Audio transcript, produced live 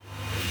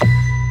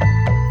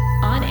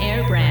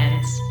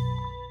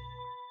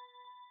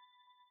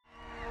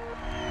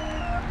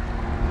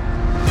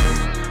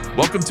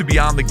Welcome to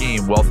Beyond the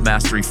Game, Wealth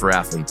Mastery for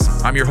Athletes.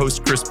 I'm your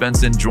host, Chris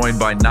Benson, joined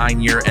by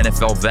 9-year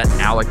NFL vet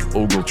Alec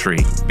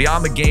Ogletree.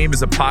 Beyond the Game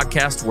is a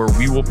podcast where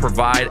we will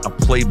provide a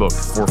playbook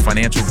for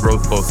financial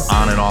growth both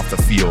on and off the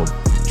field.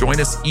 Join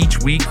us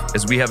each week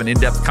as we have an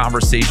in-depth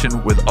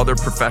conversation with other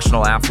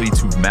professional athletes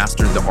who've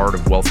mastered the art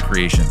of wealth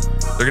creation.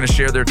 They're going to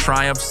share their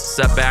triumphs,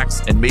 setbacks,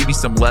 and maybe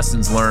some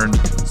lessons learned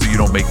so you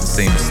don't make the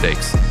same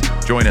mistakes.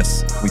 Join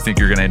us. We think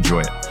you're going to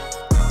enjoy it.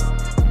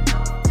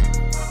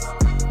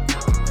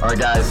 All right,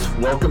 guys,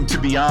 welcome to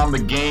Beyond the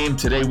Game.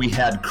 Today we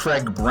had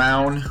Craig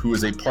Brown, who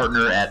is a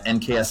partner at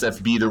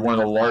NKSFB. They're one of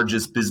the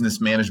largest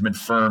business management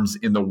firms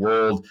in the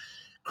world.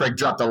 Craig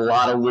dropped a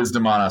lot of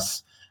wisdom on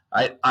us.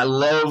 I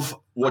love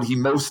what he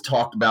most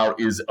talked about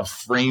is a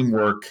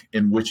framework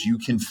in which you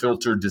can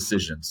filter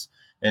decisions.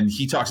 And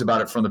he talks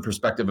about it from the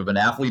perspective of an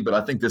athlete, but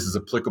I think this is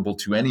applicable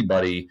to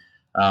anybody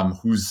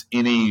who's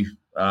in a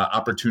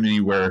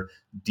opportunity where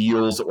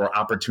deals or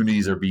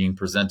opportunities are being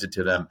presented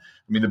to them.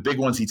 I mean, the big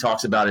ones he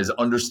talks about is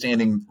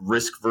understanding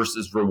risk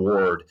versus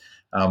reward.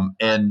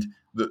 And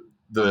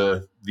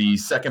the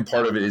second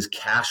part of it is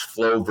cash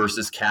flow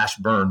versus cash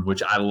burn,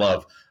 which I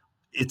love.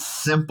 It's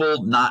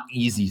simple, not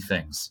easy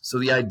things. So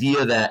the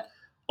idea that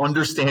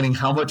understanding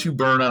how much you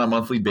burn on a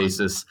monthly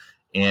basis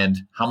and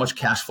how much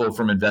cash flow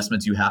from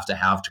investments you have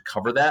to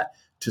cover that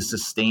to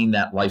sustain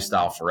that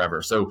lifestyle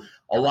forever. So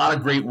a lot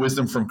of great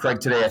wisdom from Craig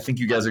today. I think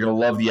you guys are going to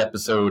love the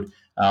episode.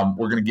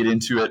 We're going to get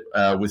into it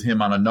with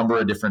him on a number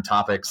of different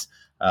topics,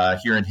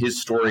 hearing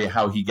his story,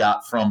 how he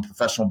got from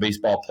professional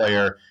baseball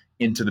player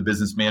into the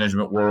business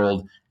management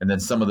world, and then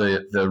some of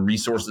the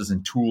resources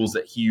and tools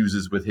that he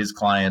uses with his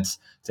clients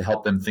to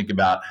help them think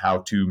about how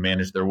to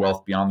manage their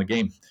wealth beyond the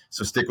game.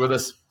 So stick with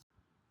us.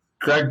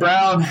 Craig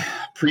Brown,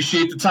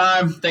 appreciate the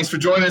time. Thanks for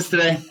joining us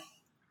today.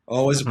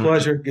 Always a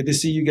pleasure. Good to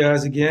see you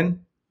guys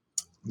again.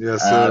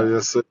 Yes, sir.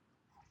 Yes, sir.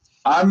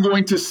 I'm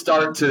going to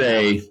start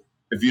today,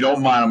 if you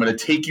don't mind. I'm going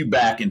to take you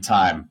back in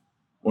time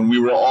when we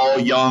were all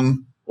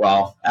young.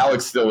 Well,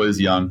 Alex still is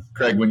young.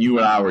 Craig, when you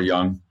and I were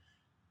young,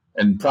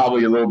 and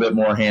probably a little bit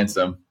more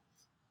handsome.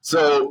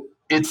 So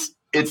it's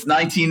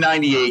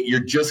 1998. You're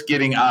just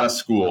getting out of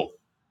school,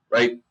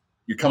 right?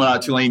 You're coming out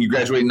of Tulane. You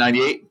graduated in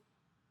 98?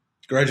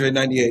 Graduated in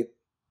 98.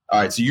 All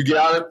right, so you get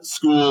out of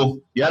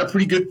school. You had a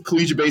pretty good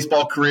collegiate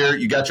baseball career.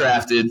 You got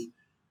drafted.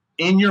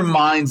 In your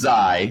mind's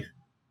eye,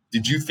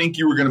 did you think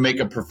you were going to make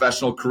a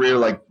professional career?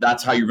 Like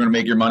that's how you were going to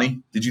make your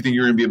money? Did you think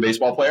you were going to be a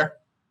baseball player?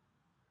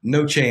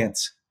 No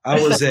chance.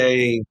 I was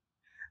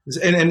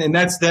and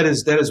that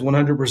is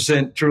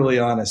 100% truly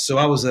honest. So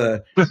I was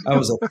a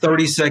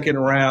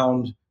 32nd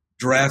round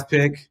draft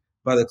pick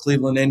by the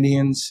Cleveland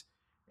Indians,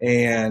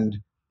 and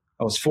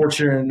I was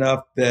fortunate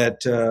enough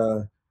that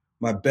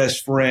my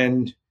best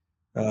friend,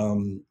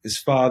 his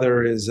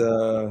father has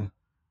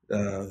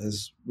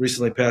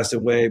recently passed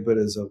away, but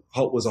was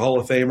a Hall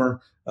of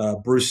Famer,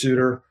 Bruce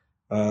Suter.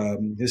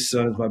 His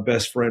son, my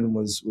best friend,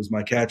 was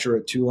my catcher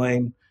at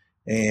Tulane.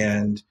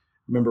 And I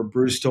remember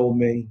Bruce told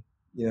me,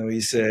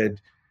 he said,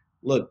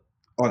 look,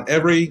 on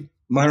every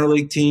minor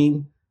league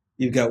team,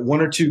 you've got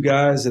one or two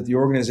guys that the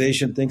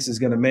organization thinks is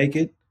going to make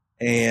it,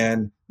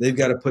 and they've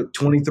got to put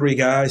 23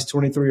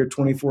 or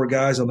 24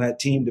 guys on that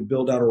team to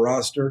build out a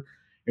roster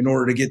in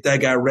order to get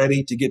that guy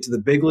ready to get to the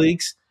big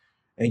leagues.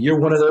 And you're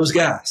one of those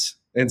guys.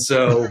 And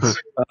so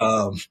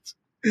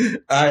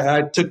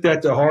I took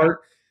that to heart,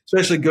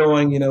 especially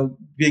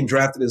being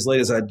drafted as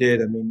late as I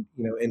did. I mean,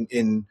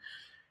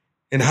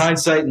 in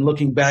hindsight and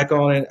looking back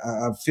on it,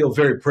 I feel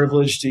very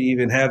privileged to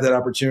even have that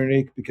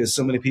opportunity because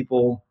so many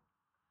people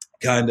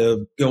kind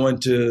of go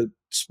into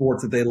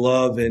sports that they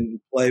love and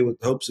play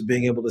with hopes of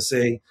being able to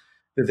say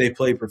that they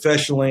play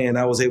professionally. And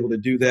I was able to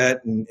do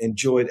that and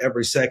enjoyed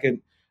every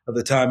second of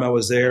the time I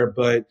was there.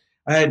 But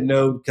I had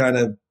no kind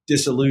of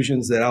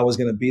disillusions that I was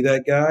going to be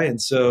that guy.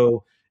 And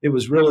so it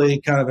was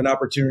really kind of an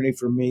opportunity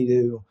for me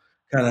to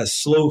kind of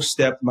slow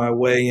step my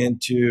way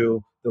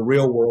into the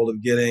real world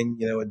of getting,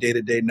 a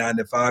day-to-day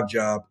 9-to-5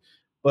 job.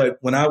 But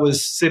when I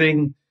was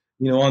sitting,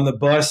 on the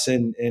bus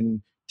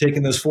and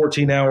taking those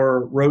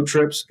 14-hour road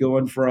trips,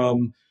 going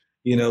from,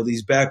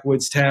 these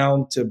backwoods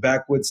town to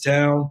backwoods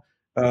town,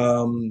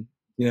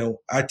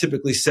 I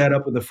typically sat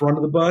up in the front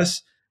of the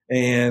bus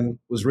and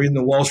was reading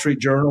the Wall Street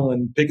Journal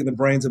and picking the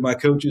brains of my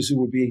coaches who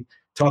would be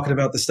talking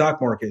about the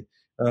stock market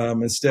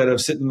instead of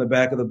sitting in the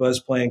back of the bus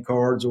playing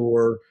cards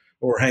or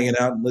hanging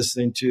out and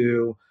listening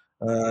to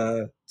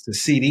the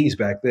CDs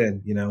back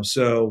then,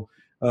 So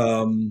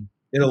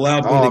it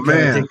allowed me to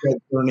kind of take that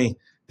journey.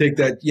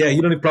 Yeah,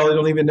 you probably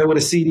don't even know what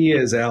a CD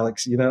is,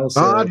 Alex.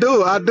 So, I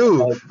do. I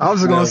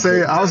was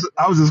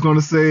just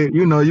gonna say,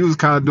 you was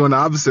kind of doing the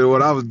opposite of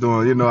what I was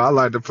doing. I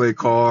like to play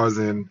cards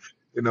and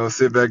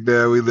sit back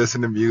there. We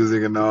listen to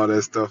music and all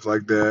that stuff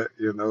like that.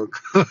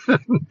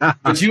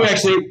 But you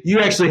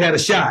actually had a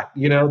shot.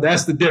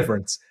 That's the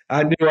difference.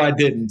 I knew I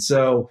didn't.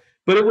 So,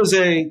 but it was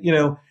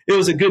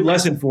a good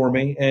lesson for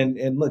me.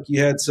 And look,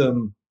 you had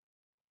some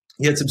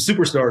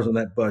superstars on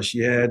that bus.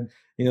 You had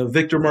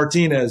Victor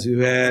Martinez, who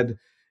had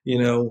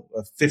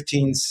a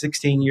 15,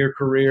 16-year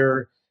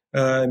career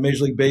in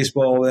Major League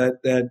Baseball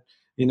that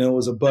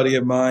was a buddy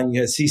of mine.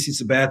 You had CC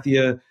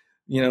Sabathia,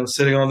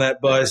 sitting on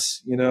that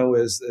bus,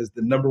 as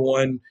the number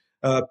one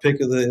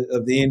pick of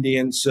the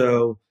Indians.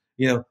 So,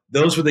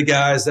 those were the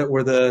guys that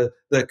were the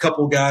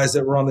couple guys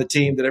that were on the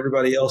team that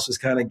everybody else was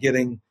kind of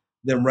getting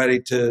them ready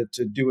to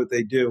do what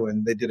they do,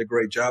 and they did a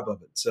great job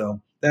of it.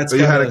 So that's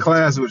you had a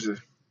class with you.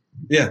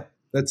 Yeah,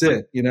 that's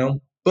it.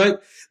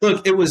 But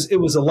look, it was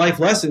a life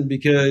lesson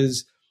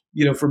because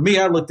for me,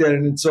 I looked at it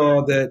and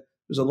saw that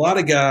there's a lot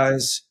of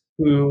guys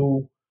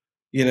who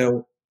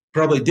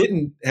probably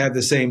didn't have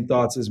the same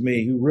thoughts as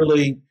me, who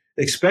really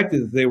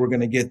expected that they were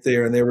going to get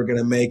there and they were going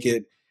to make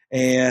it,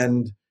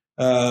 and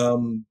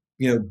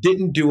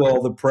didn't do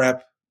all the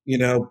prep.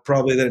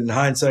 Probably that in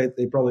hindsight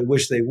they probably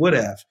wish they would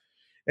have.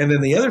 And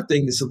then the other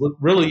thing that's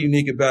really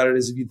unique about it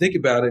is, if you think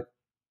about it,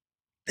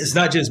 it's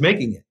not just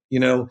making it,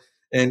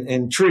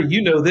 and Tree,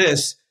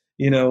 this,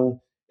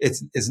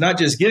 it's not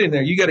just getting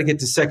there. You got to get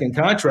to second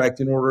contract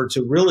in order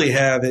to really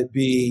have it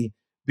be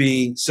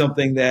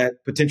something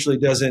that potentially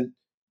doesn't,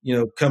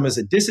 come as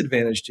a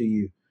disadvantage to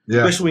you. Yeah.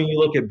 Especially when you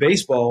look at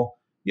baseball,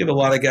 you have a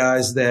lot of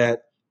guys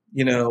that,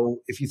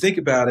 if you think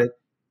about it,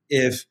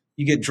 if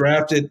you get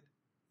drafted,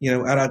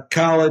 out of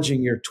college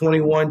and you're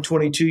 21,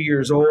 22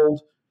 years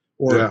old,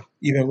 or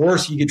even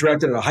worse, you get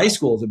drafted out of high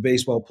school as a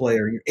baseball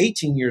player, and you're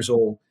 18 years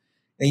old,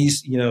 and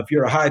if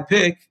you're a high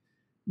pick,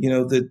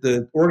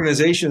 the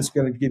organization is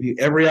going to give you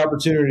every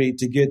opportunity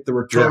to get the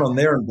return on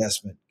their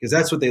investment, because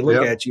that's what they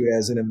look at you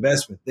as, an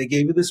investment. They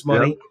gave you this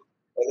money,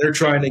 and they're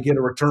trying to get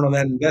a return on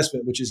that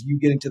investment, which is you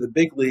getting to the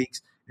big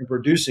leagues and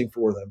producing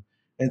for them.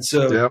 And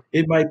so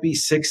it might be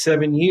 6,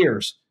 7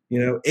 years,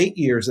 8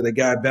 years that a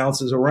guy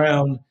bounces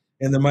around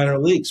in the minor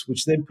leagues,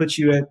 which then puts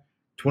you at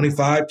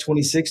 25,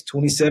 26,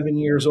 27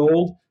 years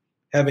old,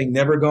 having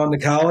never gone to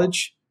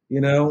college.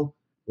 A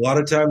lot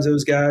of times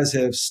those guys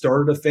have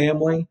started a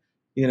family,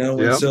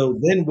 and so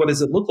then what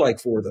does it look like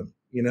for them?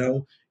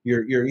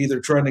 You're either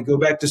trying to go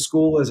back to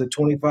school as a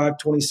 25,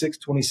 26,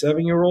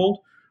 27-year-old,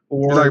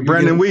 or like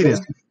Brandon Whedon.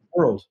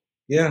 World.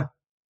 Yeah.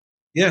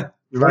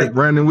 Like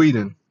Brandon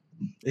Whedon.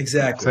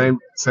 Exactly.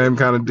 Same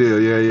kind of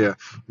deal. Yeah.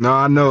 No,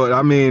 I know it.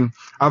 I mean,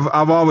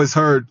 I've always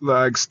heard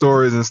like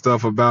stories and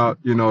stuff about,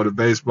 the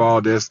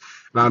baseball and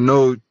I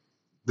know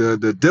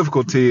the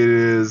difficulty it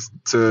is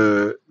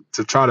to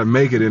try to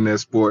make it in that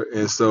sport.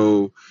 And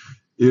so,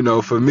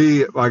 for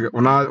me, like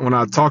when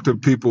I talk to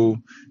people,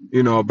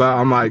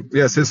 I'm like,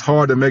 yes, it's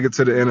hard to make it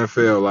to the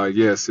NFL. Like,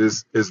 yes,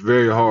 it's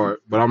very hard.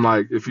 But I'm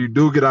like, if you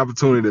do get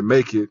opportunity to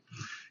make it,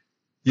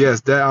 yes,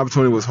 that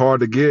opportunity was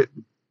hard to get,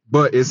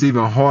 but it's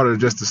even harder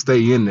just to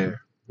stay in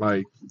there.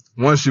 Like,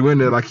 once you're in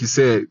there, like you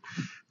said,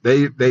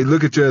 they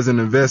look at you as an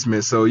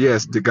investment. So,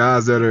 yes, the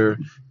guys that are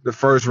the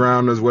first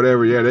rounders,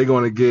 whatever, they're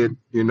going to get,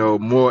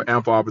 more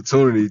ample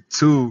opportunity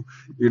to,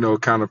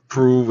 kind of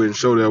prove and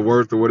show their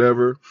worth or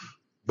whatever.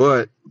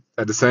 But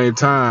at the same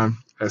time,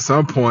 at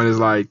some point, it's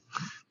like,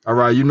 all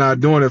right, you're not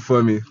doing it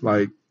for me.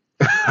 Like,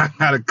 I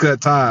got to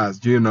cut ties,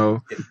 at the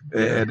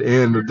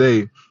end of the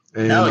day.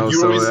 And, now,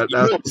 you always say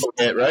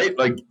it, right?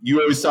 Like, you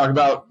always talk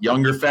about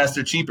younger,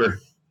 faster, cheaper.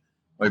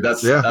 Like,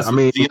 that's what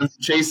GM's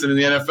chasing in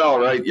the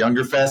NFL, right?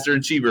 Younger, faster,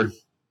 and cheaper.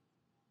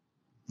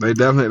 They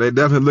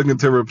definitely looking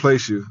to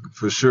replace you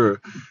for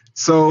sure.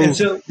 So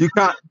you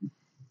can't.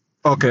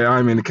 Okay, I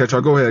didn't mean to catch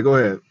on. Go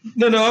ahead.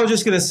 No, I was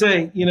just going to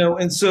say,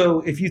 and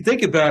so if you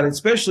think about it,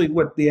 especially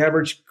what the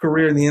average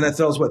career in the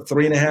NFL is,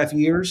 3.5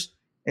 years,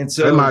 and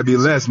so it might be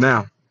less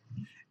now.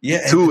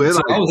 Yeah,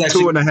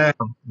 2.5,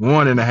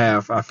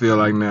 1.5. I feel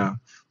like now.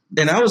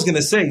 And I was going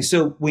to say,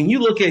 so when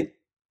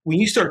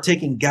you start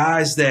taking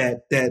guys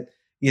that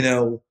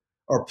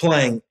are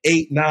playing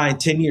 8, 9,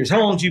 10 years. How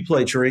long did you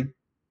play, Trey?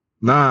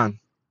 9.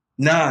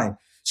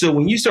 So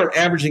when you start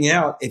averaging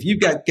out, if you've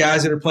got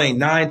guys that are playing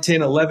 9,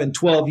 10, 11,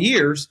 12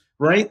 years,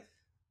 right,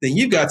 then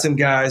you've got some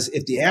guys,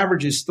 if the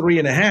average is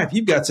 3.5,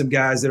 you've got some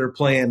guys that are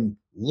playing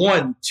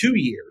 1, 2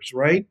 years,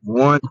 right?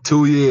 1,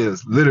 2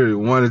 years, literally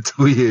 1 to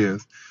 2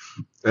 years.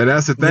 And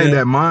that's the thing,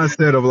 that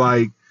mindset of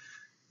like,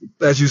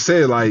 as you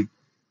said, like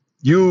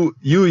you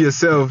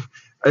yourself,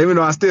 even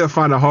though I still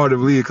find it hard to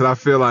believe because I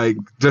feel like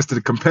just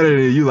the competitor,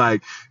 you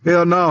like,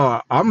 hell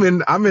no, I'm in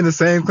the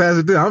same class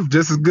as them. I'm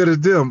just as good as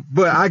them.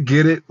 But I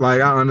get it.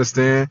 Like, I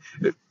understand,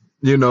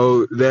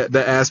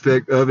 that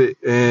aspect of it.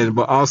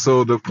 But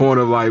also the point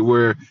of like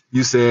where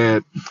you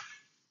said,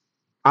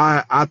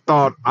 I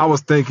thought I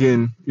was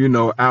thinking,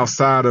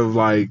 outside of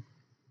like,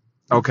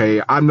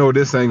 okay, I know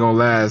this ain't going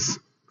to last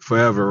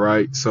forever,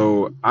 right?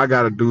 So I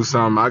got to do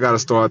something. I got to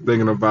start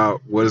thinking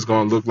about what it's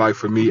going to look like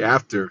for me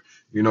after,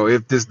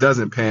 if this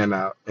doesn't pan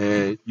out.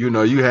 And,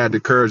 you had the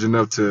courage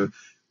enough to,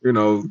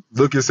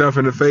 look yourself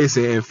in the face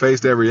and face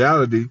that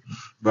reality.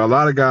 But a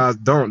lot of guys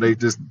don't. They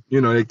just,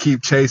 they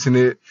keep chasing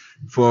it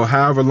for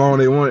however long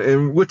they want,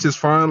 and which is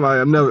fine. Like,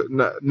 I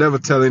never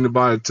tell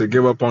anybody to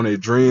give up on a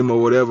dream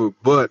or whatever.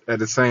 But at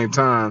the same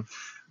time,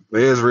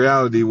 there's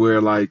reality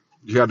where, like,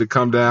 you have to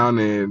come down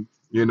and,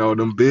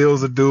 them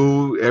bills are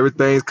due.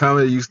 Everything's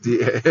coming.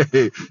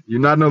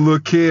 You're not no little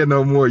kid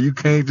no more. You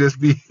can't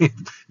just be.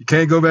 You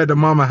can't go back to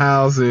mama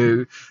house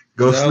and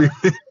go sleep.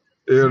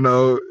 You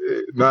know,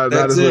 not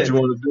That's as what it. you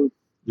want to do.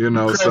 You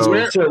know, Craig, so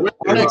So I will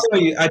it's tell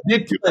you, I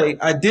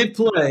did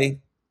play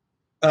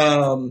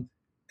um,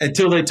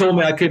 until they told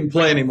me I couldn't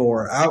play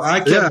anymore. I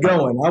yeah, kept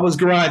going. I was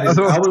that's grinding.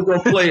 what, I was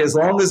going to play as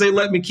long as they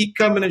let me keep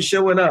coming and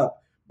showing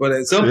up. But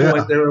at some yeah,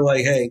 point, they were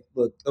like, "Hey,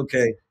 look,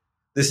 okay,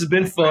 this has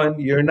been fun.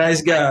 You're a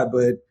nice guy,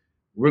 but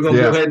we're going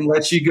to go yeah, ahead and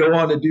let you go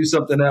on to do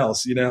something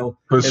else." You know.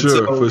 for And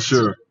sure, for so,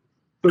 sure.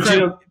 but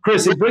Craig,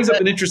 Chris, it brings up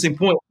an interesting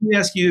point. Let me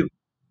ask you.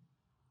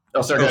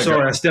 oh, sorry, go Oh, ahead, Greg.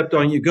 sorry, I stepped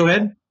on you. Go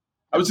ahead.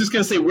 I was just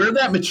going to say, where did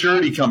that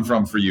maturity come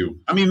from for you?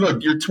 I mean,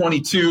 look, you're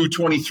 22,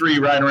 23,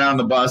 riding around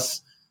the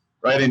bus,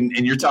 right? And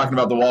you're talking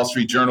about the Wall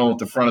Street Journal at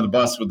the front of the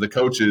bus with the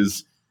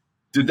coaches.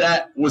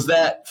 Was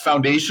that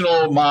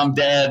foundational, mom,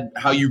 dad,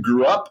 how you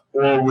grew up,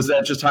 or was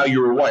that just how you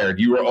were wired?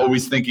 You were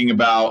always thinking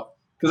about,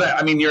 because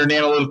I mean, you're an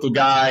analytical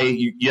guy,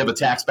 you have a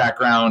tax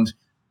background.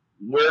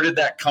 Where did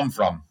that come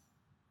from?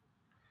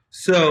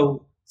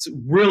 So it's a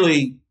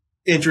really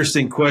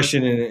interesting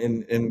question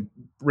and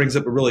brings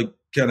up a really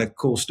kind of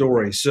cool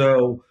story.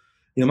 So,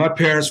 my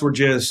parents were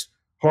just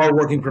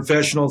hardworking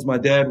professionals. My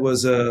dad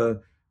was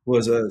a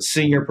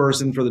senior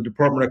person for the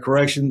Department of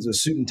Corrections, a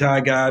suit and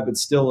tie guy, but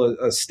still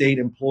a state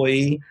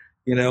employee.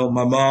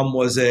 My mom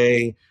was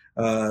a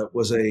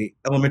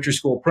elementary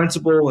school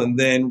principal and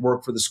then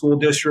worked for the school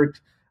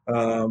district.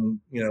 Had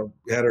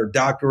her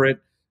doctorate,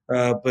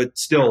 but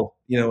still,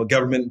 a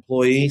government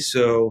employee.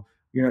 So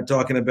you're not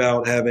talking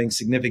about having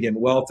significant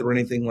wealth or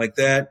anything like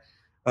that.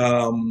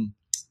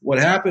 What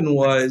happened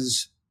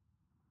was,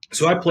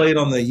 so I played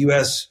on the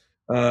U.S.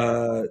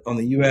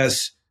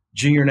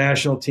 junior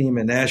national team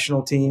and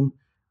national team,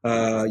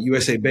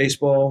 USA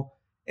Baseball,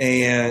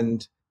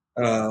 and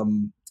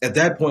at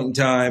that point in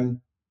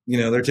time,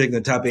 they're taking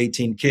the top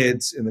 18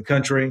 kids in the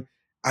country.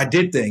 I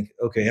did think,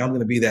 okay, I'm going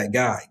to be that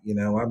guy.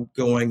 I'm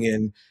going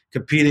and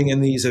competing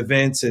in these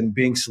events and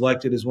being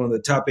selected as one of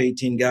the top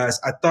 18 guys.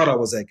 I thought I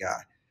was that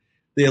guy.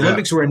 The Yeah,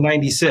 Olympics were in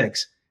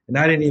 '96, and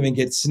I didn't even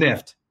get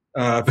sniffed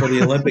for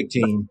the Olympic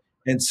team.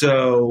 And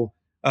so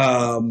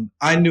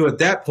I knew at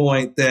that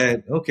point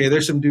that, okay,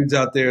 there's some dudes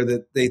out there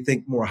that they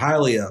think more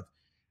highly of.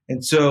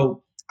 And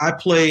so I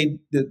played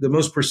the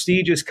most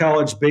prestigious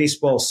college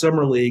baseball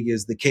summer league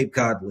is the Cape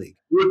Cod League.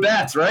 Wood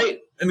Bats, right?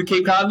 In the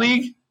Cape Cod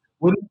League?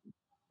 Wood,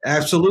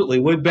 absolutely,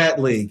 Wood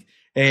Bat League.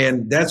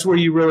 And that's where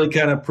you really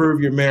kind of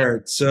prove your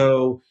merit.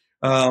 So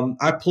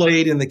I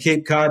played in the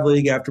Cape Cod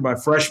League after my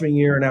freshman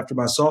year and after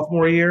my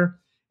sophomore year.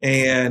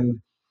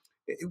 And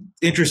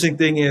interesting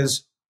thing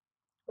is,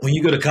 when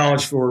you go to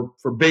college for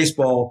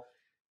baseball,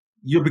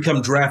 you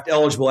become draft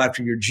eligible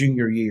after your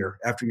junior year,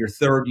 after your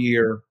third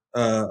year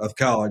of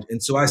college.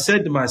 And so I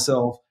said to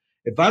myself,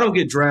 if I don't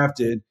get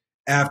drafted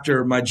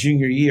after my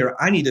junior year,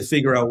 I need to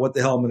figure out what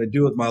the hell I'm going to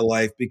do with my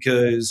life,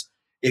 because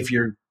if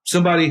you're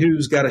somebody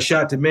who's got a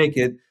shot to make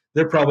it,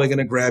 they're probably going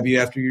to grab you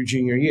after your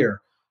junior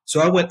year. So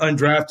I went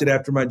undrafted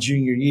after my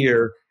junior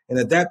year. And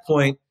at that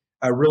point,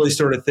 I really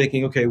started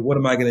thinking, okay, what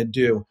am I going to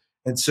do?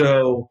 And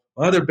so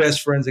my other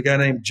best friend's a guy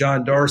named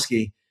John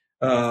Darsky.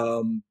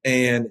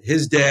 And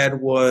his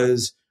dad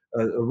was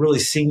a really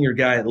senior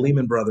guy at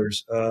Lehman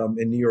Brothers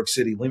in New York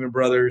City. Lehman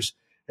Brothers,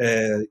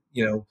 they've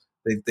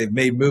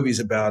made movies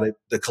about it.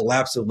 The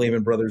collapse of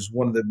Lehman Brothers,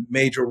 one of the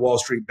major Wall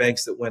Street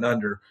banks that went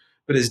under.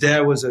 But his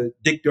dad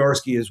Dick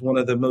Darsky is one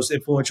of the most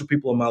influential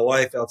people in my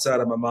life outside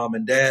of my mom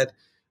and dad.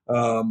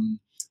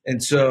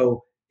 And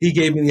so he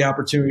gave me the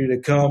opportunity to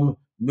come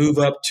move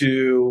up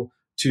to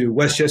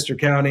Westchester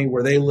County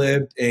where they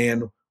lived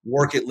and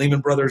work at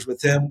Lehman Brothers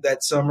with him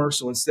that summer.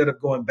 So instead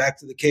of going back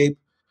to the Cape,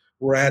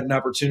 where I had an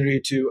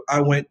opportunity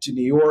I went to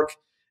New York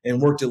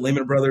and worked at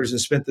Lehman Brothers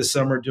and spent the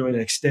summer doing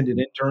an extended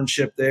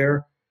internship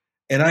there.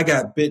 And I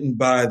got bitten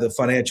by the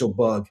financial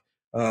bug,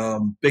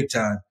 big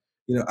time.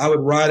 I would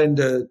ride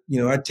into,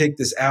 I'd take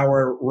this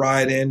hour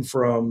ride in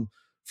from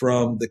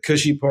the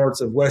cushy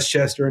parts of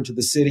Westchester into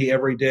the city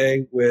every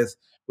day with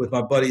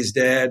my buddy's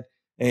dad.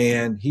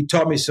 And he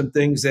taught me some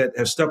things that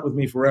have stuck with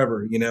me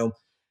forever.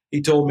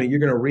 He told me, you're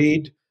going to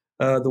read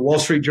the Wall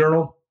Street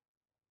Journal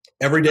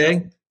every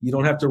day. You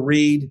don't have to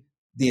read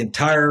the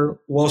entire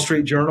Wall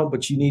Street Journal,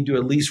 but you need to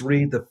at least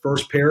read the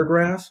first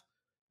paragraph,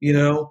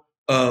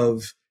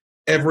 of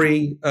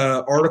every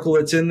article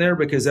that's in there,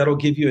 because that'll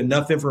give you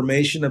enough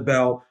information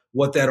about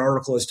what that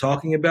article is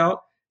talking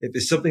about. If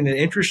it's something that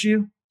interests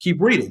you,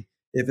 keep reading.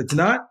 If it's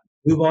not,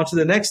 move on to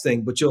the next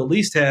thing, but you'll at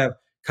least have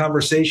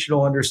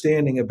conversational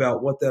understanding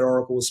about what that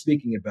article is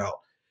speaking about.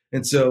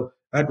 And so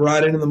I'd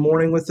ride in the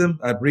morning with him.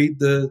 I'd read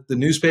the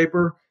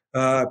newspaper,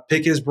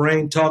 pick his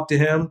brain, talk to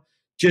him,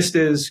 just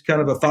as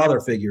kind of a father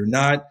figure,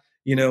 not,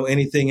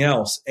 anything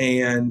else.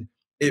 And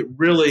it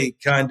really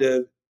kind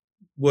of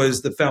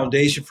was the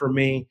foundation for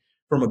me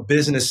from a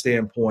business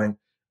standpoint,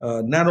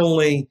 not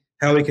only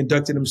how he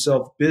conducted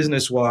himself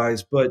business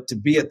wise, but to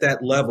be at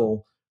that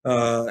level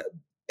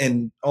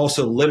and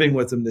also living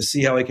with him to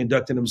see how he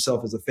conducted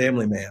himself as a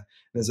family man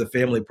and as a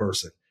family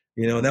person.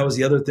 And that was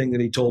the other thing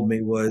that he told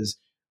me was,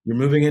 you're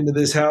moving into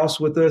this house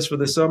with us for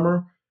the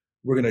summer.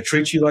 We're going to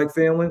treat you like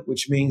family,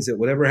 which means that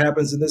whatever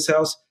happens in this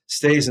house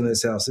stays in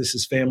this house. This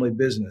is family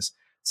business.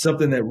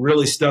 something that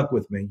really stuck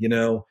with me.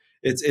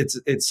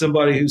 It's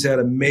somebody who's had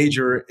a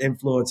major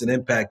influence and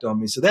impact on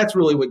me. So that's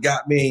really what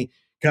got me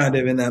kind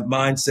of in that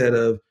mindset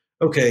of,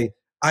 okay,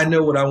 I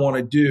know what I want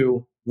to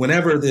do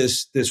whenever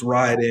this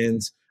ride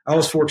ends. I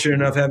was fortunate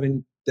enough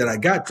that I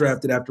got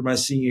drafted after my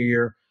senior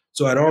year.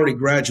 So I'd already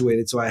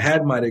graduated. So I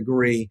had my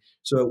degree.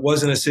 So it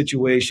wasn't a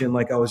situation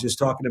like I was just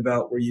talking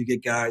about where you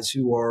get guys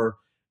who are,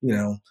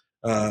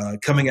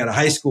 coming out of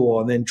high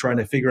school and then trying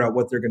to figure out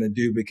what they're going to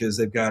do because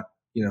they've got,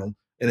 an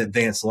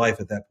advanced life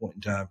at that point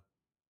in time.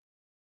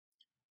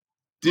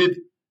 Did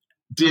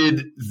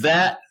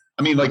that,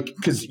 I mean, like,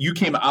 because you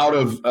came out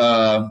of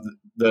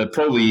the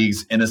pro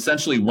leagues and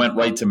essentially went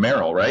right to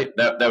Merrill, right?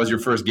 That was your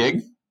first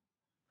gig?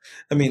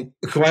 I mean,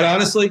 quite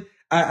honestly,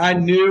 I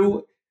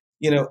knew,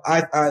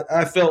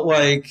 I felt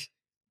like,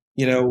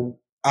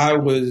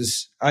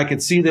 I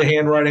could see the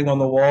handwriting on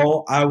the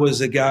wall. I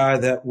was a guy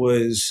that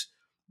was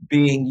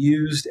being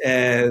used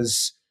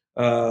as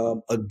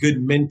a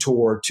good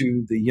mentor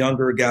to the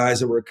younger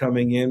guys that were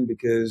coming in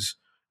because,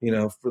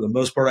 for the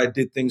most part, I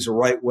did things the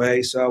right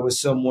way. So I was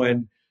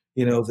someone,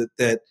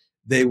 that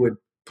they would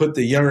put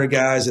the younger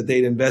guys that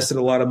they'd invested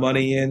a lot of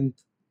money in.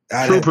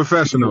 True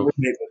professional.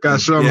 Got to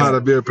show them how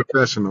to be a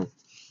professional.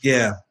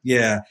 Yeah,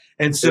 yeah.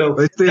 And so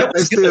they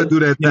still do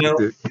that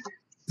tactic.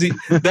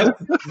 That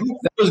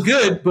was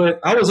good, but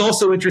I was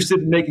also interested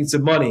in making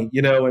some money,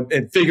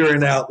 and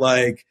figuring out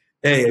like,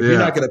 hey, if you're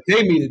not going to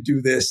pay me to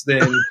do this,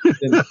 then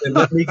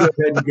let me go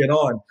ahead and get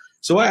on.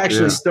 So I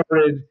actually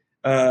started.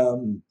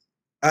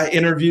 I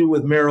interviewed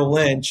with Merrill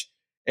Lynch,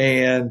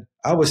 and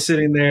I was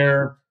sitting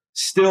there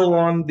still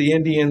on the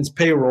Indians'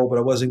 payroll, but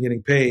I wasn't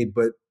getting paid.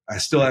 But I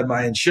still had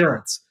my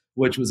insurance,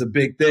 which was a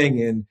big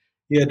thing, and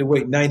you had to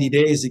wait 90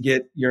 days to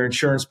get your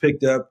insurance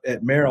picked up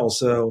at Merrill.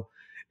 So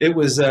it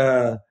was.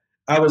 I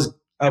was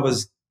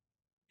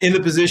in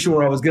the position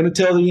where I was going to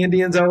tell the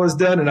Indians I was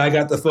done, and I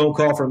got the phone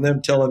call from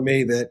them telling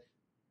me that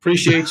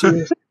appreciate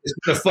you. It's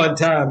been a fun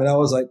time, and I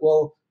was like,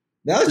 well.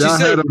 Now that y'all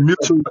had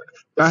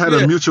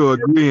a mutual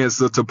agreement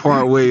to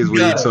part ways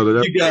with each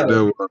other.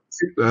 So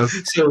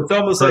it's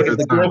almost like if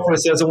the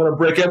girlfriend says, I want to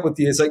break up with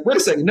you, it's like, wait a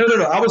second. No.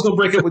 I was going to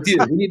break up with you.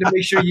 We need to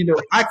make sure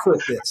I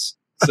quit this.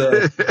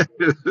 So,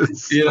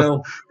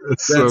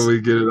 so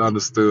we get it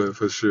understood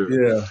for sure.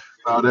 Yeah.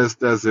 Oh,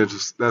 that's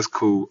interesting. That's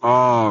cool.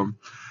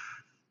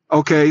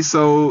 Okay.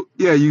 So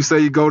yeah, you say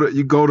you go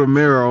to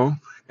Merrill,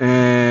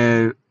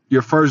 and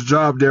your first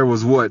job there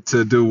was what?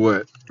 To do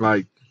what?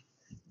 Like,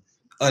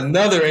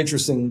 another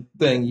interesting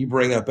thing you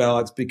bring up,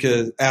 Alec,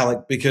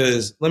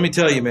 because let me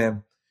tell you,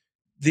 man,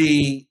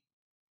 it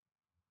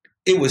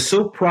was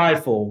so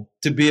prideful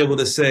to be able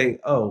to say,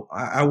 oh,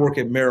 I work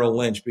at Merrill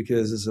Lynch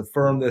because it's a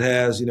firm that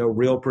has,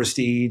 real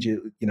prestige,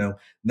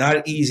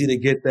 not easy to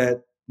get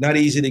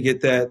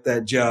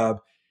that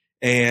job.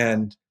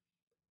 And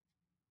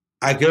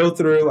I go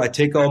through, I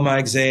take all my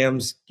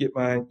exams, get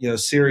my,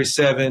 Series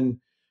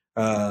 7,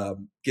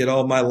 get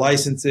all my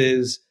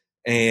licenses,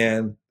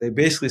 and they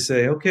basically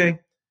say, okay,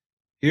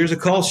 here's a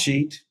call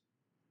sheet.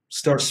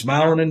 Start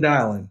smiling and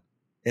dialing.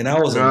 And I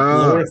was a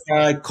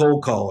glorified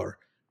cold caller,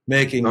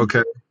 making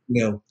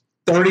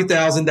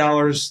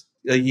 $30,000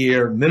 a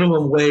year,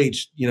 minimum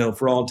wage,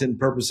 for all intents and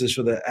purposes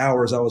for the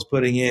hours I was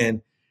putting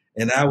in.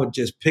 And I would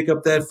just pick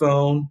up that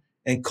phone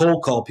and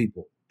cold call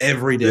people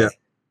every day,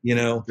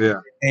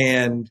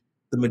 And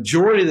the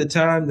majority of the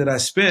time that I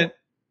spent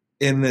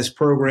in this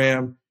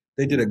program,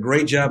 they did a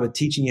great job of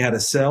teaching you how to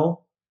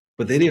sell,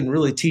 but they didn't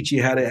really teach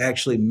you how to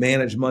actually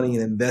manage money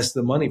and invest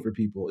the money for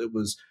people. It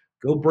was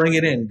go bring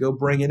it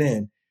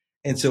in.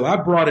 And so I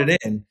brought it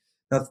in.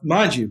 Now,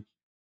 mind you,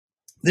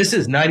 this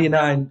is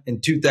 99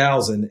 and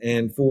 2000.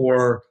 And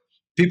for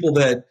people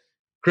that,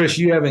 Chris,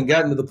 you haven't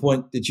gotten to the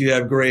point that you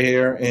have gray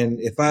hair. And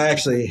if I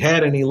actually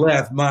had any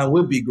left, mine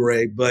would be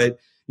gray. But,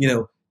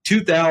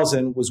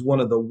 2000 was one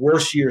of the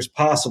worst years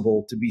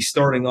possible to be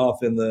starting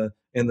off in the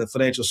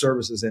financial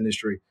services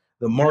industry.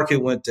 The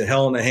market went to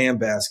hell in a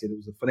handbasket. It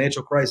was a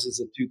financial crisis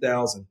of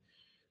 2000.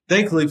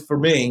 Thankfully for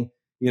me,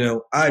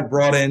 I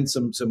brought in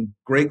some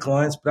great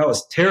clients, but I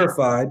was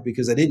terrified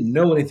because I didn't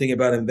know anything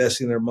about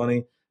investing their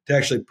money to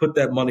actually put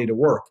that money to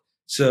work.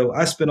 So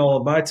I spent all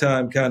of my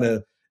time kind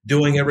of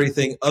doing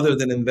everything other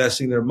than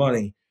investing their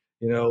money.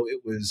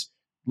 It was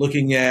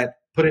looking at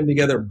putting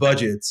together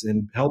budgets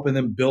and helping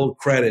them build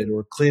credit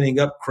or cleaning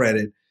up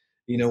credit.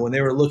 When they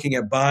were looking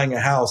at buying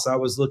a house, I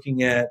was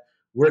looking at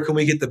where can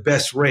we get the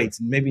best rates,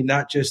 and maybe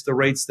not just the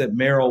rates that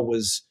Merrill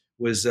was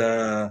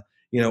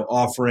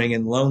offering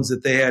and loans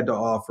that they had to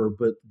offer,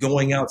 but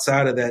going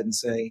outside of that and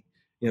saying,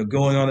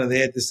 going on, and they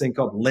had this thing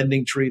called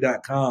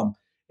lendingtree.com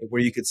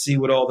where you could see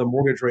what all the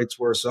mortgage rates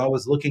were. So I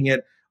was looking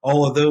at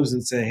all of those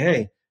and saying,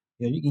 hey,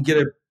 you can get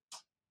a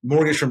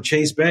mortgage from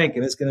Chase Bank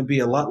and it's going to be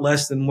a lot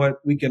less than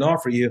what we can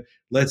offer you.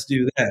 Let's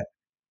do that.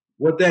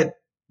 What that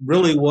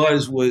really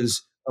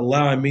was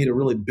allowing me to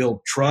really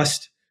build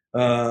trust,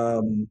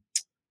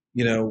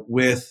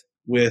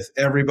 with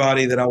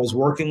everybody that I was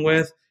working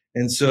with.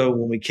 And so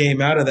when we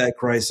came out of that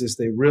crisis,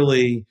 they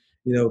really,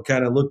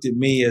 kind of looked at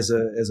me as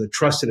a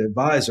trusted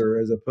advisor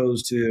as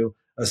opposed to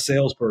a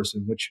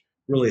salesperson, which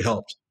really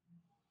helped.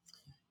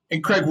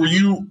 And Craig, were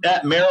you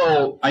at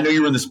Merrill? I know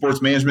you were in the sports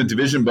management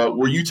division, but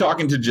were you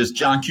talking to just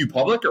John Q.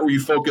 Public, or were you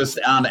focused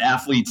on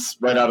athletes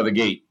right out of the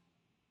gate?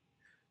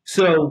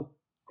 So,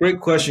 great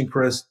question,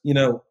 Chris.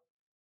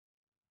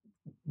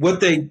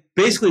 What they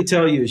basically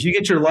tell you is you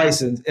get your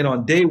license, and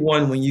on day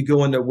one, when you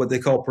go into what they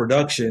call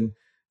production,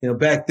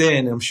 back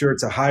then, I'm sure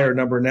it's a higher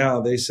number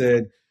now. They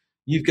said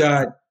you've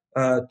got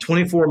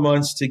 24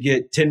 months to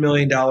get $10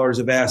 million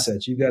of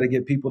assets. You've got to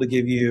get people to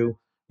give you,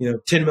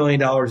 $10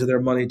 million of their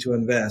money to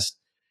invest.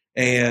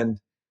 And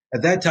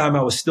at that time,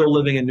 I was still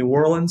living in New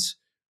Orleans,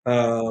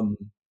 and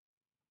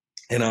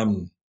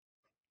I'm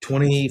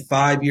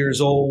 25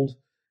 years old.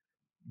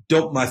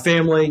 My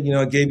family,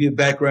 gave you a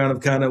background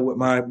of kind of what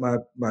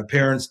my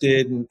parents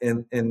did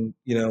and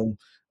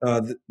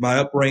my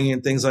upbringing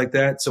and things like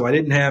that. So I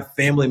didn't have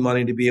family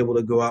money to be able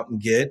to go out and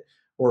get,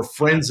 or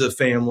friends of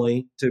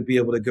family to be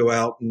able to go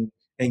out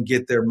and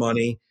get their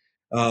money.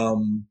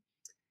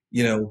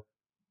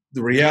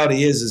 The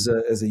reality is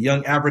as a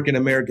young African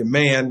American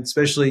man,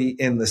 especially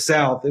in the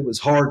South, it was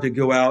hard to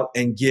go out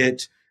and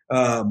get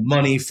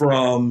money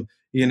from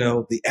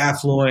the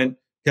affluent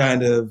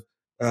kind of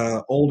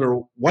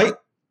older white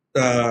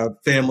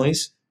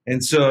families,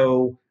 and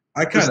so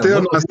I kind of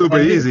still not super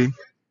easy.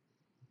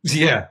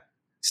 Yeah,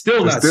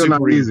 still not super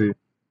not easy.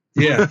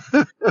 Yeah.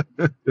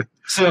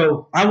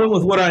 So I went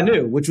with what I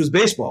knew, which was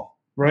baseball,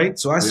 right?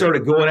 So I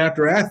started going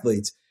after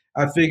athletes.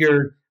 I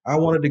figured I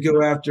wanted to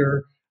go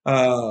after.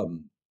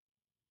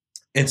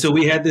 And so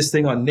we had this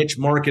thing on niche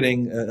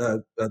marketing,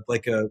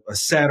 like a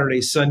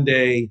Saturday,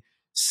 Sunday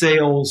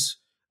sales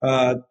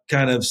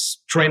kind of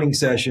training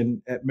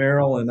session at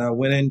Merrill. And I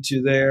went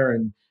into there,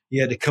 and you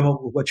had to come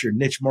up with what your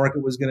niche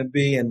market was going to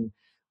be. And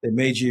they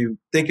made you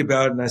think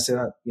about it. And I said,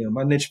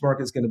 my niche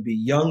market is going to be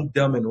young,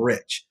 dumb, and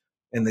rich.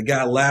 And the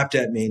guy laughed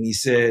at me and he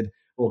said,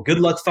 well, good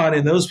luck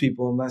finding those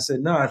people. And I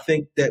said, no, I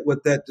think that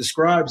what that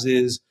describes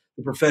is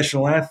the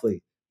professional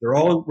athlete. They're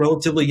all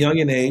relatively young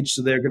in age,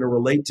 so they're going to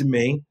relate to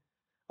me.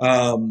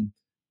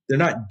 They're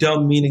not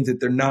dumb, meaning that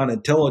they're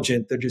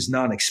non-intelligent. They're just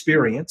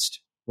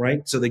non-experienced,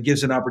 right? So that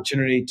gives an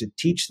opportunity to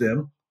teach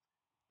them.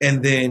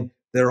 And then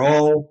they're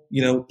all,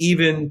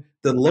 even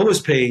the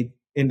lowest paid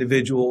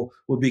individual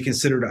would be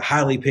considered a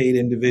highly paid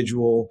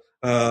individual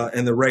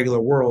in the regular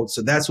world.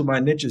 So that's what my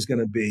niche is going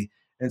to be.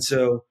 And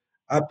so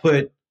I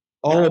put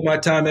all of my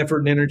time, effort,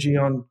 and energy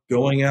on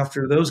going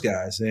after those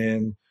guys.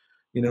 And,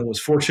 was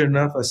fortunate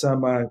enough. I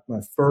signed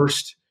my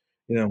first,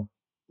 the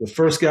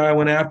first guy I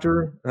went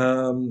after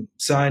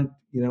signed,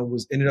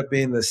 ended up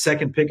being the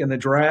second pick in the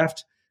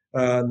draft,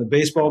 in the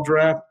baseball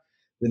draft.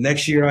 The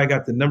next year I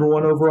got the number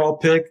 1 overall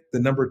pick, the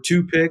number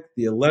 2 pick,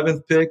 the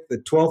 11th pick, the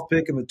 12th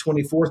pick, and the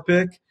 24th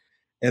pick.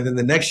 And then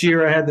the next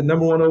year I had the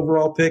number 1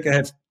 overall pick. I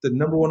had the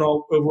number 1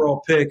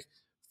 overall pick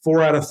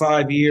 4 out of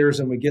 5 years,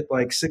 and we get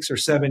like 6 or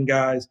 7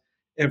 guys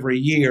every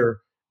year.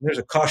 And there's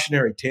a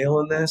cautionary tale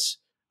in this.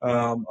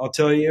 I'll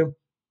tell you,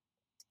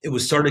 it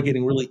was started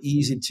getting really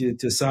easy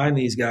to sign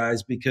these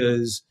guys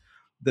because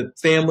the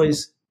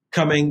families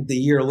coming the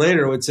year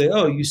later would say,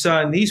 oh, you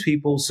signed these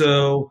people,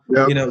 so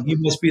you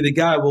must be the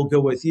guy, we'll go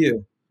with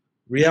you.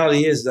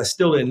 Reality is I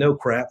still didn't know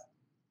crap,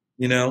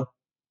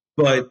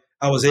 but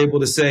I was able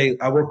to say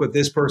I work with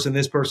this person,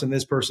 this person,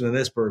 this person, and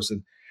this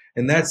person.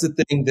 And that's the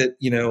thing that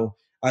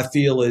I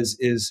feel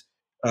is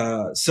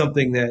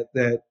something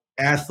that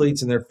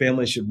athletes and their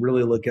families should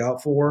really look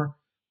out for.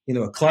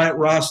 A client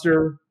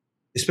roster,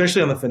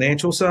 especially on the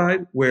financial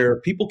side,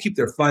 where people keep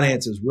their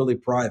finances really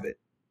private.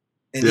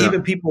 And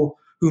even people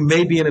who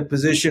may be in a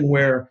position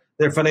where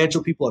their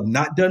financial people have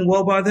not done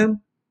well by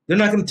them, they're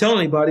not going to tell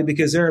anybody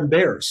because they're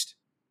embarrassed,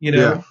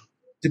 to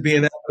be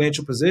in that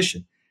financial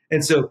position.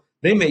 And so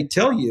they may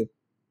tell you,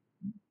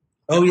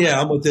 oh,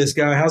 yeah, I'm with this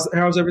guy.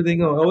 How's everything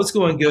going? Oh, it's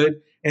going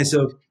good. And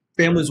so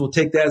families will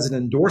take that as an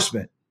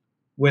endorsement,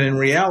 when in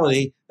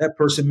reality, that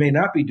person may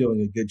not be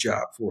doing a good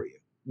job for you,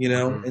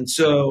 Mm-hmm. And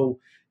so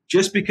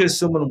just because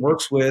someone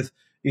works with,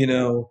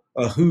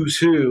 a who's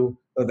who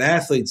of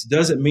athletes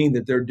doesn't mean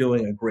that they're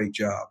doing a great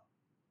job.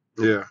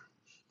 Yeah.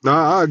 No,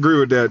 I agree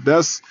with that.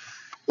 That's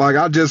like,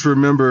 I just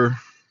remember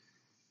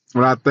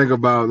when I think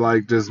about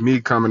like just me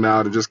coming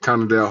out and just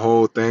kind of that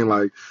whole thing,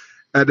 like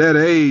at that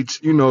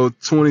age,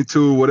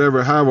 22,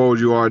 whatever, however old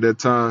you are at that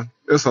time,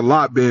 there's a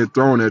lot being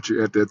thrown at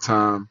you at that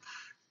time.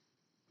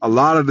 A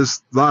lot of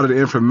the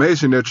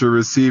information that you're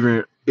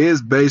receiving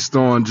is based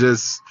on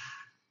just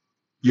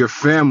your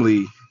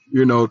family,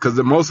 because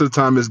most of the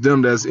time it's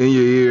them that's in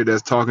your ear,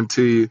 that's talking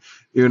to you,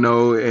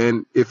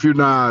 and if you're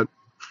not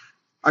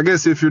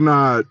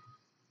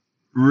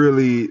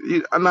really,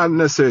 I'm not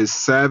necessarily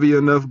savvy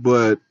enough,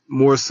 but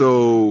more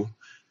so,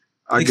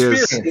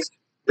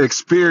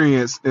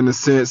 experience in the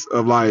sense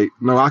of like,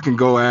 no, I can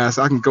go ask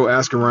around,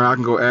 I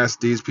can go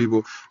ask these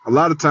people. A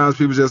lot of times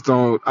people just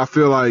don't, I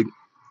feel like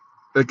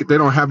they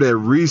don't have that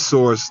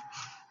resource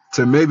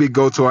to maybe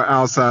go to an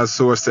outside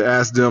source to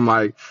ask them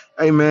like,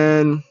 hey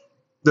man,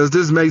 does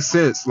this make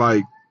sense?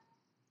 Like,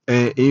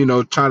 and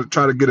try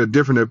to get a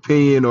different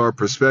opinion or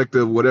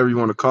perspective, whatever you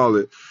want to call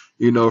it,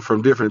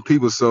 from different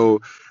people.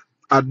 So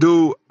I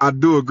do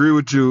agree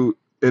with you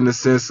in the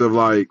sense of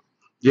like,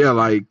 yeah,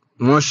 like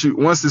once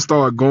it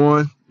start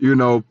going,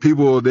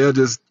 people they'll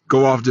just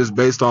go off just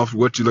based off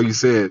what like you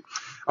said.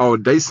 Oh,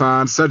 they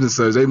signed such and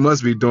such, they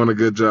must be doing a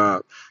good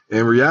job.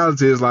 And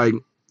reality is like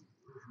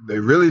they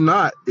really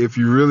not. If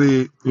you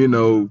really,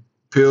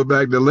 peel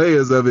back the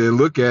layers of it and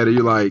look at it,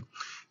 you're like,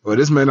 well,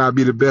 this may not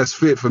be the best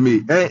fit for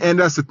me. And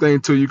that's the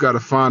thing too. You got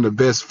to find the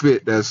best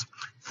fit that's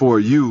for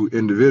you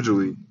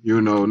individually.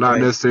 Not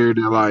Right.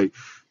 necessarily like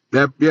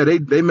that. Yeah,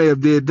 they may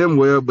have did them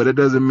well, but it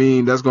doesn't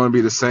mean that's going to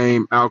be the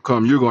same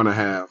outcome you're going to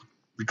have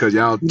because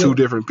y'all You two know,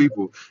 different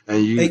people,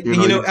 and you're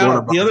going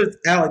Alec,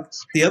 about.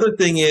 The other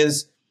thing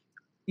is,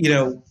 you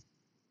know,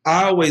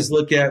 I always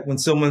look at when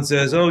someone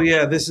says, "Oh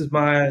yeah, this is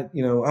my,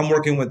 I'm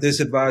working with this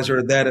advisor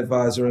or that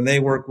advisor, and they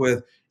work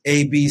with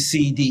A, B,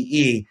 C, D,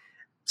 E."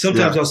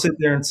 Sometimes Yeah, I'll sit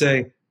there and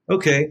say,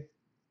 "Okay,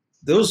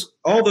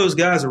 all those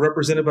guys are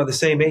represented by the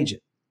same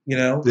agent."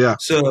 yeah,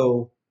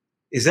 So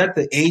is that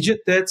the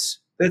agent that's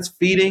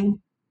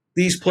feeding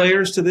these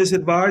players to this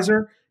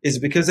advisor? Is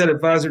it because that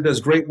advisor does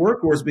great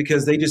work, or is it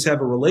because they just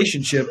have a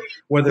relationship,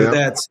 whether yeah,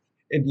 that's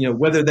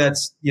whether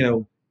that's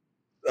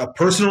a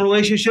personal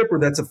relationship or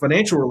that's a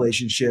financial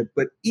relationship,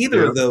 but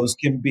either yeah. of those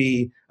can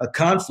be a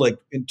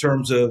conflict in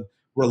terms of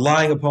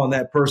relying upon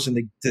that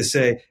person to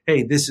say,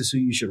 hey, this is who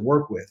you should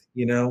work with,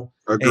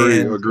 Agree,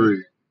 and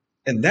agree.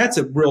 that's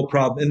a real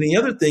problem. And the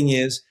other thing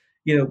is,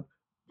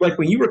 like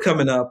when you were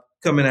coming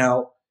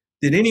out,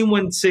 did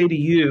anyone say to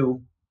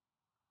you,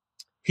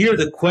 here are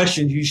the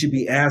questions you should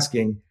be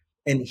asking,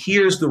 and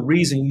here's the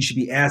reason you should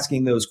be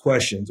asking those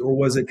questions? Or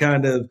was it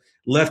kind of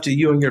left to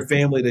you and your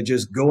family to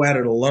just go at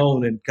it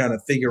alone and kind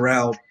of figure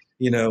out,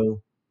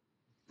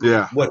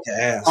 Yeah. what to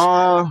ask?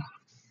 Uh,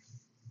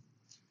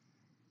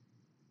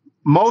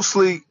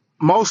 mostly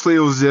it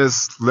was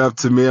just left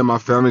to me and my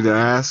family to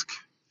ask.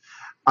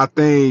 I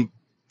think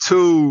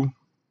too,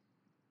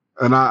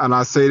 and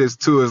I say this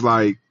too, is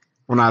like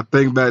when I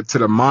think back to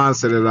the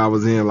mindset that I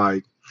was in,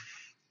 like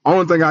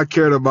only thing I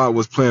cared about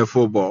was playing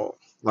football.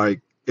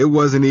 Like it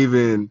wasn't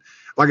even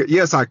like,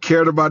 yes, I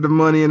cared about the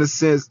money in a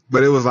sense,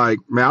 but it was like,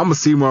 man, I'm gonna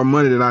see more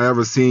money than I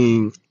ever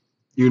seen,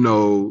 you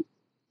know,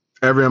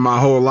 ever in my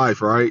whole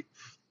life, right?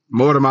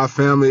 More than my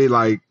family,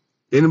 like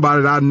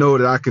anybody that I know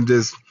that I can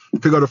just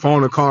pick up the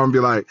phone and call and be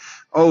like,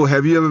 oh,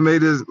 have you ever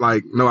made this?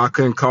 Like, no, I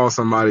couldn't call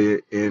somebody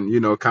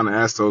and, kind of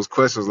ask those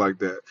questions like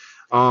that.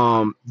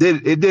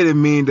 It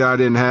didn't mean that I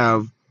didn't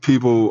have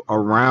people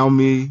around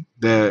me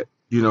that,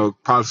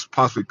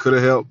 possibly could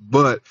have helped.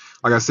 But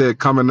like I said,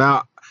 coming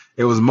out,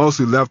 it was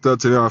mostly left up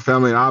to my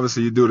family. And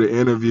obviously you do the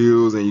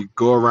interviews and you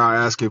go around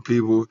asking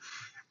people.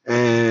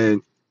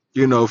 And,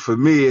 for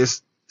me,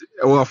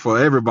 for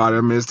everybody,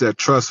 I mean, it's that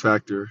trust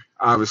factor,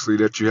 obviously,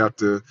 that you have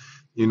to,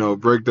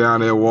 break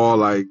down that wall.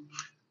 Like,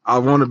 I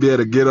want to be able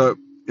to get up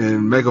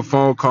and make a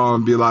phone call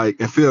and be like,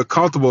 and feel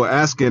comfortable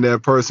asking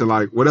that person,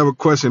 like, whatever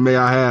question I may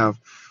have,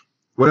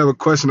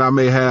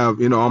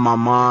 on my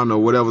mind or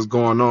whatever's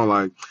going on.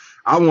 Like,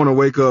 I want to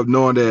wake up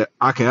knowing that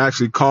I can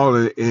actually call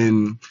it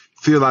and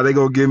feel like they're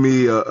going to give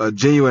me a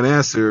genuine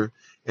answer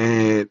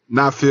and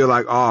not feel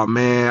like, oh,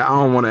 man, I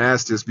don't want to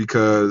ask this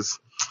because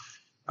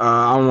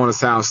I don't want to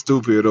sound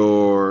stupid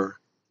or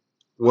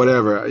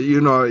whatever.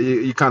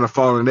 You kind of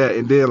fall in that.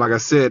 And then, like I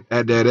said,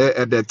 at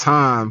that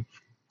time,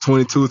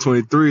 22,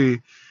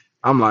 23,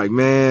 I'm like,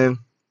 man,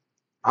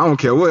 I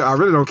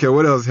really don't care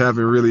what else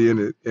happened really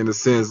in a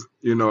sense,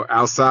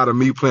 outside of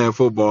me playing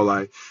football.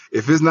 Like,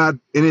 if it's not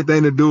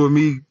anything to do with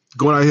me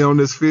going out here on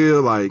this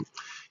field, like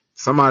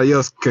somebody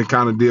else can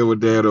kind of deal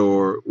with that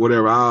or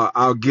whatever.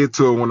 I'll get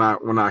to it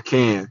when I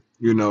can,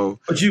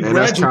 But you and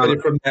that's kind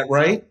of, graduated from that,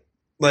 right?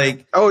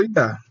 Like, oh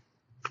yeah.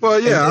 Well,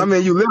 and, yeah, I and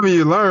mean, you live and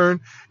you learn.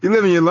 You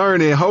live and you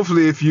learn, and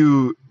hopefully, if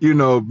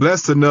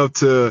blessed enough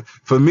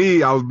for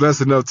me, I was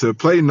blessed enough to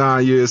play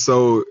 9 years,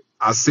 so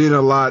I seen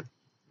a lot,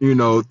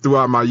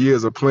 throughout my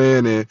years of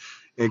playing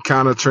and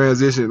kind of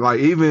transition. Like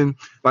even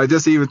like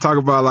just to even talk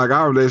about like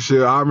our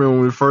relationship. I remember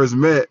when we first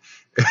met,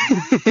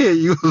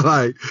 you was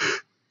like,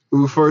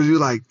 you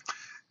like,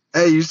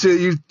 hey, you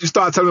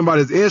start telling about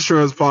his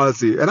insurance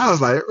policy, and I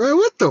was like, man,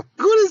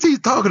 what is he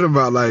talking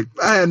about? Like,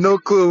 I had no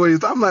clue what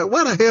he's. I'm like,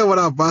 why the hell would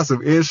I buy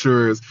some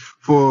insurance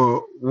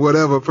for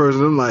whatever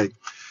person? I'm like,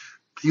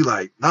 you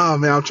like, nah,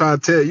 man, I'm trying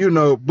to tell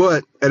you,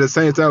 but at the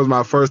same time, it was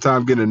my first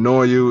time getting to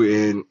know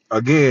you, and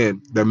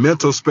again, the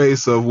mental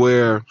space of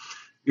where,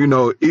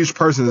 each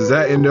person is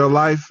at in their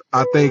life,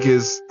 I think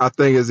is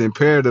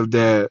imperative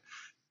that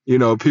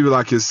people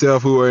like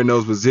yourself who are in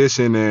those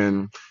positions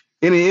and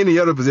any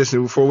other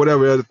position for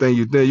whatever other thing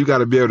you think, you got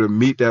to be able to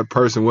meet that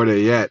person where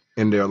they at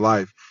in their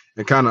life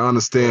and kind of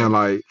understand,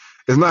 like,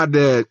 it's not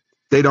that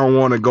they don't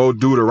want to go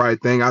do the right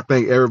thing. I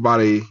think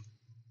everybody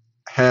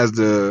has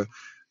the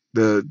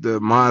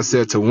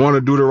mindset to want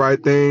to do the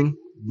right thing,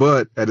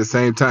 but at the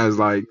same time, it's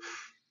like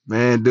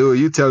man, dude,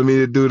 you telling me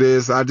to do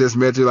this? I just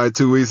met you like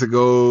 2 weeks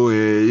ago,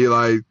 and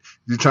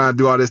you trying to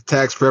do all this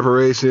tax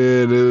preparation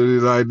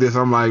and like this.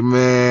 I'm like,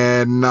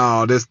 man,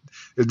 no,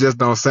 it just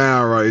don't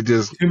sound right. It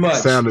just Too much.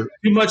 sounded,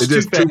 Too much it's too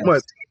just too fast.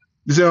 much.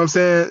 You see what I'm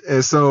saying?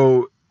 And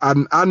so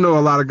I know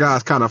a lot of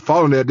guys kind of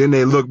fall in that. Then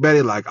they look back,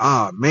 they're like,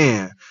 ah,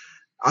 man,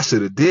 I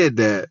should have did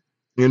that.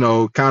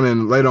 Kind of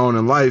later on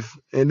in life.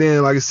 And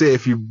then, like I said,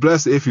 if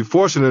you're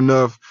fortunate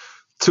enough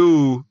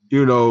to,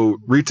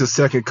 reach a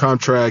second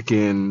contract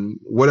and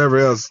whatever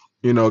else,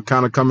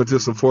 kind of come into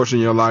some fortune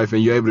in your life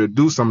and you're able to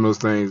do some of those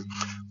things,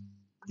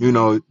 then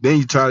you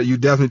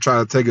definitely try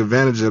to take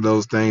advantage of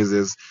those things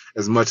as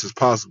much as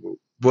possible.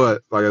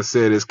 But like I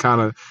said, it's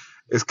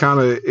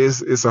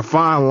a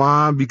fine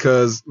line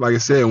because, like I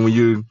said, when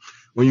you're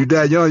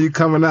that young, you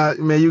coming out,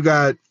 man, you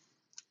got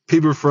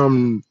people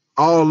from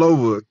all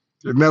over.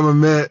 You've never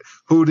met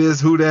who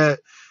this, who that,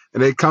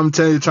 and they come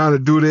tell you trying to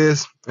do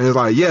this, and it's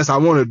like, yes, I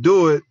want to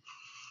do it,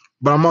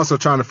 but I'm also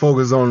trying to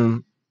focus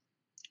on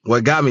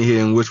what got me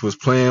here, and which was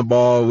playing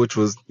ball, which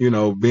was,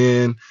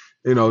 being,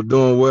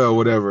 doing well,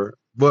 whatever.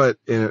 But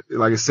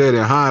like I said,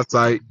 in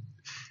hindsight,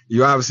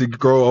 you obviously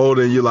grow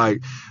older and you're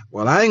like,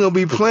 well, I ain't gonna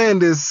be playing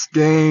this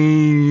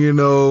game,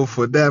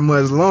 for that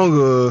much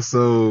longer.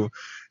 So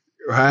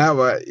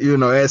however,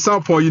 at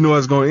some point,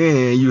 it's going to end.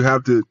 And you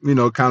have to,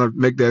 kind of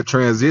make that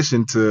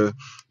transition to,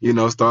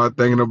 start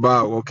thinking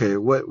about, okay,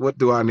 what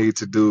do I need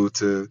to do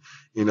to,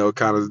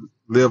 kind of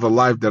live a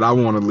life that I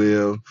want to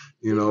live,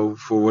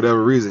 for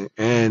whatever reason.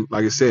 And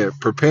like I said,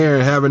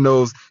 preparing, having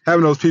those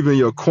people in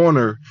your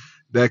corner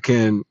that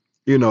can,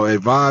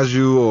 advise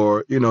you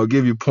or,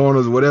 give you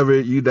pointers, whatever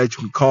that you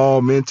can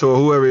call, mentor,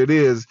 whoever it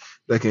is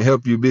that can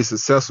help you be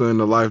successful in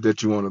the life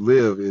that you want to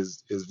live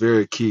is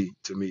very key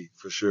to me,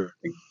 for sure.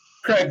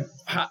 Craig,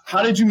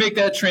 how did you make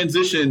that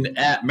transition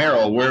at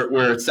Merrill,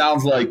 where it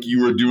sounds like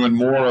you were doing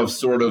more of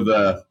sort of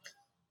the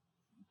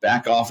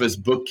back office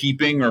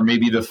bookkeeping or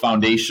maybe the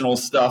foundational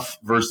stuff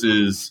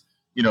versus,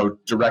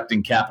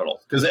 directing capital?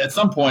 Because at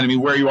some point, I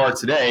mean, where you are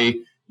today,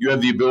 you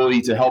have the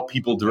ability to help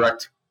people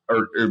direct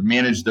or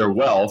manage their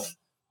wealth.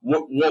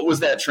 What was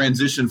that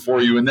transition for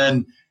you? And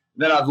then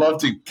I'd love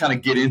to kind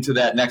of get into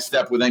that next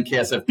step with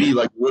NKSFB.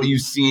 Like, what are you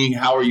seeing?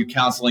 How are you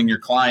counseling your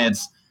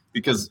clients?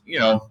 Because,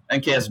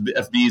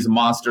 NKSFB is a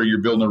monster.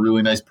 You're building a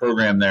really nice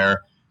program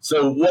there.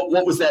 So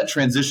what was that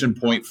transition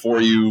point for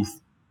you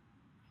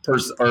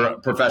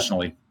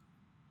professionally?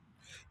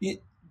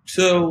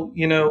 So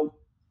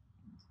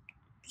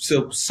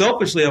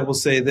selfishly, I will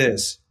say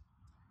this.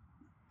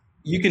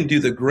 You can do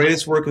the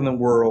greatest work in the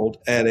world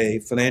at a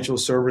financial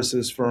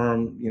services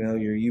firm,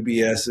 your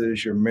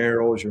UBSs, your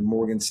Merrills, your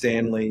Morgan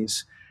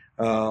Stanleys.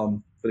 But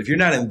if you're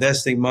not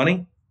investing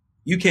money,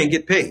 you can't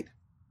get paid.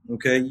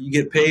 Okay, you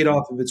get paid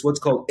off of what's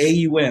called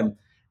AUM,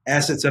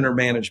 assets under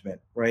management,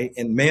 right?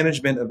 And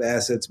management of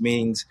assets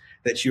means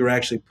that you're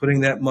actually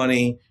putting that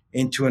money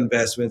into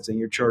investments and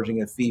you're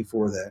charging a fee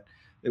for that.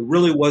 It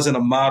really wasn't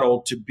a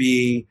model to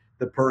be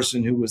the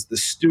person who was the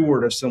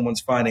steward of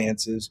someone's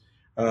finances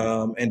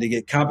and to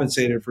get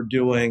compensated for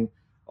doing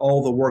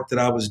all the work that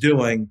I was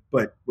doing,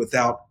 but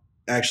without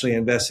actually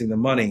investing the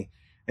money.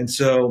 And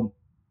so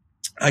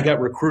I got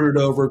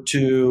recruited over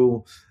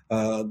to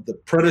the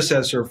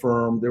predecessor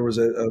firm. There was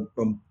a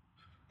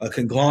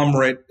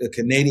conglomerate, a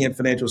Canadian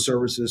financial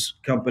services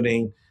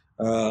company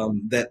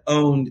that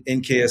owned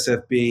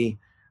NKSFB,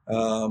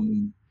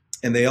 and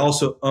they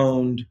also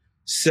owned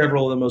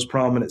several of the most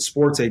prominent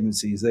sports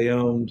agencies. They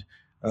owned,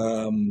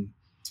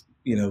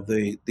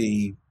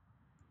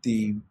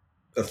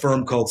 a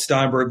firm called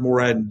Steinberg,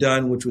 Morad and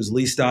Dunn, which was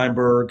Lee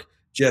Steinberg,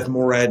 Jeff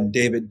Morad, and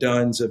David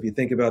Dunn. So if you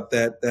think about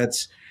that,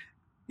 that's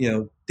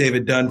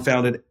David Dunn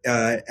founded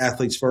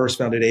Athletes First,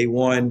 founded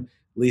A1.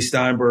 Lee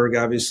Steinberg,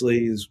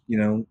 obviously, is,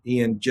 he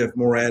and Jeff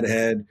Morad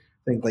had,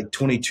 I think, like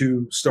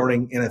 22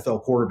 starting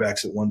NFL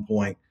quarterbacks at one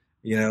point,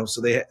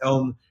 so they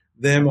own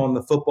them on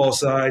the football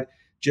side.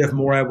 Jeff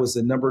Morad was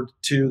the number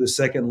 2, the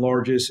second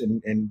largest,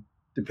 and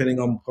depending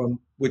on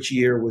which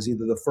year, was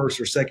either the first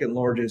or second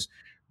largest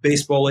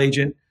baseball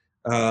agent.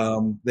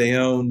 They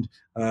owned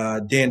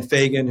Dan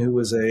Fagan, who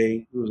was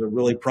a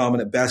really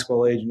prominent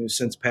basketball agent who's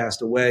since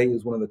passed away. He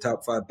was one of the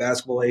top 5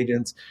 basketball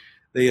agents.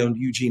 They owned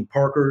Eugene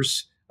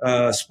Parker's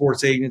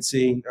sports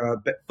agency,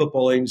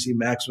 football agency,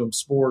 Maximum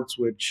Sports,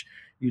 which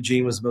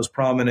Eugene was the most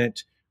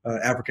prominent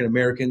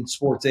African-American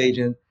sports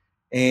agent.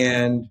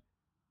 And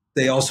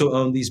they also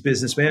owned these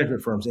business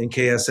management firms,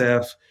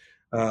 NKSF,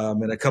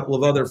 and a couple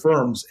of other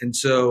firms. And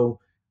so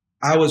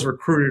I was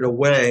recruited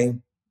away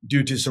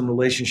due to some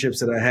relationships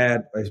that I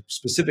had, a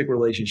specific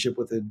relationship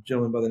with a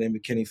gentleman by the name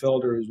of Kenny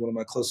Felder, who's one of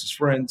my closest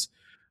friends,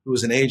 who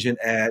was an agent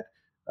at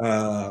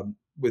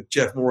with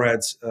Jeff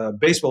Morad's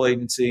baseball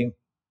agency.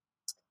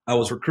 I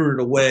was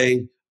recruited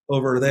away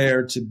over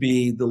there to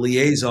be the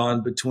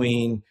liaison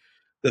between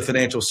the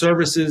financial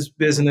services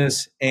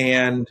business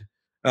and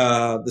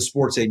the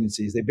sports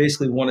agencies. They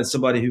basically wanted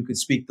somebody who could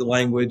speak the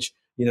language,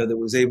 that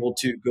was able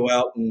to go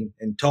out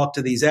and talk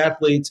to these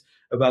athletes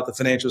about the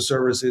financial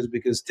services,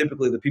 because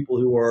typically the people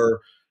who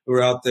are who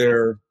are out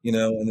there, you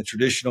know, in the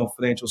traditional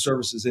financial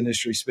services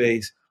industry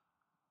space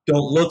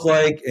don't look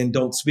like and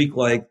don't speak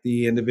like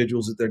the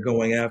individuals that they're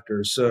going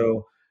after.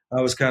 So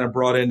I was kind of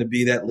brought in to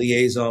be that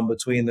liaison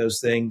between those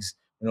things.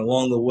 And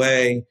along the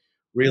way,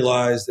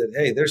 realized that,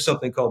 hey, there's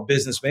something called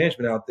business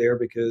management out there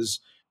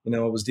because, you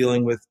know, I was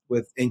dealing with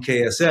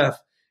NKSF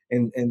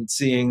and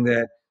seeing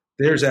that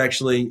there's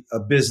actually a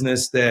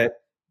business that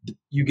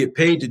you get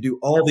paid to do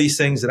all these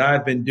things that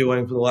I've been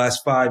doing for the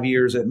last 5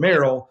 years at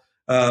Merrill.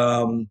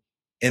 And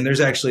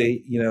there's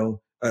actually, you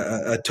know,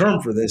 a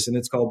term for this, and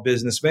it's called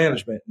business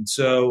management. And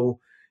so,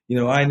 you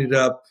know, I ended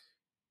up,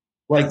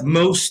 like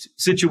most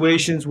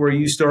situations where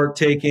you start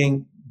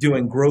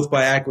doing growth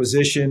by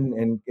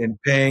acquisition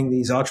and paying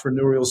these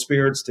entrepreneurial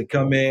spirits to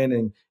come in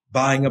and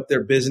buying up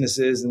their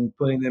businesses and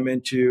putting them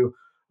into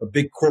a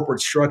big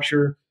corporate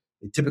structure.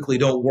 They typically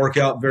don't work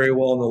out very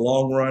well in the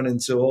long run.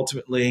 And so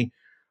ultimately,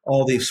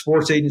 all the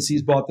sports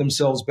agencies bought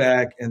themselves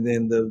back, and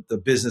then the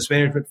business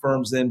management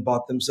firms then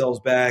bought themselves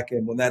back.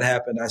 And when that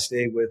happened, I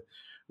stayed with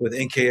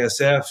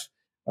NKSF,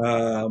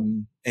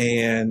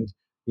 and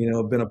you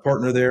know, been a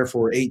partner there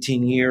for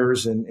 18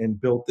 years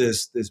and built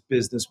this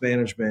business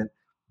management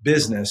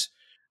business.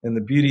 And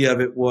the beauty of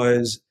it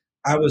was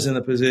I was in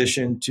a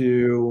position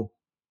to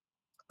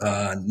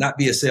not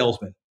be a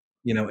salesman,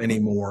 you know,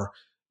 anymore,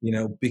 you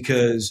know,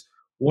 because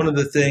one of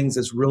the things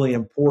that's really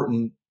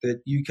important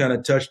that you kind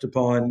of touched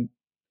upon,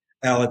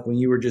 Alec, when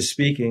you were just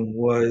speaking,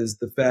 was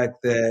the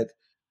fact that,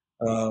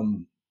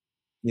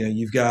 you know,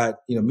 you've got,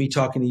 you know, me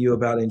talking to you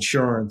about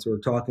insurance or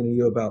talking to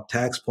you about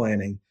tax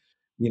planning.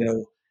 You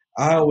know,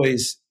 I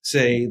always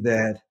say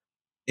that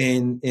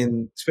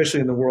in especially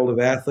in the world of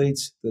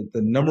athletes,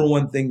 the number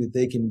one thing that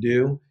they can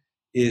do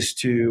is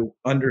to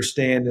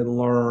understand and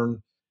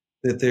learn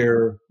that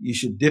you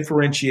should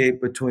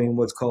differentiate between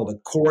what's called a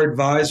core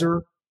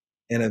advisor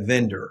and a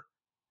vendor.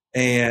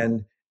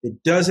 And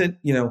it doesn't,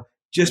 you know,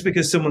 just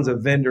because someone's a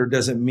vendor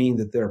doesn't mean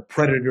that they're a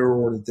predator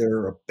or that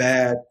they're a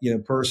bad, you know,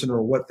 person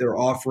or what they're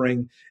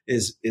offering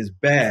is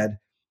bad.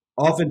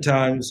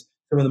 Oftentimes,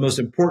 some of the most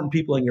important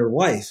people in your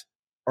life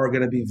are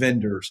going to be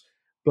vendors,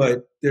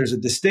 but there's a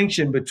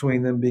distinction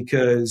between them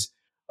because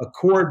a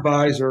core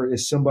advisor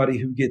is somebody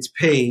who gets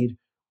paid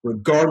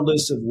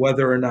regardless of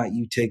whether or not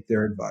you take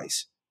their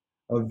advice.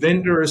 A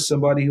vendor is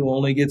somebody who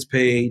only gets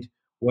paid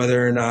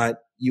whether or not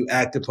you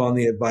act upon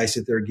the advice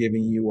that they're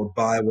giving you or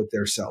buy what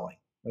they're selling.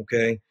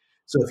 Okay.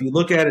 So if you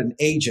look at an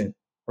agent,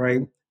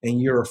 right,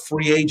 and you're a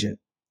free agent,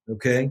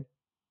 okay,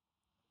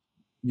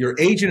 your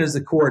agent is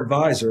the core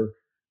advisor.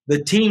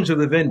 The teams are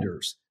the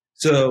vendors.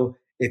 So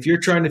if you're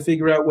trying to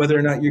figure out whether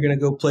or not you're going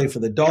to go play for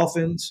the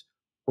Dolphins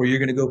or you're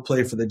going to go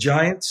play for the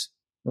Giants,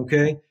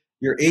 okay,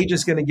 your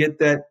agent's going to get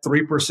that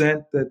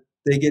 3% that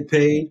they get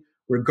paid,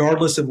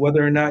 regardless of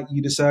whether or not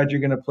you decide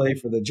you're going to play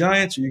for the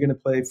Giants or you're going to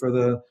play for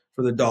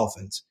the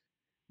Dolphins.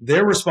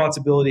 Their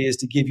responsibility is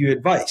to give you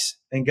advice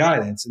and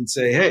guidance and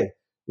say, hey,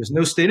 there's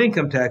no state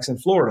income tax in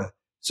Florida.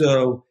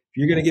 So if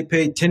you're going to get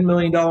paid $10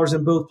 million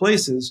in both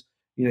places,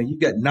 you know, you've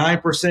got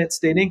 9%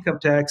 state income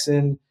tax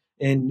in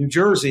New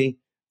Jersey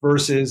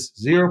versus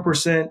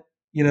 0%,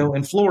 you know,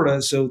 in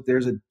Florida. So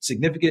there's a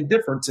significant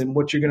difference in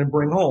what you're going to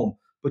bring home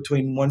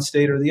between one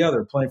state or the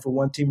other, playing for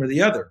one team or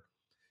the other.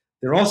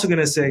 They're also going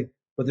to say,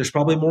 but there's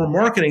probably more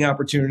marketing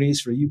opportunities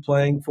for you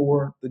playing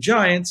for the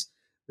Giants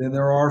than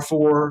there are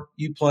for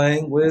you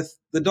playing with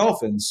the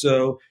Dolphins.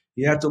 So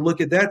you have to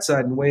look at that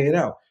side and weigh it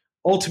out.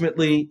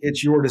 Ultimately,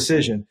 it's your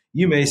decision.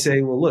 You may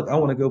say, well, look, I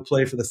want to go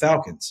play for the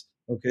Falcons,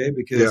 okay,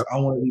 because I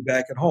want to be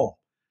back at home.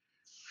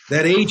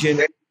 That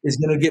agent is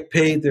going to get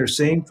paid their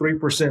same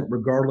 3%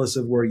 regardless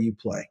of where you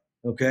play,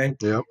 okay?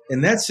 Yep.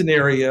 In that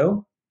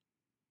scenario,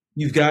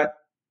 you've got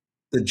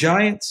the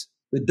Giants,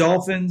 the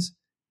Dolphins,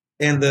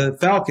 and the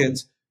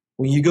Falcons.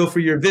 When you go for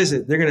your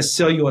visit, they're going to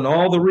sell you on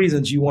all the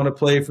reasons you want to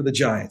play for the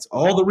Giants,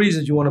 all the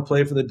reasons you want to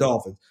play for the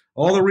Dolphins,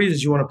 all the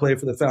reasons you want to play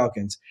for the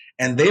Falcons.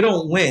 And they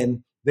don't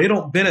win, they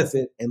don't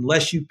benefit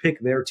unless you pick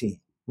their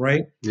team,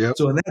 right? Yep.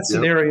 So in that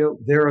scenario,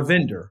 they're a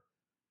vendor.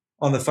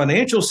 On the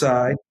financial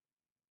side,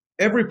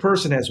 every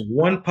person has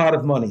one pot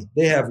of money.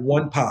 They have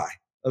one pie,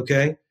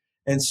 okay?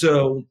 And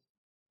so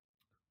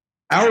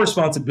our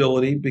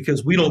responsibility,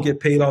 because we don't get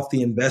paid off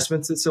the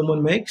investments that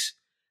someone makes,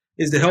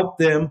 is to help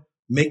them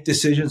make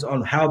decisions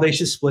on how they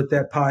should split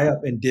that pie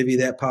up and divvy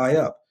that pie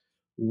up.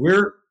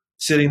 We're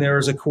sitting there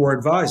as a core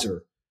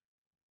advisor.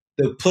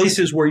 The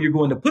places where you're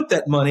going to put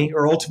that money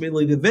are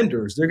ultimately the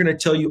vendors. They're going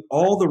to tell you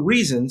all the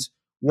reasons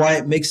why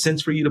it makes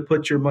sense for you to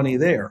put your money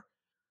there.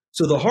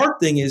 So the hard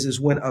thing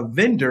is when a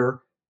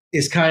vendor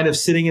is kind of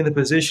sitting in the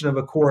position of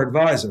a core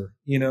advisor,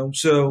 you know.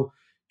 So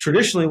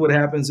traditionally what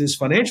happens is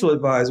financial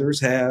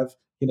advisors are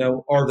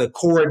the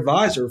core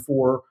advisor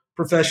for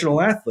professional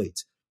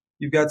athletes.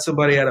 You've got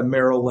somebody at a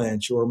Merrill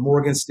Lynch or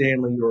Morgan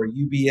Stanley or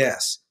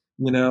UBS,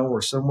 you know,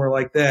 or somewhere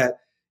like that,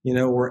 you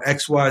know, or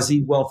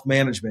XYZ Wealth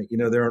Management, you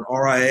know, they're an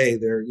RIA,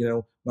 they're, you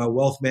know, my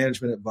wealth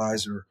management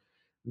advisor.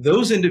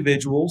 Those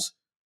individuals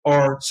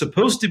are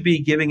supposed to be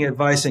giving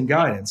advice and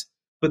guidance,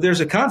 but there's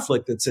a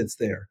conflict that sits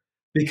there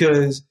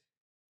because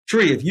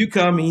Tree, if you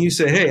come and you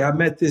say, hey, I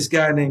met this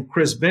guy named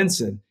Chris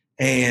Benson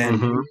and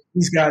Mm-hmm.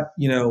 he's got,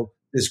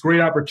 this great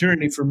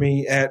opportunity for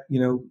me at,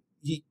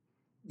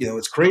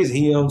 it's crazy.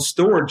 He owns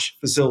storage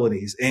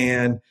facilities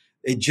and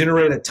they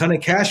generate a ton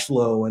of cash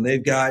flow and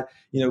they've got,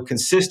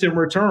 consistent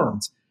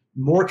returns,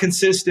 more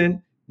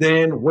consistent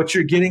than what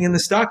you're getting in the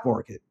stock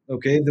market.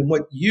 Okay. Than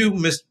what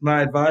you,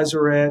 my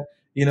advisor at,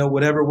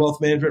 whatever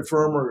wealth management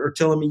firm are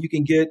telling me you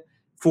can get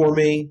for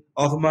me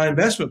off of my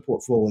investment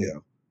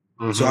portfolio.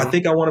 So I Mm-hmm.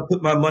 think I want to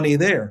put my money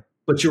there.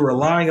 But you're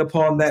relying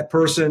upon that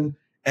person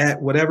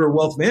at whatever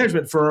wealth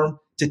management firm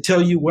to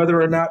tell you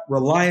whether or not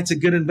Reliant's a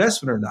good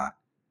investment or not.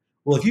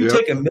 Well, if you Yep.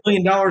 take $1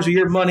 million of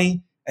your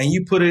money and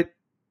you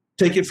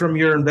take it from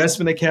your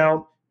investment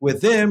account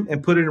with them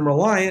and put it in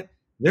Reliant,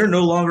 they're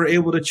no longer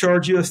able to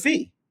charge you a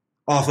fee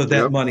off of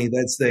that Yep. money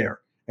that's there.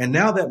 And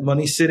now that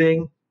money's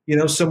sitting,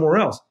 somewhere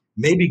else.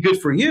 Maybe good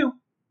for you,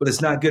 but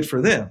it's not good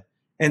for them.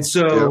 And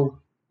so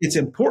it's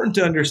important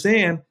to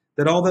understand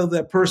that although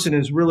that person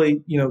is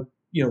really,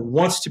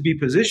 wants to be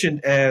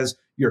positioned as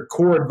your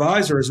core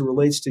advisor as it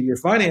relates to your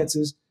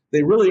finances,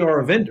 they really are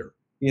a vendor.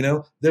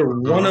 They're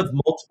one of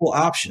multiple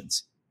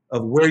options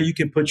of where you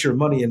can put your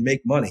money and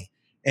make money.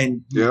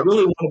 And you Yep.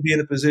 really want to be in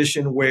a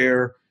position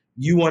where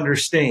you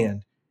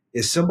understand,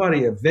 is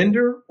somebody a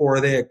vendor or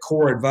are they a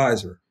core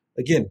advisor?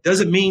 Again,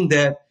 doesn't mean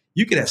that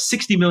you can have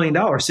 $60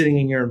 million sitting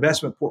in your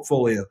investment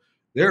portfolio.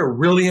 They're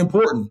really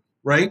important,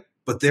 right?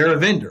 But they're a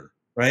vendor,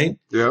 right?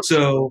 Yep.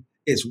 So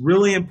it's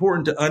really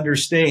important to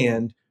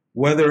understand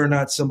whether or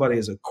not somebody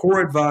is a core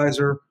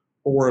advisor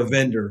or a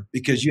vendor,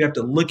 because you have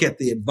to look at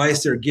the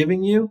advice they're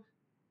giving you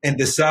and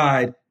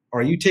decide,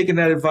 are you taking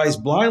that advice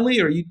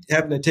blindly or are you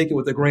having to take it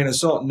with a grain of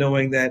salt,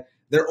 knowing that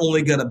they're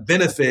only going to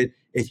benefit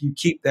if you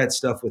keep that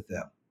stuff with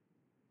them?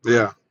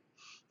 Yeah.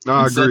 No,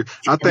 I agree.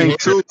 I think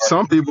too,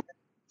 some people,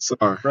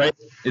 sorry. Right?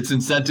 It's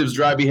incentives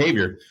drive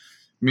behavior.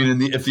 I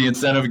mean, if the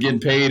incentive of getting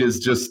paid is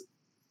just,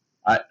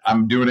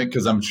 I'm doing it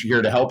because I'm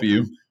here to help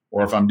you,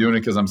 or if I'm doing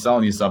it because I'm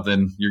selling you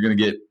something, you're going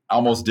to get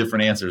almost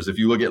different answers. If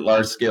you look at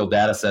large scale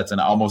data sets and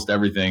almost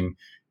everything,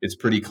 it's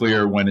pretty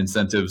clear when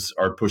incentives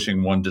are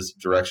pushing one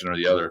direction or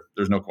the other.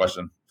 There's no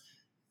question.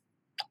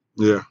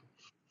 Yeah.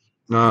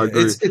 No, I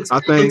agree. It's, I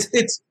think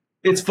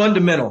it's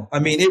fundamental. I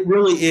mean, it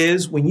really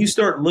is. When you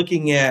start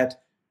looking at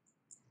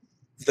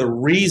the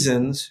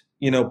reasons,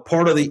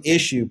 part of the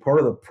issue, part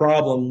of the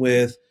problem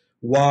with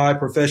why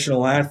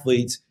professional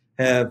athletes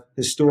have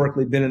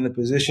historically been in the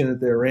position that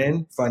they're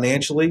in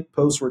financially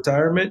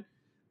post-retirement,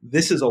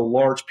 this is a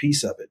large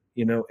piece of it.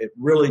 It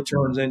really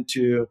turns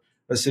into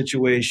a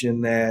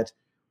situation that,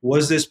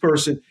 was this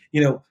person,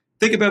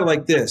 think about it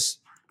like this.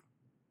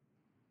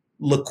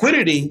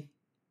 Liquidity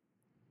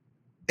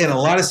in a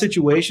lot of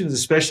situations,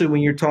 especially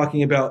when you're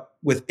talking about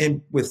with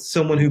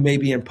someone who may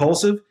be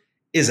impulsive,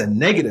 is a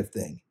negative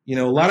thing.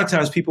 A lot of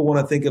times people want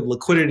to think of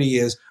liquidity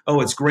as, oh,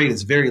 it's great,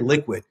 it's very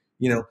liquid.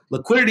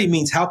 Liquidity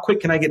means how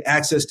quick can I get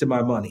access to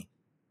my money,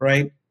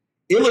 right?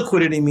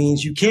 Illiquidity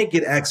means you can't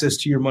get access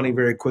to your money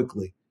very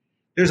quickly.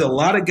 There's a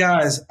lot of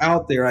guys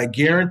out there, I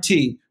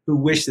guarantee, who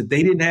wish that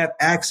they didn't have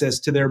access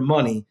to their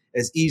money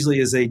as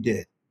easily as they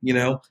did.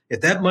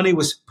 If that money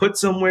was put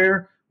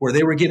somewhere where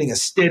they were getting a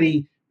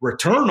steady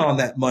return on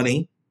that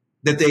money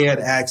that they had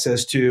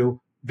access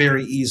to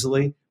very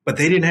easily, but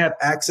they didn't have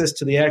access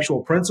to the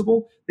actual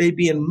principal, they'd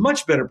be in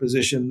much better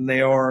position than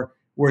they are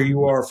where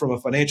you are from a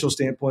financial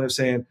standpoint of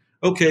saying,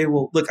 okay,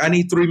 well, look, I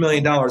need $3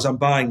 million. I'm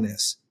buying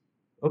this.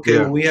 Okay,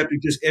 well, we have to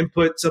just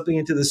input something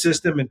into the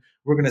system and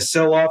we're going to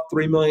sell off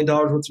 $3 million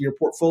worth of your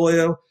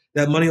portfolio.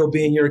 That money will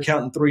be in your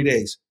account in 3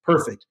 days.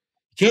 Perfect.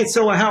 You can't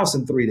sell a house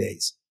in 3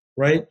 days,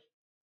 right?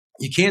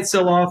 You can't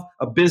sell off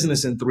a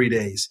business in 3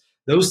 days.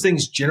 Those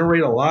things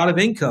generate a lot of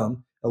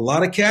income, a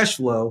lot of cash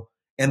flow,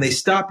 and they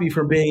stop you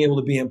from being able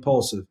to be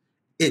impulsive.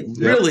 It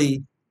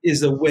really is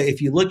the way, if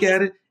you look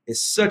at it,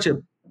 it's such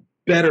a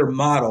better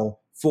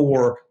model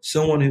for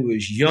someone who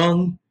is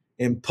young,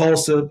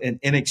 impulsive, and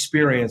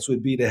inexperienced,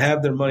 would be to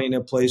have their money in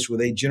a place where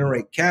they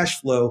generate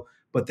cash flow,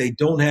 but they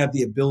don't have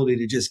the ability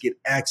to just get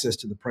access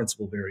to the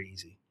principal very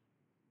easy.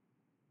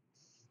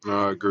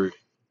 No, I agree.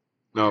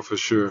 No, for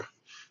sure.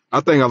 I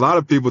think a lot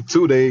of people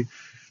too,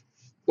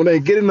 when they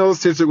get in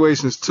those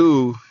situations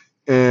too,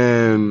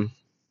 and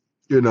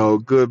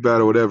good,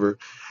 bad, or whatever,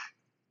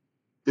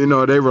 they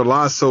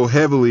rely so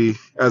heavily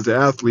as an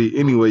athlete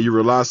anyway. You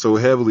rely so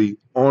heavily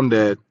on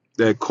that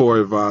core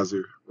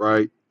advisor,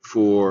 right?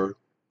 For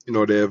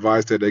the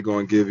advice that they're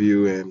going to give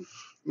you, and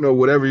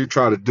whatever you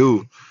try to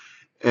do,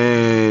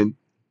 and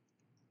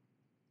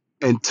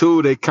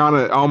two, they kind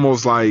of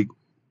almost like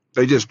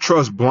they just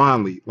trust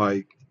blindly,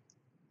 like.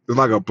 It's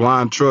like a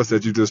blind trust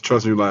that you just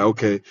trust. And you're like,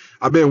 okay,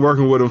 I've been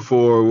working with them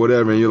for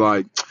whatever. And you're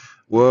like,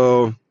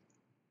 well,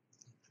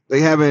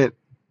 they haven't,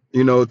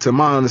 to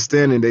my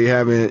understanding, they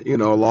haven't,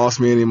 lost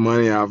me any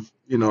money. I've,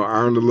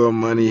 earned a little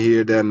money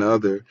here, that, and the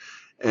other.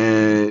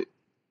 And,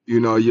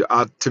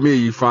 to me,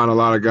 you find a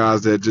lot of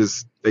guys that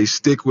just, they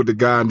stick with the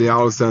guy and then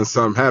all of a sudden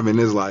something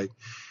happens. It's like,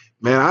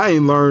 man, I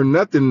ain't learned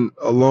nothing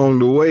along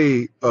the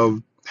way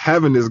of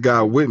having this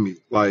guy with me.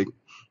 Like,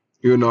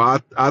 You know,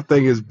 I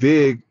think it's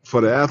big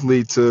for the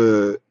athlete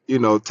to, you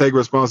know, take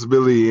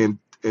responsibility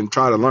and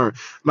try to learn.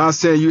 Not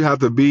saying you have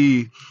to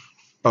be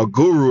a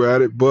guru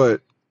at it,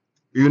 but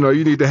you know,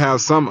 you need to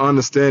have some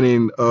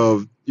understanding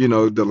of, you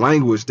know, the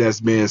language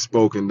that's being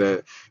spoken,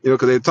 that, you know,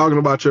 because they're talking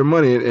about your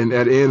money, and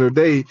at the end of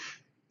the day,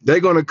 they're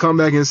going to come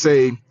back and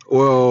say,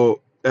 well,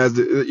 as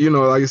the, you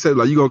know, like I said,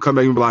 like you're going to come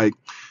back and be like,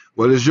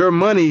 well, it's your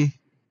money,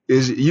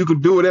 is you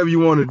can do whatever you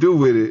want to do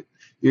with it.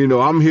 You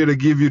know, I'm here to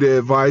give you the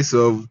advice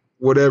of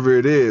whatever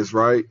it is,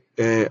 right?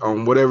 And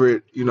on whatever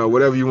it, you know,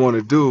 whatever you want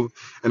to do,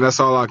 and that's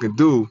all I can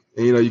do.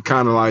 And you know, you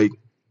kind of like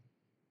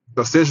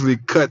essentially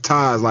cut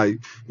ties, like,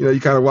 you know, you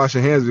kind of wash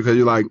your hands, because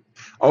you're like,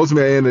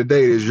 ultimately at the end of the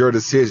day, it's your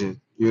decision.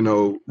 You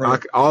know,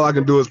 Right. all I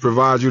can do is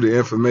provide you the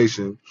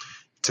information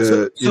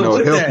to, you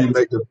know, help you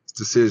make the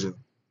decision.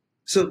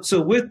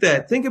 So with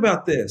that, think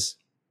about this.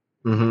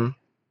 Mm-hmm.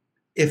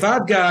 If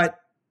I've got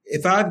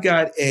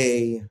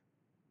a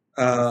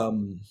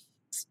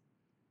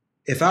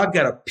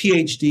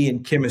PhD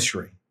in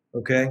chemistry,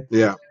 okay?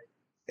 Yeah.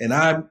 And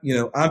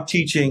I'm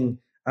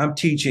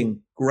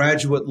teaching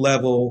graduate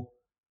level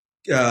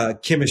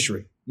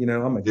chemistry. You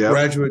know, I'm a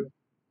graduate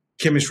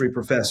chemistry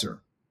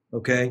professor,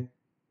 okay?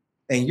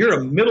 And you're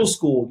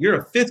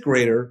a fifth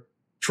grader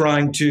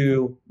trying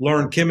to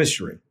learn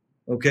chemistry,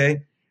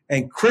 okay?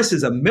 And Chris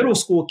is a middle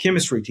school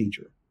chemistry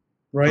teacher,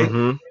 right?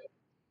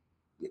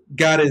 Mm-hmm.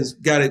 Got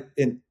a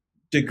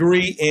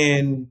degree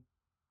in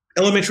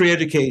elementary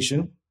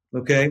education,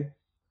 okay?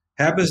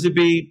 Happens to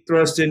be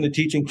thrust into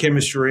teaching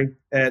chemistry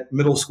at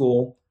middle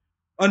school,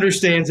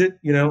 understands it,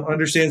 you know,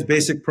 understands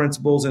basic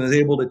principles and is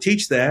able to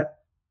teach that,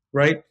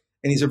 right?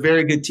 And he's a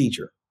very good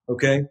teacher,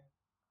 okay?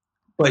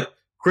 But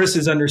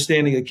Chris's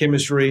understanding of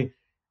chemistry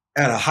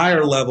at a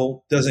higher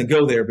level doesn't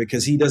go there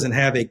because he doesn't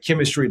have a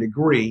chemistry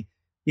degree.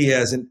 He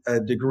has a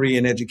degree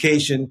in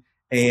education,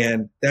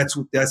 and that's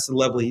the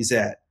level he's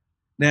at.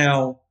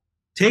 Now,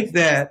 take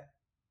that,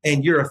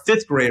 and you're a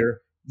fifth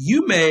grader.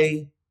 You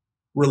may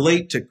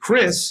relate to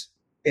Chris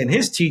and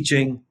his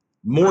teaching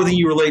more than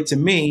you relate to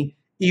me,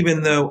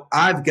 even though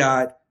I've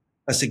got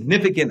a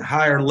significant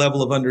higher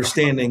level of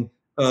understanding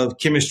of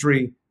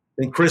chemistry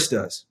than Chris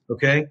does.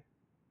 Okay.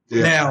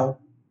 Yeah. Now,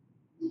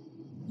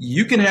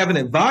 you can have an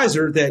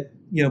advisor that,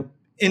 you know,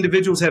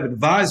 individuals have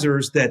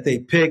advisors that they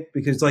pick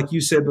because, like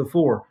you said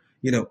before,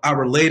 you know, I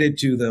related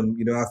to them.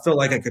 You know, I felt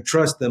like I could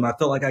trust them. I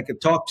felt like I could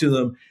talk to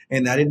them,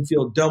 and I didn't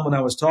feel dumb when I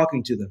was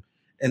talking to them.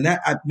 And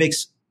that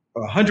makes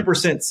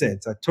 100%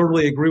 sense. I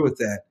totally agree with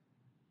that.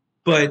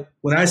 But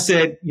when I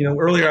said, you know,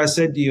 earlier I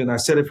said to you, and I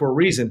said it for a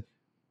reason,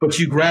 but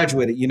you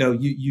graduated, you know,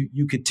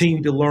 you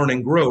continue to learn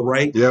and grow,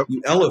 right? Yep.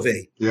 You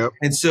elevate. Yep.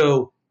 And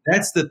so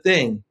that's the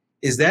thing.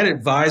 Is that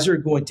advisor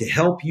going to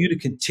help you to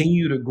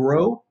continue to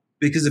grow?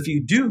 Because if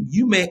you do,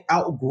 you may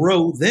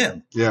outgrow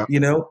them, you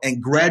know,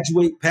 and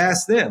graduate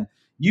past them.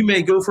 You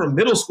may go from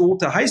middle school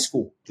to high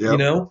school, you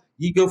know,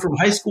 you go from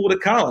high school to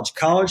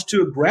college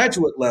to a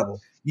graduate level.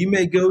 You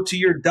may go to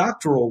your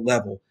doctoral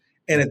level.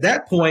 And at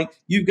that point,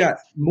 you've got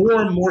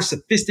more and more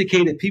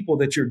sophisticated people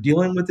that you're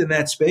dealing with in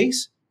that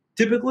space,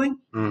 typically.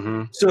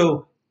 Mm-hmm.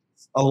 So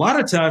a lot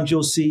of times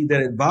you'll see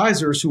that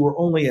advisors who are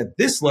only at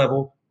this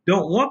level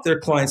don't want their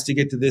clients to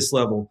get to this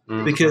level,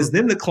 because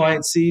then the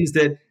client sees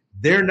that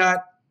they're not,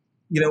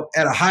 you know,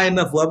 at a high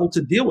enough level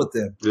to deal with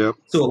them.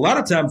 So a lot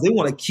of times they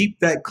want to keep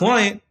that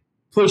client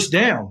pushed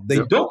down. They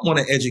don't want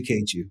to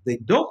educate you. They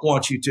don't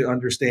want you to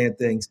understand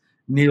things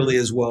nearly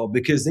as well,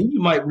 because then you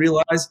might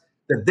realize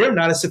that they're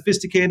not as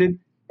sophisticated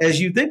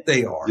as you think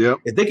they are.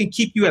 If they can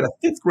keep you at a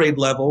fifth grade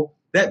level,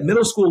 that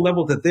middle school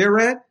level that they're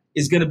at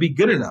is going to be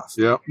good enough,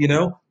 you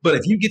know? But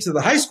if you get to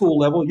the high school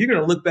level, you're going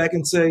to look back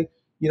and say,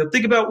 you know,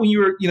 think about when you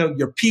were, you know,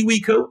 your Pee Wee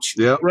coach,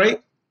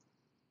 right?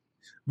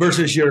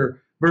 Versus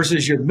your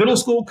middle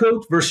school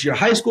coach, versus your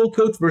high school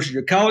coach, versus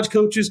your college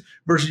coaches,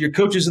 versus your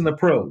coaches in the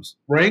pros,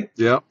 right?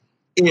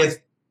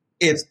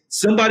 If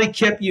somebody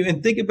kept you,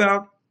 and think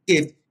about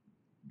if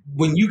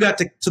when you got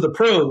to the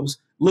pros,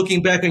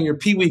 looking back on your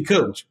Pee Wee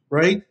coach,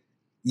 right?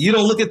 You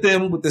don't look at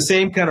them with the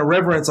same kind of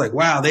reverence, like,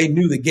 wow, they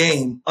knew the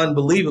game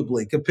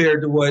unbelievably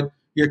compared to what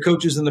your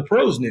coaches in the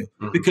pros knew,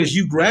 because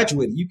you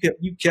graduated,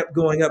 you kept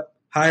going up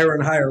higher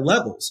and higher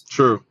levels.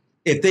 True.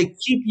 If they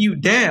keep you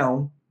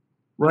down,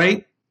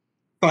 right,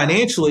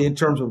 financially in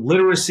terms of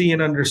literacy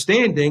and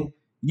understanding,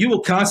 you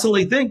will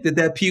constantly think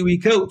that Pee Wee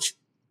coach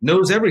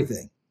knows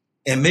everything.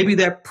 And maybe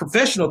that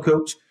professional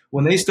coach,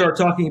 when they start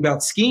talking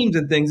about schemes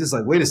and things, it's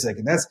like, wait a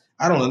second,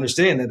 I don't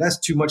understand that. That's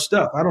too much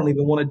stuff. I don't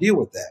even want to deal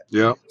with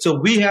that. So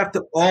we have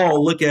to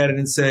all look at it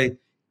and say,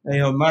 you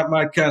know,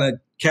 my kind of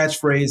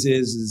catchphrase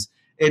is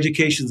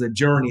education's a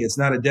journey. It's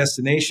not a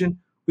destination.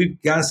 We've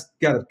got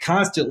to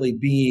constantly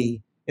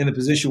be in the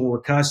position where we're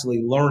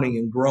constantly learning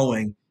and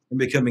growing and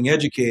becoming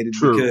educated,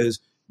 because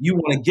you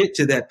want to get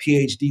to that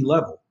PhD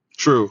level.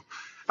 True.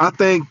 I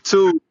think,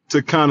 too,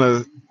 to kind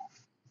of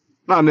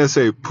not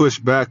necessarily push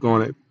back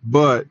on it,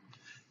 but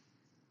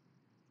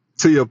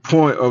to your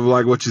point of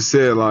like what you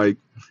said, like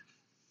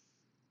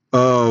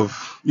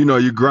of, you know,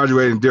 you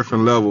graduate in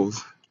different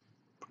levels.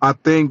 I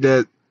think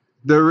that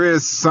there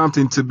is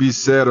something to be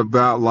said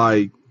about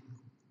like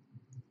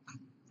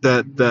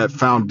that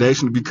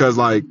foundation, because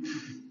like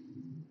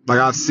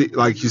I see,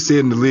 like you see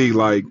in the league,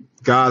 like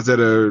guys that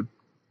are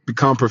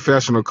become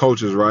professional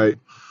coaches, right?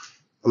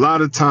 A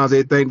lot of times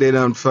they think they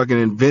done fucking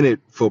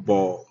invented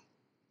football,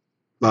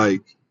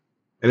 like,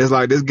 and it's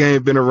like this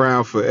game been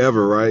around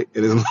forever, right?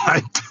 And it's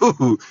like,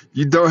 dude,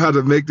 you don't have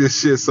to make this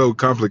shit so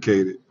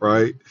complicated,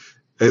 right?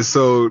 And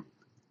so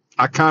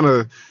I try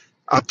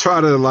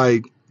to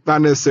like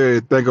not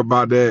necessarily think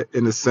about that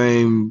in the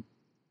same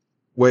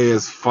way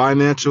as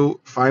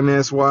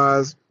finance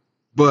wise,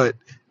 but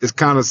it's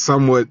kind of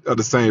somewhat of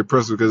the same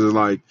principle, because it's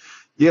like,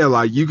 yeah,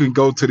 like you can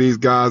go to these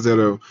guys that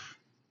are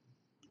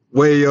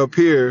way up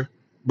here,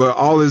 but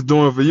all it's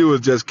doing for you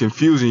is just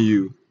confusing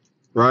you,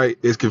 right?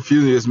 It's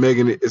confusing. It's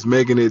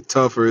making it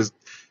tougher.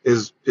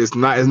 It's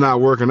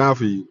not working out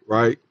for you,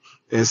 right?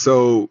 And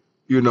so,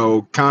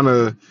 kind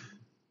of,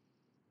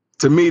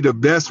 to me, the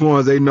best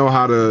ones, they know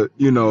how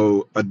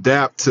to,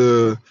 adapt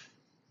to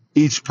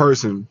each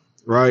person,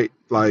 right?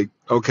 Like,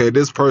 okay,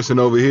 this person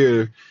over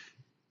here,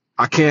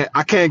 I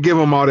can't give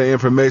them all the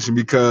information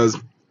because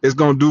it's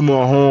gonna do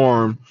more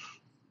harm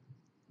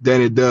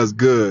than it does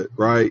good,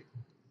 right?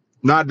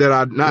 Not that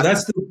I not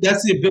Well,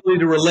 that's the ability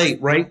to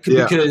relate, right?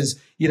 Yeah. Because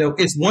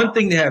it's one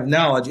thing to have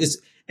knowledge,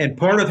 and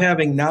part of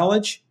having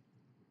knowledge,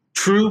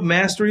 true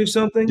mastery of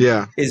something,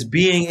 Yeah. is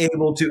being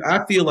able to.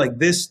 I feel like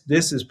this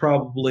is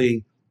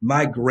probably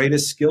my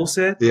greatest skill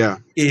set. Yeah.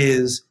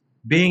 Is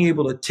being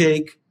able to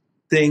take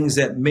things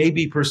that may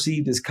be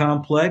perceived as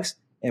complex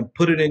and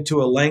put it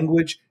into a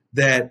language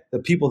that the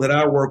people that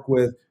I work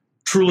with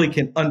truly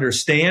can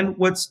understand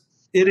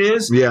it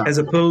is, Yeah. as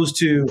opposed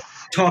to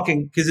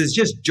talking, because it's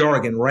just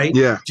jargon, right?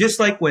 Yeah. Just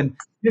like when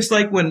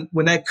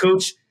that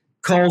coach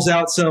calls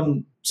out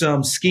some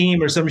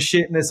scheme or some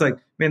shit, and it's like,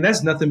 man,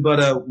 that's nothing but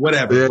a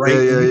whatever, Yeah, right? yeah,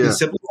 And you yeah. can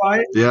simplify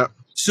it. Yeah.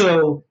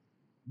 So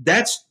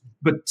that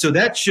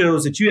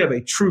shows that you have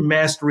a true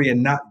mastery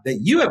and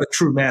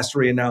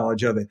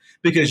knowledge of it,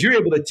 because you're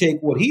able to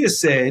take what he has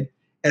said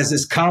as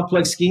this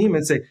complex scheme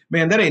and say,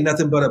 man, that ain't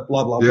nothing but a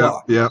blah, blah, Yeah.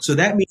 blah. Yeah. So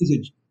that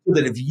means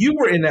that if you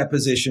were in that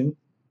position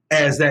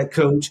as that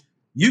coach,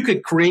 you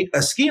could create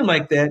a scheme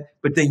like that,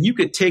 but then you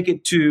could take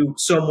it to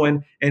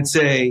someone and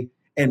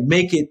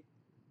make it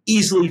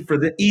easy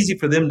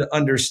for them to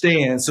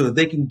understand, so that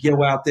they can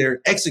go out there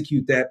and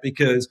execute that,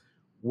 because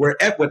we're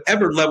at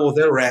whatever level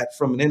they're at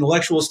from an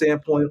intellectual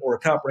standpoint or a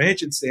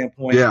comprehension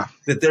standpoint, Yeah.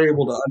 that they're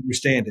able to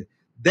understand it.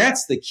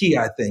 That's the key,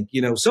 I think.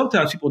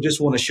 Sometimes people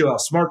just want to show how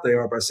smart they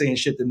are by saying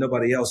shit that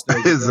nobody else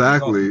knows.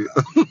 Exactly.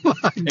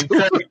 And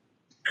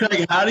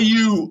Craig, how do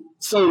you,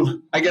 so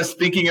I guess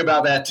thinking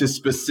about that to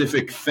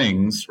specific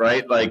things,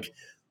 right? Like,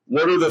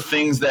 what are the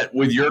things that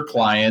with your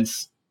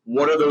clients,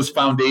 what are those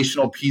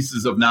foundational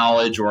pieces of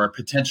knowledge or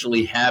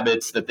potentially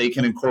habits that they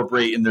can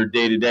incorporate in their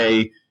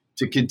day-to-day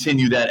to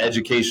continue that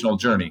educational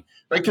journey,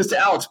 right? Because to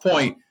Alec's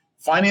point,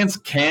 finance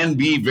can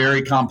be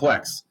very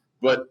complex,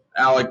 but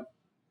Alec,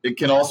 it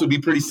can also be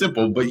pretty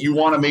simple, but you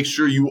want to make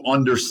sure you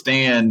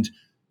understand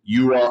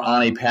you are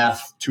on a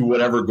path to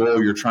whatever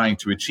goal you're trying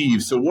to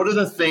achieve. So what are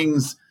the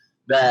things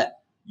that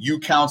you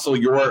counsel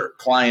your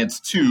clients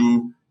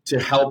to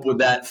help with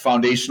that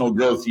foundational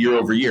growth year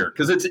over year?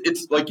 Because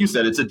it's like you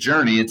said, it's a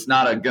journey. It's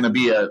not going to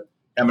be I'm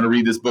going to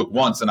read this book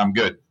once and I'm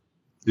good.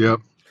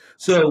 Yep.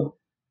 So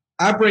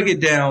I break it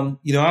down.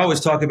 I always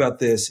talk about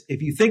this.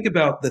 If you think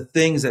about the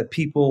things that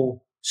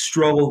people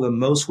struggle the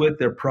most with,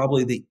 they're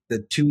probably the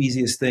two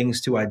easiest things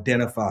to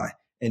identify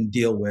and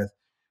deal with.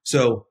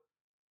 So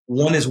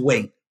one is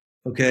weight.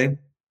 Okay.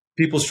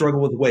 People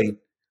struggle with weight.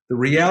 The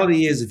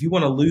reality is, if you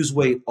want to lose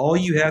weight, all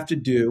you have to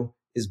do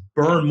is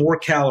burn more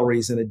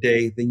calories in a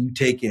day than you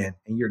take in,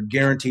 and you're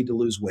guaranteed to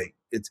lose weight.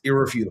 It's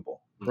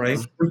irrefutable, right?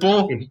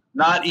 Simple,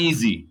 not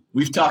easy.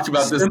 We've talked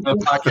about this on the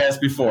podcast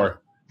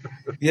before.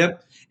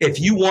 Yep. If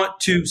you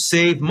want to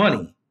save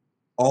money,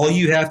 all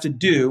you have to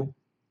do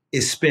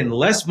is spend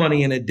less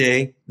money in a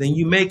day than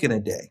you make in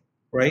a day,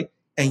 right?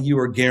 And you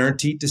are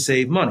guaranteed to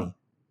save money.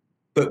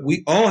 But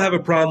we all have a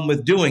problem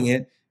with doing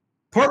it,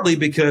 partly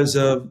because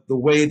of the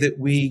way that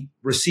we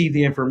receive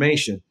the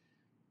information.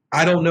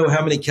 I don't know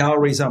how many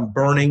calories I'm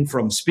burning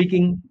from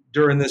speaking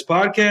during this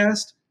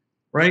podcast,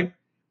 right?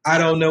 I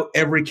don't know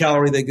every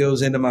calorie that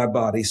goes into my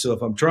body. So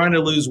if I'm trying to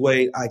lose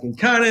weight, I can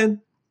kind of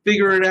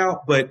figure it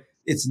out, but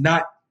it's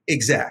not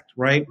exact,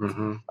 right?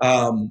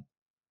 Mm-hmm.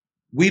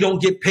 We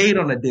don't get paid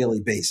on a daily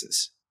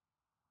basis.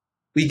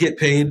 We get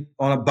paid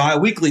on a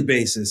biweekly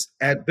basis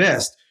at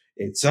best.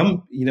 It's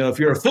if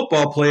you're a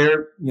football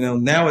player,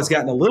 now it's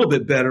gotten a little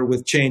bit better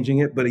with changing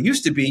it, but it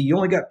used to be you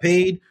only got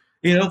paid,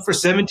 for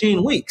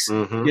 17 weeks,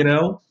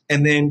 Mm-hmm.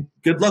 and then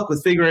good luck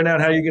with figuring out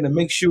how you're going to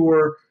make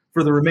sure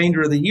for the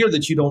remainder of the year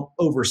that you don't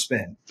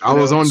overspend. I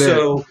was on that.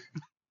 So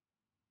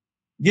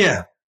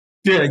yeah,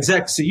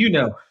 exactly.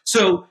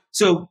 So,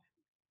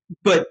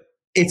 but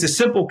it's a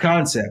simple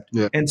concept.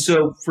 Yeah. And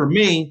so for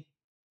me,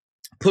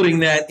 putting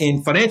that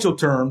in financial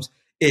terms,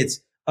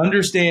 it's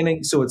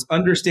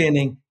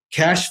understanding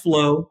cash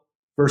flow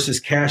versus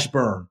cash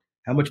burn.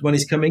 How much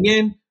money's coming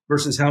in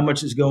versus how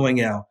much is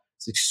going out.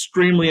 It's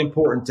extremely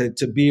important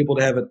to be able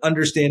to have an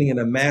understanding and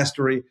a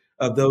mastery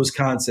of those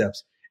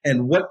concepts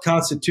and what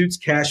constitutes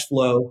cash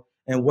flow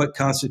and what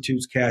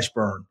constitutes cash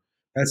burn.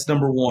 That's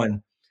number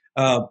one.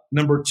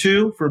 Number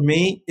two, for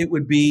me, it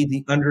would be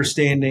the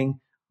understanding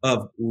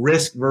of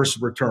risk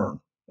versus return.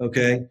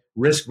 Okay.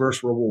 Risk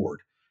versus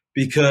reward.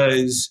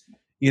 Because,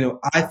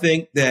 I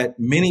think that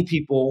many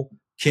people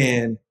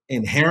can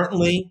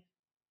inherently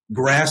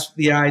grasp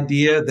the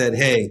idea that,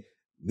 hey,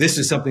 this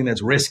is something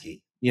that's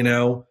risky,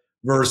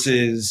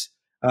 versus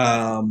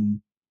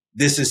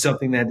this is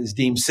something that is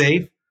deemed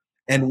safe.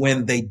 And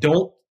when they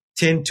don't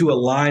tend to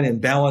align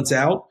and balance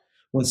out,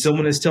 when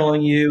someone is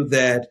telling you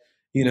that,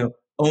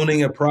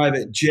 owning a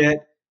private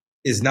jet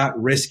is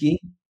not risky,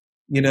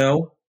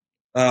 or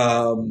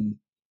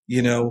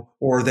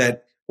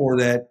that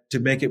to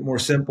make it more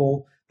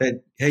simple,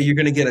 that, hey, you're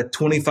going to get a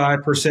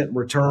 25%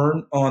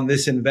 return on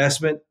this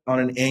investment on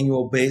an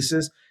annual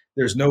basis.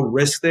 There's no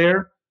risk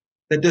there.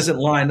 That doesn't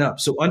line up.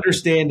 So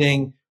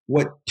understanding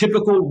what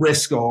typical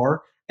risks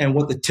are and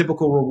what the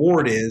typical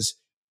reward is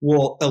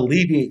will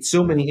alleviate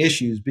so many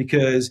issues,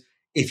 because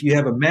if you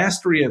have a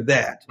mastery of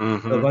that,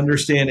 of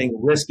understanding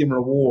risk and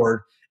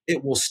reward,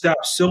 it will stop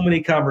so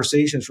many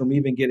conversations from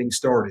even getting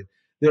started.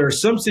 There are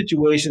some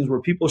situations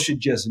where people should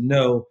just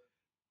know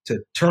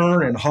to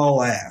turn and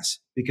haul ass,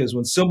 because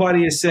when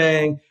somebody is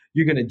saying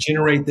you're going to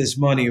generate this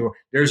money or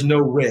there's no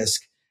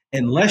risk,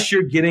 unless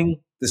you're getting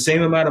the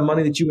same amount of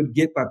money that you would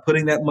get by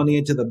putting that money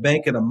into the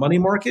bank in a money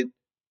market,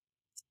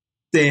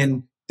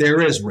 then there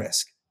is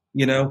risk.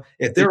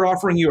 If they're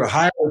offering you a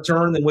higher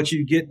return than what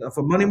you get off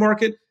a money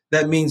market,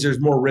 that means there's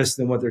more risk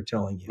than what they're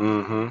telling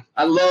you.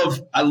 I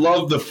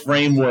love the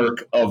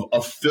framework of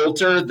a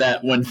filter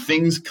that when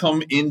things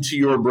come into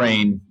your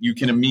brain, you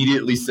can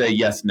immediately say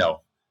yes,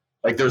 no.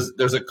 Like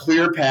there's a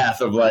clear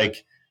path of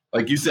like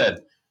you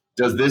said,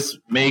 does this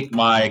make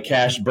my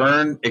cash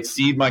burn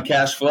exceed my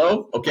cash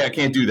flow? Okay, I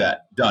can't do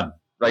that. Done.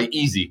 Right?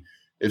 Easy.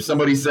 If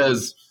somebody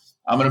says,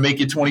 I'm going to make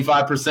you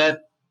 25%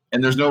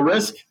 and there's no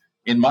risk,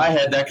 in my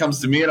head, that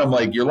comes to me and I'm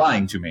like, you're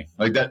lying to me.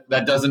 Like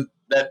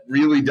that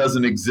really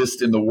doesn't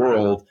exist in the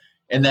world.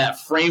 And that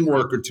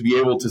framework, or to be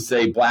able to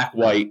say black,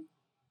 white,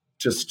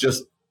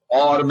 just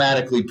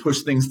automatically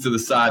push things to the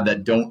side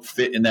that don't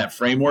fit in that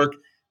framework,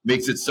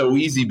 makes it so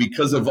easy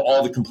because of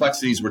all the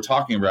complexities we're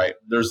talking about.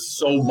 There's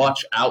so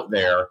much out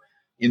there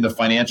in the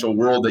financial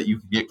world that you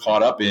can get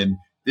caught up in.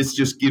 This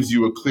just gives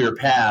you a clear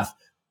path.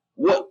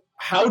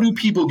 How do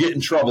people get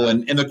in trouble?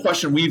 And the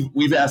question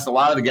we've asked a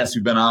lot of the guests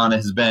who've been on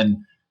has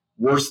been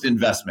worst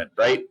investment,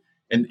 right?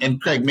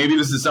 And Craig, maybe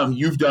this is something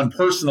you've done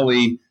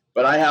personally,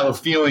 but I have a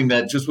feeling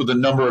that just with the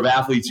number of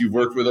athletes you've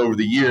worked with over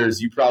the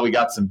years, you probably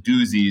got some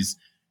doozies.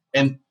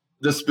 And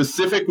the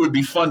specific would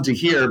be fun to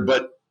hear,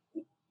 but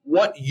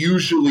what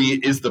usually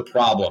is the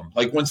problem?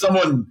 Like when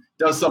someone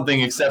does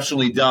something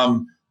exceptionally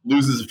dumb,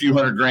 loses a few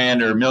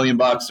 $100,000 or $1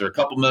 million or a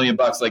couple $1 million,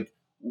 like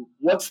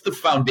what's the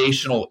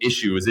foundational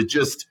issue? Is it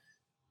just,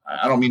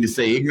 I don't mean to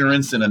say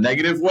ignorance in a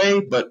negative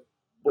way, but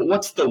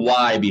what's the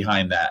why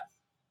behind that?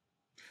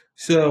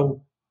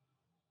 So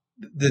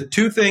the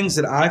two things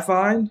that I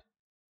find,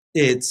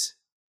 it's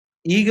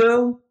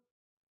ego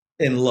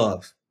and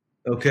love.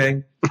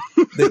 Okay.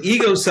 The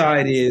ego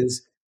side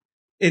is,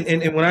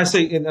 and when I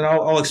say, and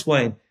I'll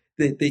explain,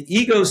 the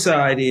ego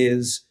side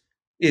is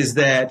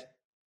that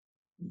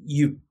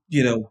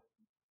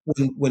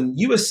when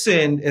you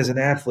ascend as an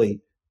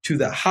athlete to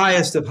the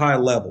highest of high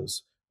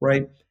levels,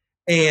 right?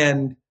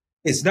 And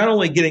it's not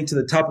only getting to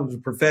the top of the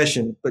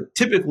profession, but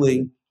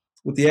typically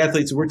with the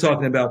athletes that we're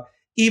talking about,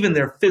 even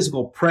their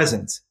physical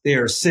presence, they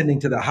are ascending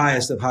to the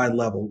highest of high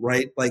level,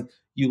 right? Like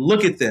you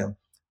look at them,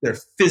 they're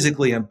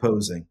physically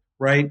imposing,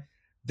 right?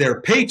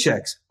 Their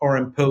paychecks are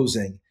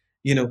imposing.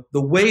 The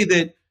way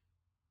that,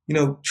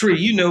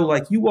 Tree,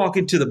 like you walk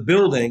into the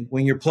building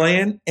when you're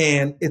playing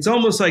and it's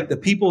almost like the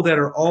people that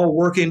are all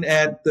working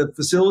at the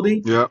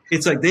facility,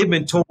 it's like they've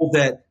been told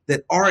that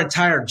our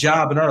entire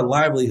job and our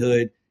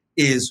livelihood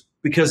is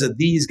because of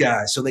these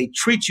guys. So they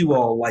treat you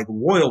all like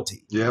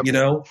royalty,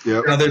 Now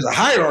there's a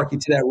hierarchy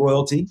to that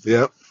royalty,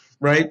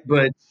 right?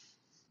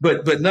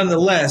 But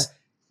nonetheless,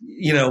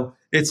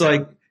 it's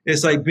like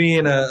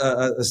being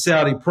a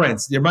Saudi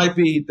prince. There might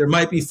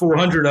be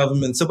 400 of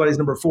them and somebody's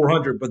number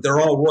 400, but they're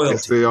all royalty.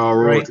 Yes, they are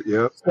royalty.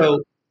 Right? Yep.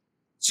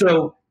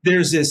 So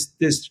there's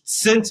this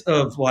sense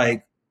of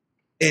like,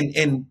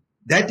 and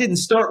that didn't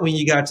start when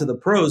you got to the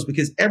pros,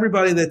 because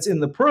everybody that's in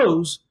the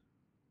pros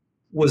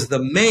was the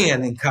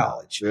man in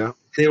college. Yeah.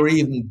 They were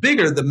even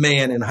bigger, the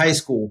man in high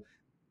school.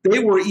 They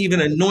were even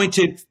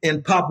anointed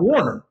in Pop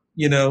Warner,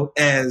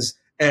 as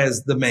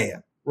the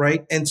man,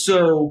 right? And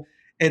so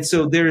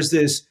there's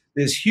this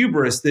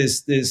hubris,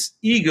 this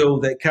ego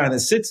that kind of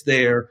sits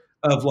there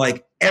of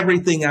like,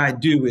 everything I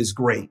do is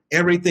great.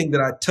 Everything that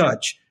I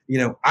touch,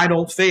 I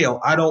don't fail.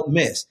 I don't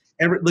miss.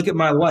 Look at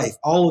my life.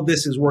 All of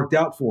this has worked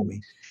out for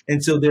me.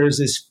 And so there's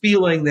this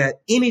feeling that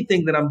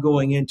anything that I'm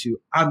going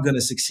into, I'm going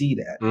to succeed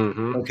at.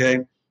 Okay.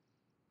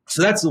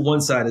 So that's the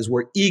one side, is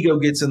where ego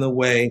gets in the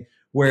way,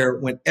 where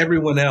when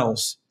everyone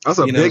else, That's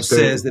a big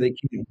says thing. that it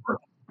can't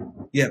work.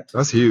 Yeah.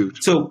 That's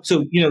huge. So,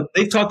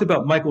 they've talked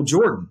about Michael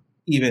Jordan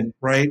even,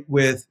 right?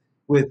 With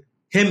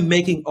him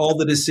making all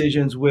the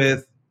decisions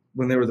when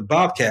they were the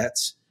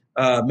Bobcats,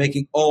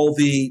 making all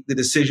the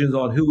decisions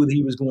on who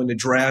he was going to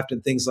draft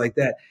and things like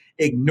that,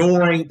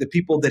 ignoring the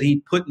people that he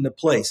put into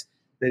place.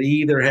 That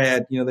he either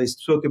had, they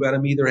spoke about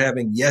him either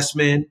having yes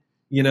men,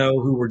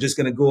 who were just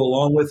going to go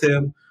along with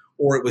him,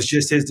 or it was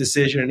just his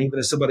decision. And even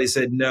if somebody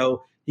said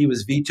no, he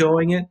was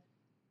vetoing it.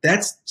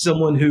 That's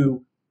someone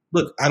who,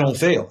 look, I don't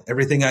fail.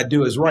 Everything I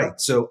do is right.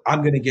 So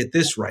I'm going to get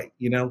this right,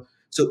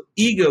 So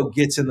ego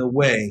gets in the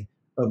way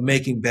of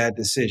making bad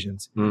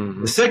decisions.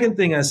 Mm-hmm. The second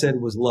thing I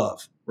said was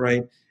love,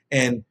 right?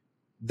 And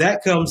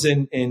that comes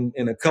in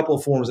a couple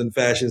of forms and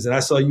fashions. And I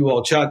saw you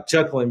all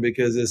chuckling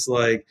because it's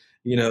like,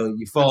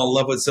 you fall in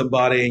love with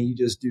somebody and you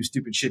just do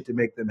stupid shit to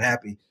make them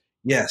happy.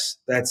 Yes,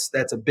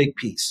 that's a big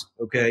piece,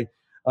 okay?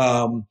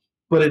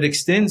 But it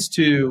extends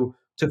to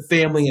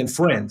family and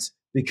friends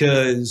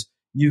because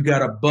you've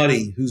got a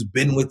buddy who's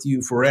been with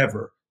you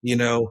forever,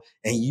 and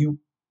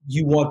you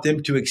want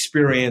them to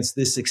experience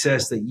this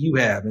success that you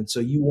have. And so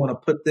you want to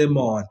put them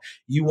on.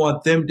 You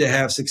want them to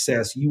have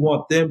success. You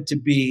want them to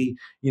be,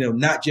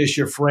 not just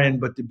your friend,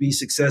 but to be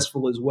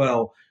successful as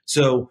well.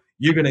 So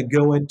you're going to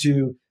go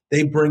into,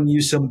 they bring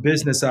you some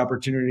business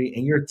opportunity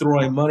and you're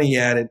throwing money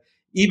at it,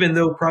 even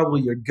though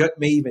probably your gut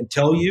may even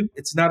tell you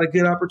it's not a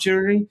good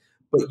opportunity,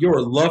 but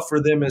your love for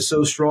them is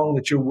so strong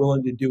that you're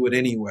willing to do it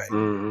anyway.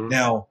 Mm-hmm.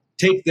 Now,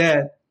 take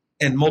that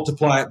and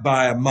multiply it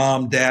by a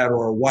mom, dad,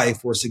 or a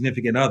wife or a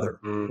significant other,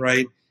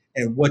 right?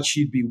 And what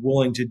she'd be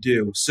willing to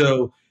do.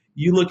 So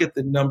you look at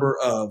the number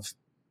of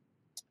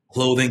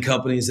clothing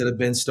companies that have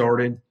been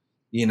started,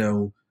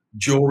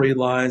 jewelry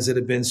lines that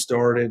have been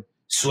started,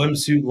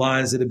 swimsuit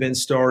lines that have been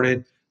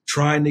started,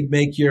 trying to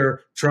make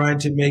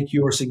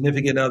your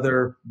significant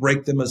other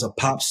break them as a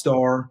pop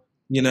star,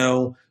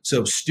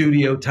 so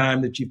studio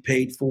time that you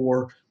paid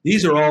for.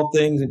 These are all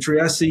things, and Trey,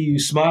 I see you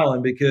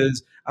smiling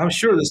because I'm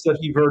sure the stuff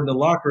you've heard in the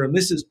locker room,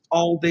 this is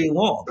all day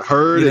long.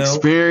 Heard,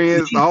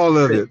 experienced, all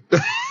of it.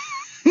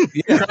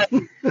 Yeah.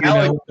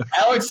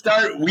 Alex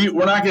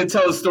we're not going to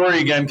tell the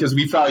story again because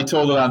we probably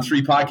told it on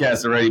 3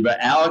 podcasts already, but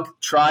Alex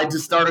tried to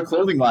start a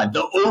clothing line,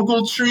 the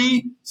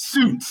Ogletree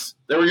suits.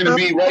 They were going to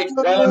be right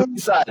on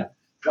the side.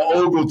 The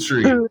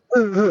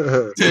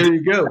Ogletree. There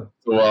you go.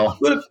 Well,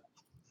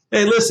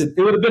 hey, listen,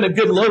 it would have been a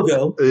good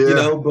logo,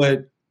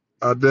 but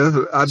I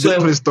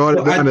definitely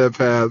started down that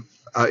path.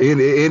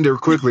 It ended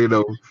quickly,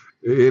 though.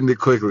 It ended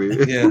quickly.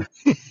 Yeah.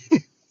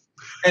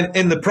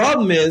 And the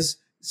problem is,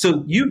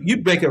 so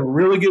you make a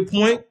really good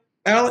point,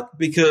 Alec,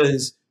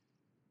 because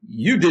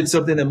you did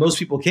something that most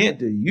people can't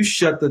do. You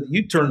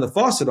turn the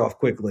faucet off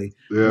quickly.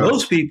 Yeah.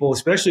 Most people,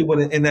 especially when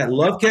in that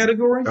love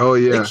category,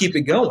 they keep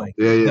it going.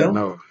 Yeah,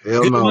 no.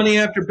 Hell good no. money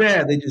after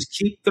bad. They just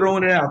keep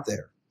throwing it out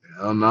there.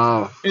 Hell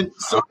no. And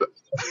so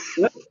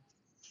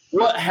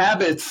what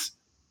habits,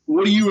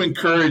 what do you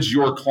encourage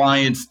your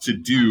clients to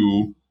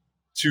do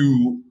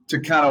to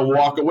kind of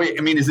walk away?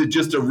 I mean, is it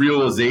just a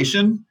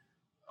realization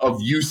of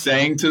you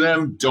saying to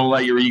them, don't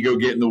let your ego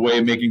get in the way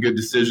of making good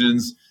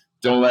decisions.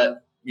 Don't let,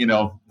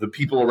 the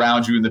people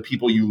around you and the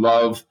people you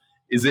love.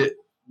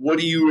 What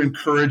do you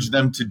encourage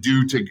them to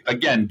do to,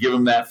 again, give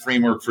them that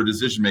framework for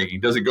decision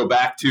making? Does it go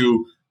back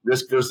to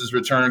risk versus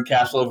return,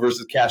 cash flow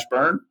versus cash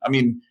burn? I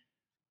mean,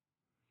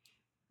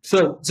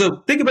 so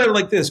think about it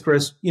like this,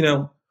 Chris.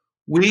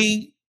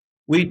 We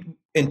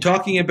in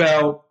talking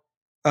about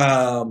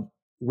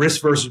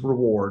risk versus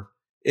reward,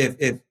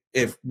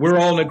 if we're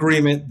all in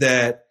agreement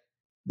that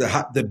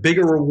the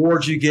bigger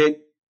rewards you get,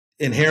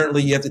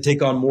 inherently you have to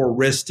take on more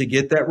risk to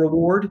get that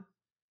reward,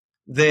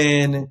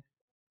 then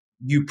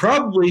you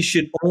probably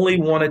should only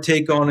want to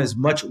take on as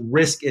much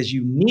risk as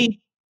you need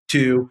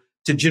to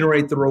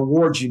generate the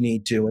rewards you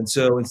need to. And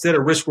so instead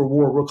of risk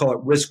reward, we'll call it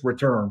risk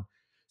return.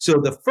 So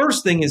the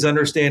first thing is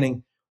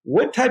understanding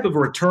what type of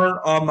return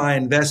on my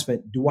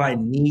investment do I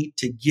need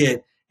to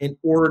get in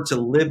order to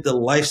live the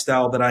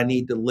lifestyle that I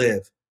need to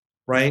live,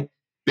 right?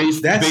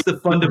 That's the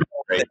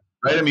fundamental thing.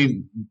 Right. I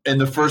mean, and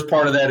the first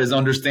part of that is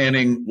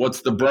understanding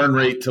what's the burn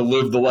rate to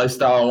live the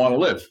lifestyle I want to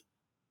live.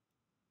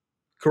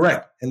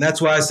 Correct. And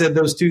that's why I said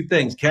those two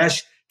things,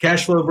 cash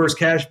flow versus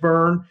cash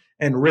burn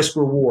and risk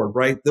reward,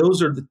 right?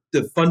 Those are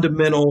the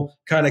fundamental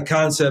kind of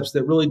concepts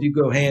that really do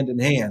go hand in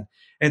hand.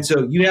 And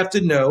so you have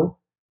to know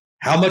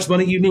how much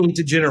money you need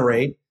to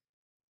generate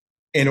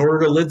in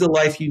order to live the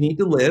life you need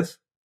to live,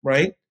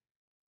 right?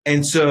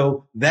 And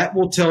so that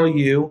will tell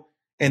you,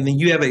 and then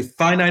you have a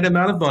finite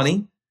amount of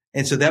money.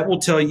 And so that will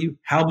tell you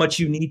how much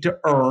you need to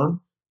earn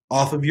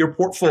off of your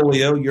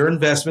portfolio, your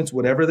investments,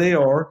 whatever they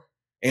are,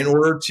 in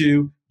order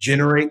to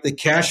generate the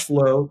cash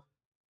flow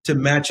to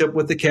match up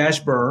with the cash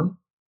burn,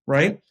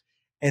 right?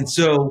 And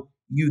so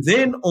you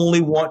then only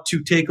want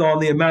to take on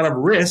the amount of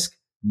risk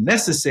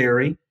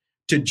necessary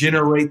to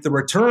generate the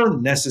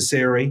return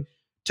necessary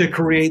to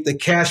create the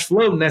cash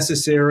flow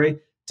necessary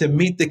to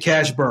meet the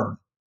cash burn.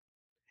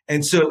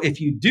 And so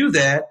if you do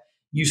that,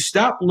 you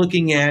stop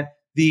looking at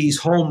these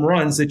home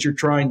runs that you're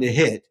trying to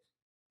hit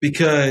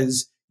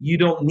because you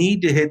don't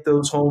need to hit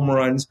those home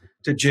runs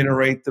to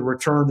generate the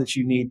return that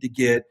you need to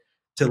get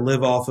to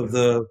live off of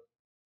the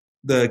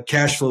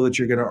cash flow that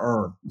you're going to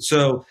earn.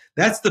 So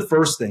that's the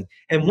first thing.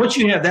 And once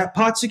you have that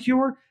pot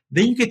secure,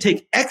 then you could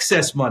take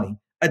excess money,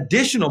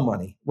 additional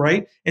money,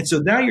 right? And so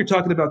now you're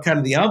talking about kind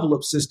of the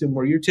envelope system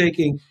where you're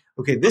taking,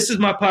 okay, this is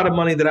my pot of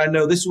money that I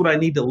know this is what I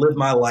need to live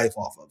my life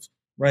off of,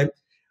 right?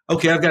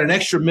 Okay, I've got an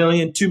extra $1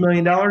 million, $2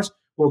 million.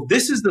 Well,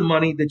 this is the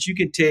money that you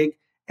can take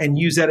and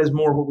use that as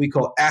more what we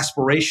call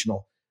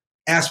aspirational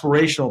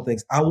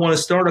things. I want to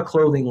start a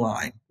clothing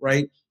line,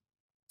 right?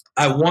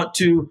 I want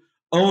to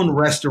own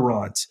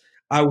restaurants.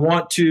 I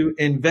want to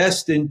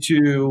invest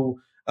into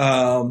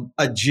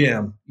a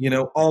gym,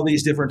 all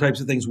these different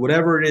types of things,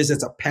 whatever it is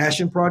that's a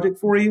passion project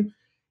for you.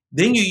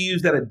 Then you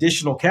use that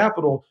additional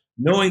capital,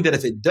 knowing that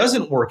if it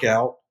doesn't work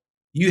out,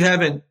 you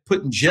haven't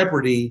put in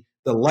jeopardy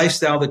the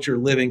lifestyle that you're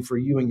living for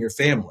you and your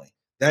family.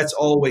 That's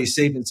always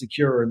safe and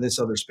secure in this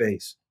other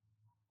space.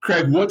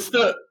 Craig, let's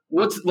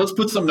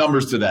put some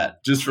numbers to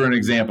that, just for an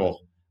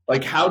example.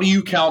 Like, how do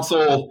you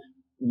counsel,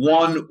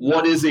 one,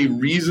 what is a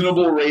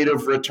reasonable rate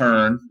of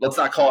return? Let's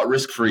not call it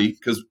risk-free,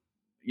 because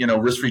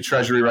risk-free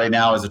treasury right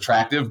now is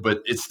attractive,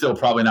 but it's still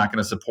probably not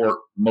going to support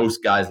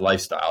most guys'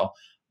 lifestyle.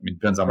 I mean, it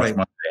depends on how much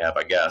money they have,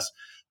 I guess.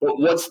 But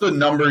what's the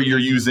number you're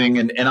using?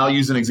 And I'll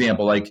use an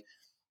example. Like,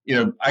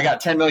 I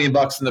got $10 million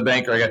in the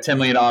bank, or I got $10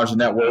 million in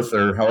net worth,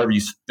 or however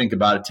you think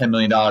about it, $10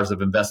 million of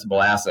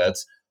investable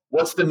assets.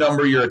 What's the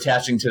number you're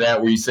attaching to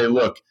that where you say,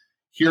 look,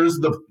 here's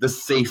the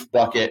safe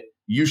bucket.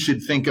 You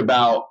should think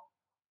about,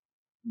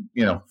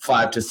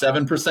 5 to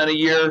 7% a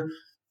year,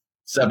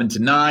 7 to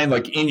 9.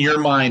 Like, in your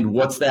mind,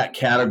 what's that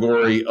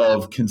category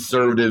of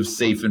conservative,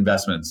 safe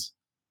investments?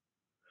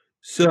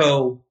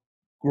 So,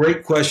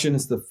 great question.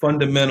 It's the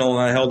fundamental,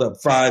 and I held up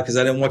 5 because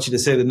I didn't want you to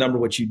say the number,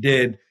 what you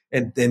did,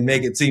 and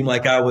make it seem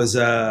like I was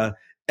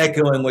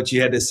echoing what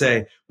you had to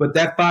say. But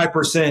that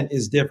 5%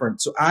 is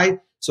different. So I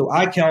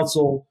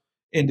counsel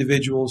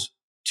individuals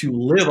to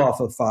live off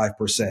of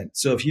 5%.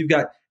 So if you've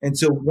got, and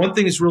so one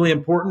thing that's really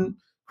important,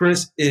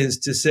 Chris, is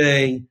to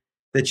say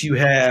that you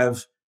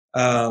have,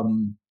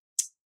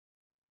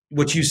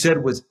 what you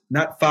said was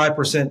not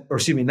 5%, or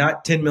excuse me,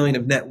 not 10 million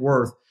of net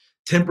worth,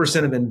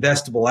 10% of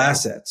investable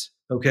assets.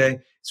 Okay.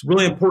 It's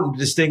really important to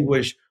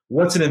distinguish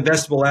what's an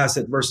investable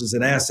asset versus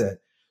an asset.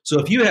 So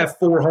if you have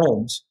 4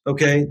 homes,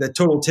 okay, that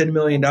total $10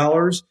 million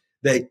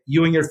that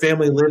you and your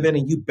family live in,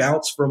 and you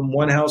bounce from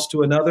one house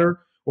to another,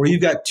 or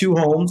you've got 2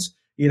 homes,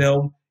 you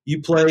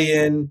play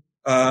in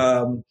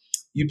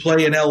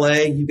LA,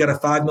 you've got a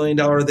 $5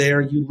 million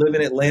there. You live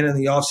in Atlanta in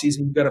the off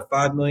season, you've got a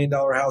 $5 million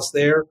house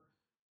there.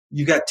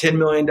 You've got $10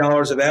 million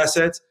of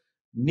assets.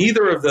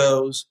 Neither of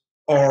those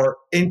are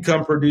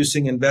income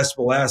producing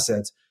investable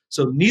assets.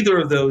 So neither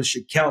of those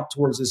should count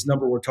towards this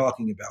number we're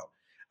talking about.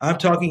 I'm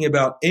talking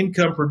about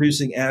income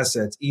producing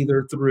assets,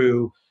 either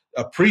through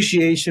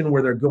appreciation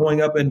where they're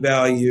going up in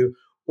value,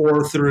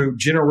 or through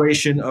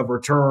generation of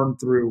return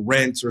through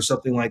rents or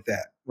something like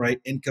that, right?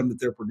 Income that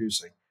they're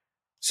producing.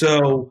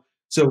 So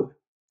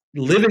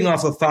living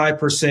off of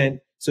 5%,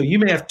 so you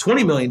may have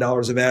 $20 million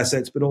of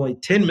assets, but only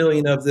 10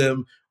 million of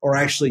them are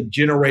actually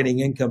generating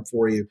income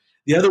for you.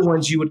 The other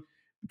ones you would,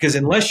 because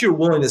unless you're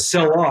willing to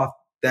sell off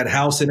that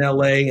house in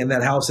LA and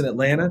that house in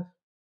Atlanta,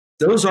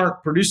 those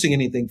aren't producing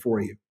anything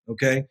for you.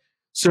 Okay.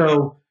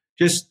 So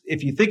just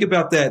if you think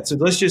about that, so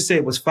let's just say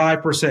it was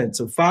 5%.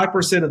 So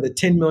 5% of the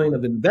 10 million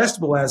of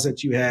investable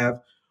assets you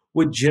have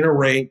would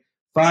generate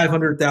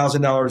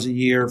 $500,000 a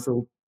year,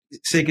 for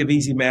sake of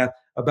easy math,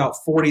 about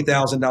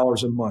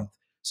 $40,000 a month.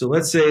 So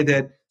let's say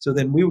that, so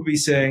then we would be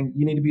saying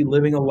you need to be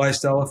living a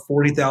lifestyle of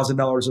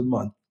 $40,000 a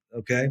month.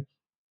 Okay.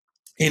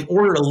 In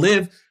order to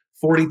live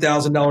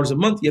 $40,000 a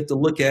month, you have to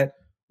look at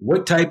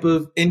what type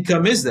of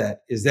income is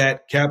that? Is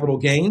that capital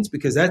gains?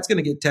 Because that's going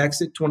to get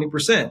taxed at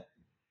 20%.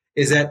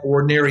 Is that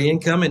ordinary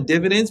income and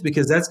dividends?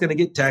 Because that's going to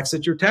get taxed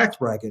at your tax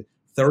bracket,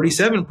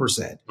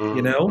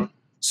 37%,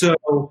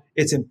 So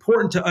it's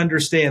important to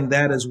understand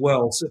that as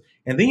well. So,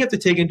 and then you have to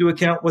take into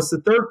account what's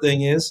the third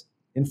thing is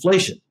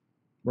inflation,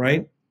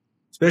 right?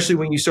 Especially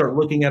when you start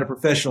looking at a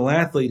professional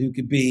athlete who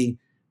could be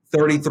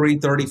 33,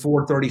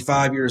 34,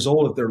 35 years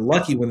old if they're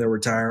lucky when they're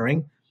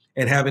retiring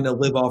and having to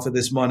live off of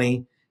this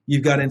money.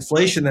 You've got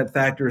inflation that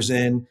factors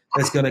in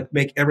that's going to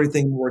make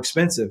everything more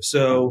expensive.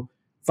 So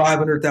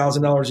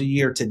 $500,000 a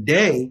year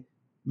today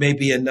may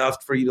be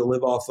enough for you to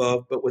live off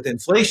of, but with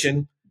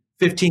inflation,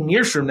 15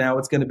 years from now,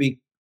 it's going to be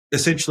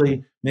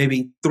essentially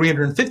maybe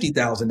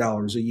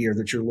 $350,000 a year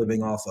that you're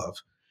living off of.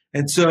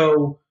 And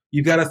so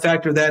you've got to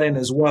factor that in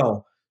as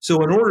well.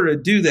 So in order to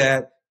do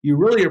that, you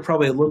really are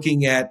probably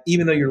looking at,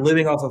 even though you're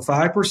living off of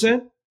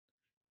 5%,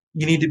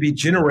 you need to be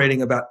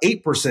generating about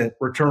 8%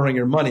 return on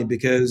your money,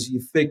 because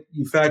you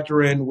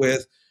factor in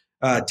with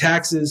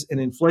taxes and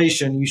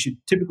inflation, you should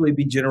typically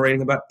be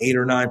generating about 8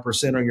 or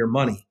 9% on your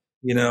money.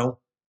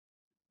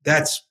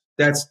 That's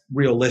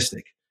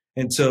realistic.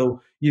 And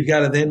so you've got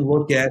to then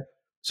look at,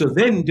 so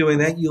then doing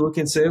that, you look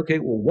and say, okay,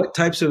 well, what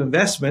types of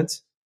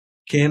investments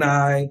can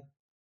I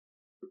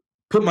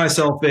put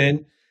myself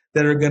in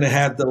that are going to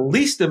have the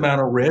least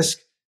amount of risk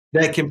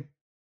that can,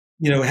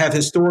 have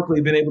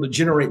historically been able to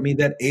generate me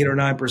that 8 or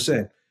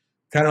 9%,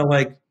 kind of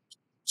like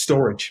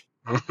storage.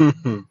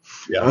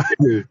 Yeah.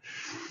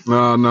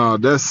 No,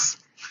 it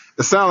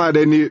sounds like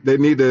they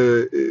need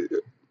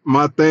to.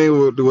 My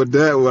thing with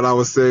that, what I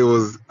would say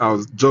was, I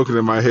was joking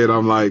in my head.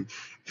 I'm like,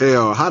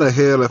 hell, how the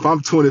hell, if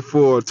I'm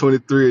 24 or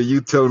 23 and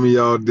you telling me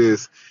all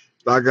this,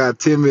 I got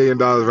 $10 million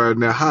right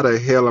now, how the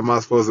hell am I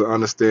supposed to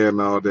understand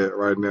all that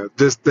right now?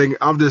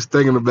 I'm just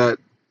thinking about,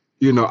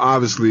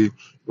 obviously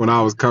when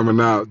I was coming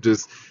out,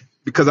 just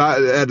because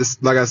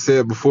like I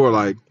said before,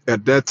 like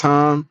at that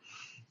time,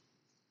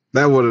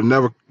 that would have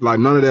never, like,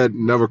 none of that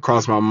never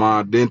crossed my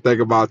mind. Didn't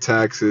think about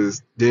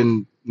taxes,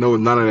 didn't know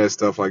none of that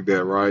stuff like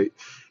that, right?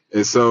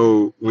 And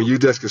so when you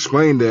just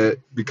explain that,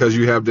 because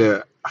you have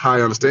that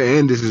high understanding,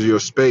 and this is your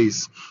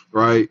space,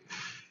 right?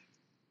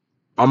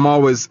 I'm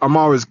always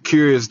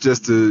curious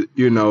just to,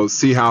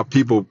 see how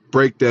people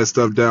break that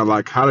stuff down.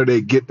 Like, how do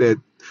they get that?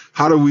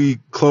 How do we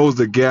close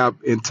the gap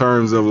in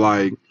terms of,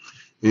 like,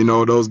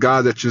 those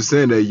guys that you're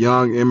saying, that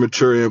young,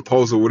 immature,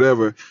 impulsive,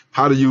 whatever?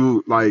 How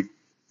do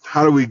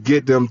we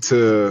get them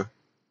to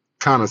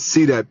kind of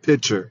see that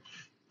picture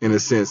in a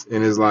sense?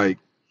 And it's like,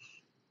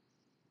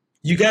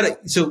 you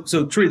got to,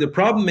 so Tree, the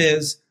problem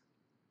is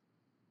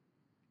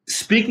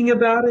speaking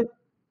about it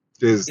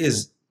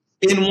is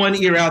in one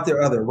ear, out the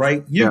other,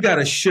 right? You've got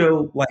to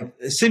show, like,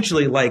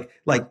 essentially like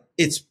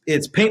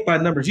it's paint by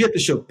numbers. You have to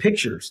show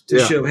pictures to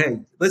show, hey,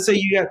 let's say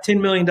you got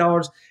 $10 million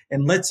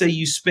and let's say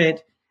you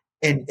spent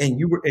and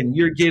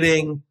you're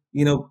getting,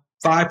 5%,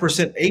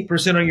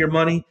 8% on your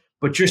money,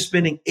 but you're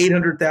spending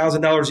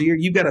 $800,000 a year.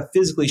 You've got to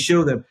physically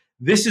show them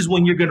this is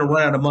when you're going to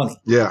run out of money.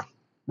 Yeah.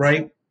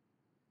 Right.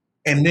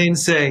 And then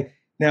say,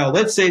 now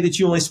let's say that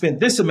you only spent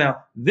this amount.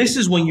 This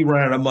is when you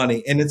run out of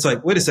money. And it's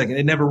like, wait a second,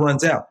 it never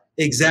runs out.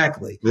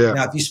 Exactly. Yeah.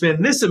 Now, if you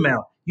spend this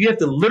amount, you have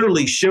to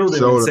literally show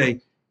them and say,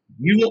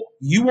 you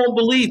won't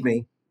believe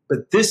me,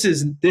 but this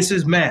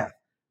is math.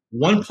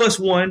 1 +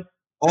 1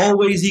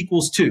 always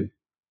equals 2,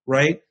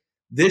 right?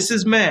 This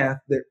is math.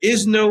 There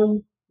is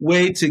no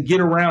way to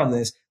get around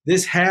this.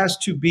 This has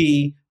to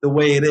be the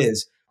way it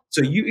is.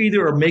 So you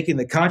either are making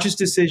the conscious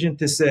decision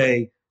to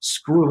say,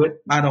 screw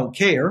it, I don't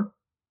care,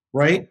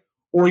 right?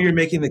 Or you're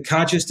making the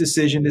conscious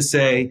decision to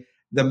say,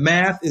 the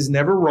math is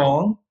never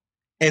wrong,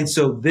 and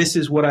so this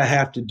is what I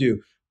have to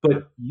do.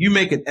 But you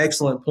make an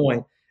excellent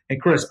point.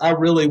 And Chris, I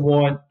really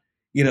want,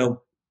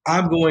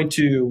 I'm going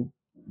to,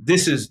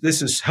 this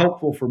is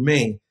helpful for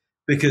me,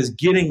 because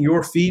getting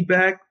your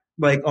feedback,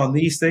 like, on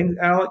these things,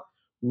 Alec,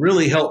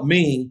 really helped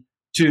me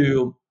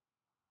to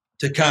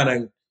kind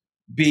of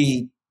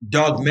be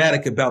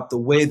dogmatic about the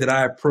way that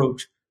I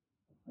approach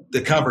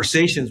the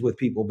conversations with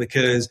people,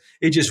 because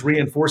it just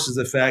reinforces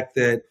the fact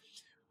that,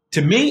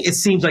 to me, it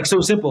seems like so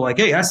simple. Like,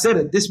 hey, I said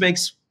it. This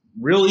makes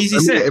real easy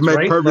sense. It makes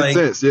right? perfect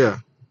sense. Yeah.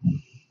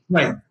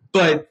 Right.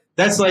 But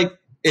that's like,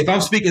 if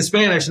I'm speaking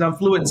Spanish and I'm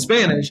fluent in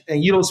Spanish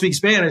and you don't speak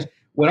Spanish,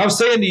 what I'm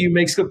saying to you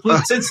makes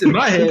complete sense in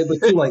my head, but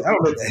you're like, I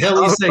don't know what the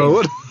hell he's saying.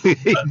 What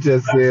he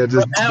just said.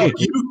 Al,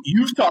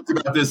 you've talked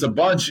about this a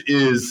bunch.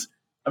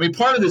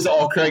 Part of this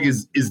all, Craig,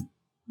 is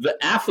the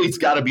athletes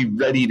got to be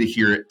ready to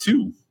hear it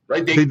too,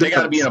 right? They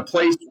got to be in a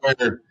place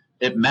where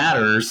it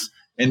matters.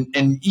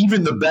 And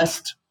even the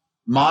best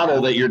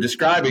model that you're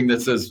describing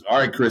that says, all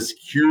right, Chris,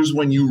 here's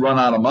when you run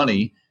out of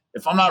money.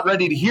 If I'm not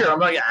ready to hear, I'm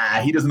like,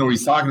 he doesn't know what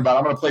he's talking about.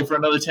 I'm going to play for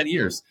another 10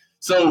 years.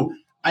 So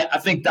I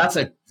think that's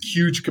a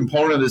huge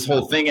component of this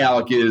whole thing,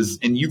 Alec, is,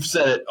 and you've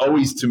said it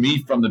always to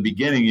me from the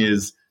beginning,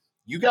 is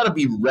you got to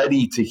be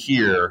ready to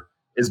hear,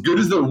 as good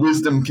as the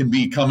wisdom can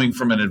be coming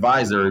from an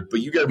advisor, but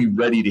you got to be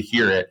ready to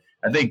hear it.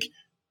 I think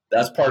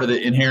that's part of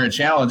the inherent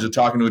challenge of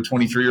talking to a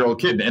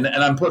 23-year-old kid. And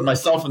I'm putting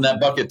myself in that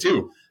bucket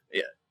too.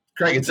 Yeah.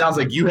 Craig, it sounds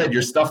like you had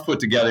your stuff put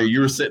together. You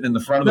were sitting in the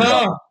front of the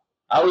bucket.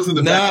 I was in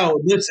the back. No,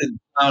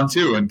 listen.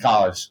 Too in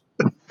college.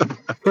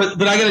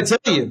 But I got to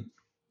tell you,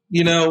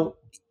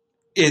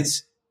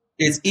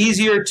 it's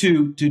easier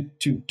to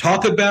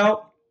talk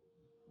about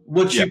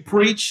what you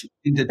preach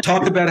and to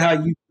talk about how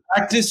you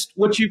practiced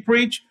what you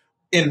preach,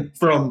 and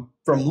from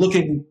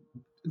looking,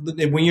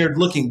 when you're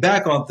looking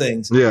back on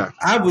things. Yeah.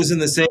 I was in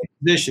the same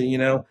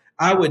position.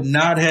 I would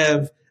not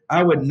have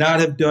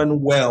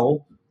done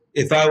well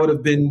if I would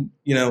have been,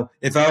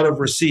 if I would have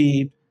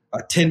received a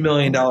 $10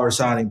 million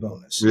signing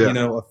bonus, a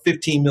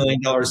 $15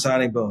 million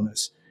signing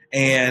bonus.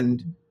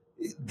 And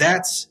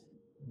that's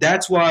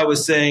why I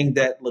was saying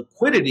that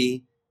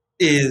liquidity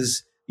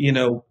is,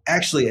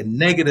 actually a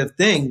negative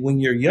thing when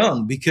you're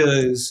young,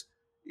 because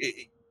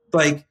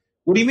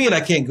what do you mean I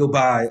can't go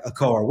buy a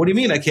car? What do you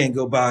mean I can't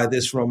go buy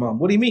this from mom?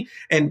 What do you mean?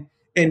 And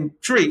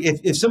Tree,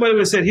 if somebody would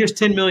have said, here's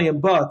 $10 million,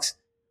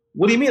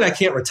 what do you mean I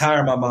can't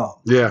retire my mom?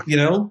 Yeah.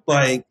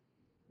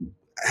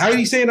 How are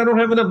you saying I don't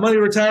have enough money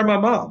to retire my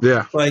mom?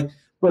 Yeah.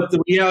 But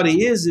the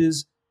reality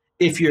is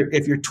if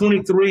you're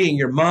 23 and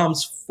your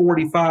mom's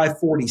 45,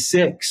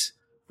 46,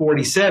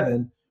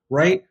 47,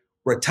 right?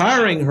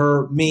 Retiring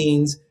her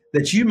means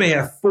that you may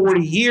have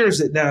 40 years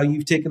that now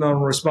you've taken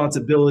on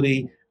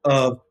responsibility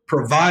of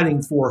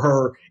providing for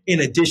her in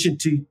addition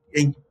to,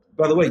 and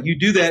by the way, you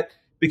do that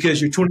because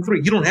you're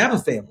 23. You don't have a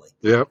family,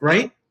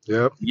 right?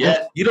 Yep.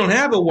 Yeah. You don't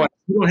have a wife.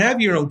 You don't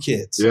have your own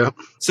kids. Yep.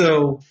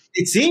 So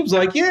it seems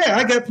like,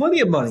 I got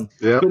plenty of money.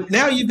 Yep. But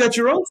now you've got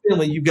your own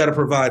family you've got to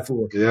provide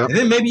for. Yep. And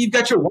then maybe you've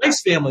got your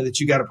wife's family that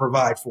you got to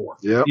provide for,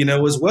 Yep.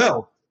 as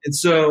well. And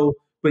so,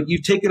 but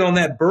you've taken on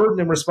that burden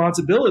and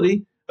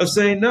responsibility of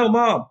saying, no,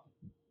 Mom,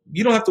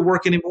 you don't have to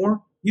work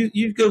anymore.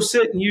 You go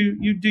sit and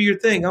you do your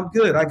thing. I'm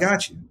good. I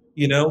got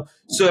you.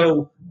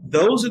 So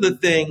those are the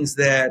things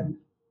that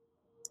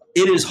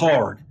it is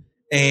hard.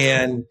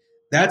 And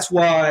that's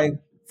why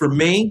for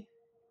me,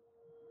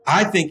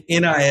 I think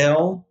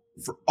NIL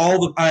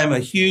I am a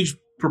huge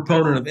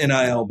proponent of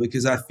NIL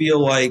because I feel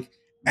like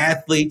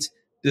athletes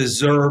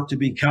deserve to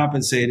be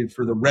compensated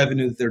for the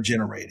revenue that they're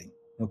generating.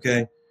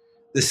 Okay.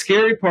 The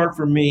scary part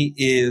for me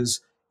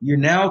is you're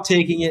now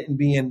taking it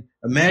and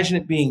imagine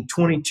it being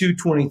 22,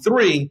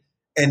 23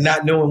 and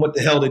not knowing what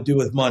the hell to do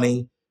with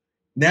money.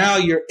 Now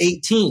you're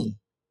 18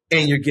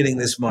 and you're getting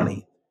this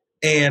money.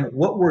 And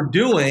what we're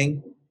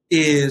doing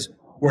is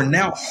we're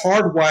now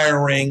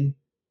hardwiring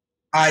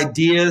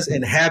ideas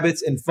and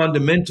habits and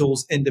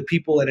fundamentals into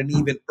people at an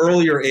even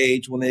earlier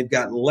age when they've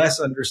got less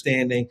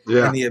understanding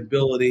and the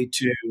ability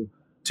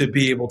to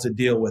be able to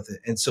deal with it.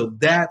 And so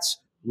that's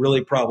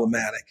really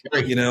problematic.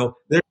 There needs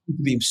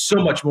to be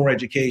so much more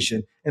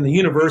education, and the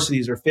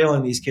universities are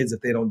failing these kids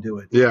if they don't do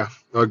it. Yeah,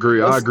 I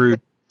agree. I agree.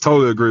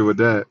 Totally agree with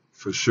that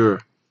for sure.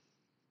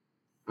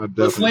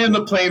 Let's land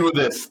the plane with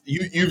this.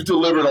 You've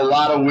delivered a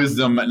lot of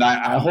wisdom, and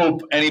I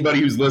hope anybody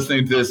who's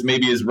listening to this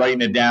maybe is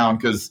writing it down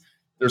because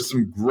there's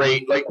some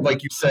great,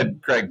 like you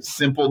said, Craig,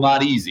 simple,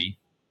 not easy,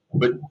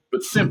 but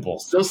simple,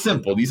 still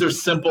simple. These are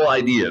simple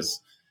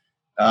ideas.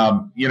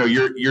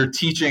 You're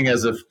teaching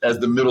as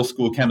the middle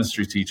school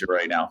chemistry teacher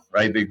right now,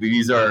 right?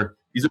 These are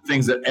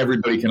things that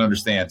everybody can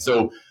understand.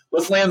 So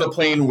let's land the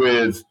plane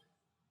with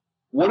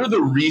what are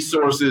the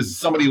resources,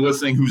 somebody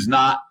listening who's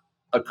not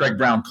a Craig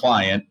Brown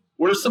client,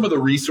 what are some of the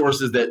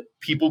resources that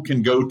people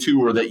can go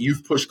to or that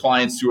you've pushed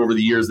clients to over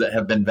the years that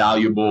have been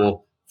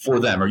valuable for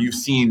them or you've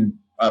seen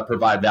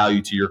provide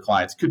value to your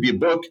clients? Could be a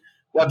book,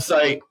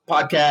 website,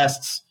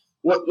 podcasts.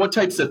 What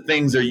types of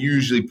things are you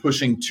usually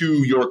pushing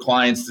to your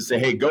clients to say,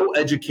 hey, go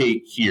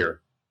educate here?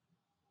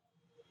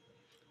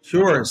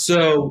 Sure.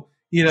 So,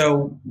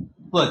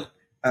 look,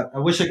 I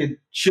wish I could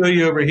show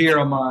you over here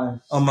on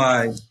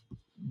my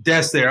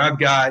desk there. I've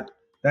got,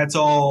 that's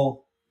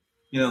all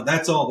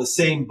the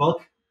same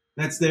book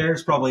that's there.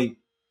 It's probably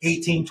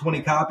 18,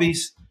 20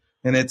 copies.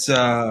 And it's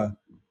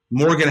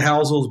Morgan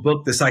Housel's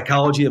book, The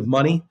Psychology of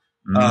Money,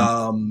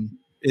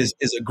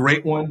 is a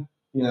great one.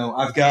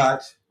 I've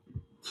got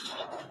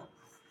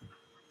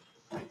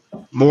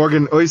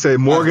Morgan. Oh, you say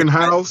Morgan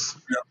House?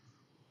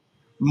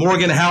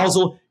 Morgan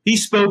Housel. He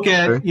spoke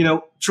at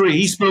Tree.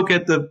 He spoke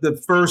at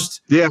the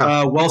first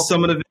Wealth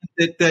Summit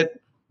event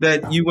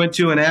that you went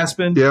to in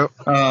Aspen. Yep.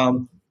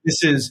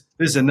 This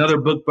is another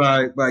book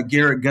by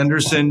Garrett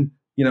Gunderson.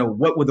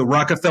 What would the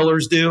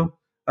Rockefellers do?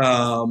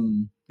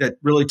 That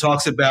really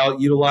talks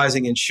about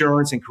utilizing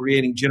insurance and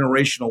creating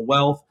generational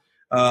wealth.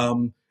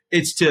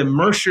 It's to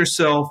immerse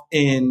yourself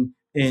in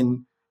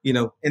and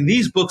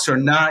these books are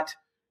not.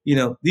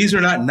 These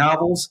are not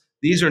novels.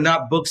 These are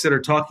not books that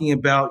are talking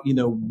about,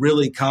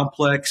 really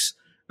complex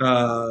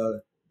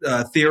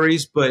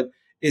theories, but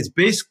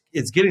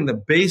it's getting the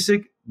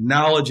basic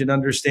knowledge and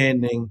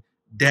understanding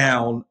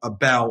down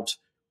about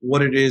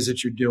what it is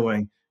that you're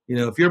doing.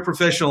 If you're a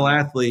professional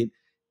athlete,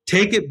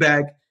 take it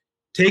back,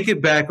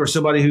 or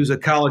somebody who's a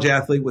college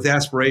athlete with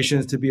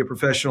aspirations to be a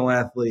professional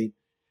athlete,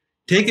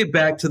 take it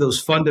back to those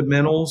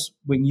fundamentals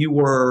when you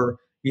were,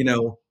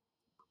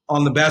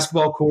 on the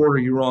basketball court, or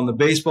you were on the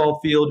baseball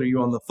field, or you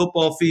were on the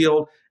football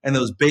field, and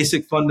those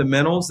basic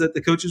fundamentals that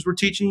the coaches were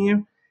teaching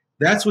you.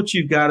 That's what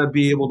you've got to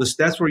be able to.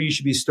 That's where you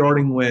should be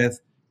starting with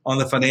on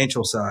the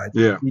financial side.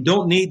 Yeah. You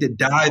don't need to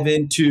dive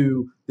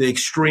into the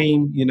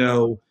extreme,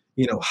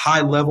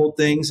 high level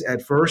things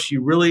at first.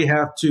 You really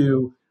have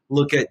to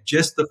look at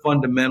just the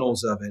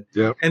fundamentals of it.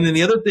 Yeah. And then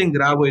the other thing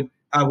that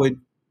I would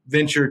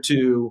venture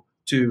to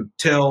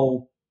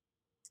tell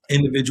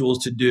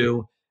individuals to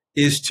do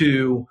is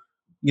to,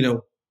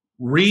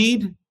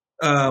 read,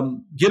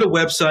 get a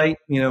website,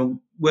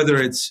 whether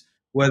it's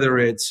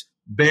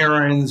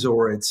Barron's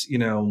or it's,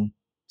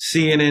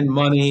 CNN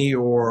Money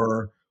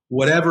or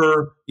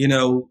whatever,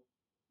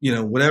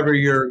 whatever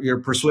your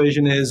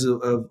persuasion is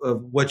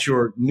of what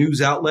your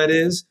news outlet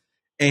is.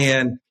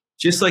 And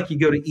just like you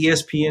go to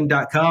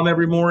ESPN.com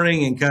every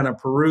morning and kind of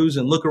peruse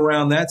and look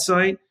around that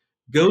site,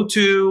 go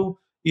to,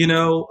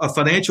 a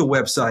financial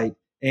website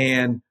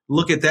and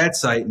look at that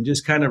site and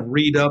just kind of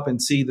read up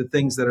and see the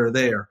things that are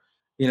there.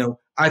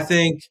 I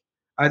think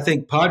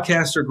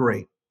podcasts are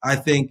great. I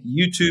think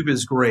YouTube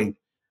is great.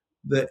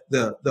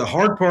 The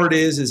hard part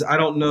is I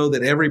don't know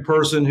that every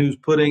person who's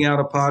putting out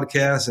a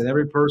podcast and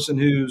every person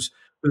who's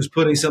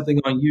putting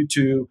something on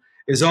YouTube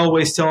is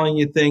always telling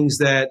you things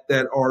that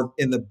are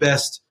in the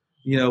best,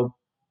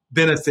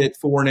 benefit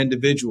for an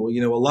individual.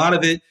 A lot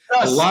of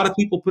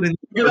people put in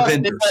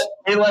vendors.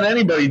 They let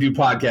anybody do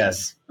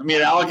podcasts. I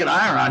mean, Alec and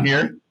I are on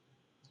here.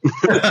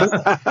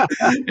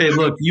 Hey,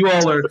 look, you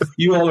all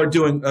are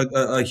doing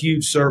a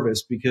huge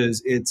service,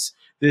 because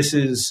this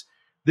is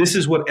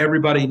what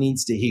everybody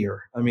needs to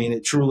hear. I mean,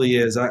 it truly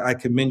is. I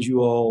commend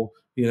you all,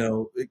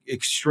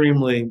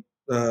 extremely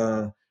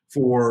for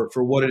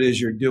what it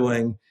is you're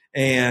doing,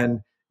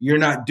 and you're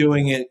not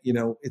doing it.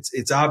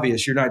 It's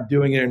obvious you're not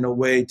doing it in a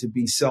way to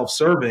be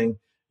self-serving.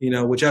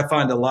 Which I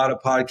find a lot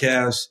of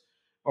podcasts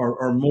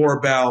are more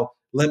about.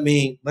 Let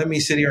me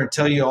sit here and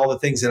tell you all the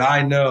things that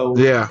I know.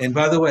 Yeah. And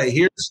by the way,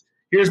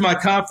 here's my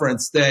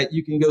conference that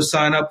you can go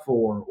sign up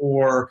for,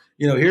 or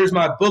here's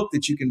my book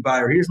that you can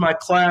buy, or here's my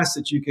class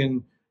that you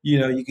can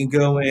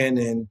go in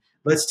and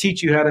let's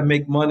teach you how to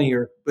make money.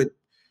 But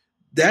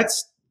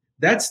that's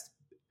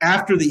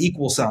after the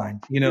equal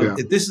sign.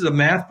 If this is a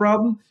math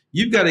problem,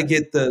 you've got to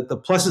get the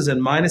pluses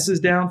and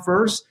minuses down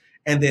first,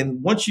 and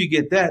then once you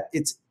get that,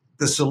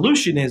 the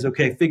solution is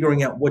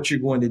figuring out what you're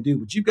going to do.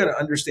 But you've got to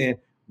understand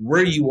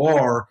where you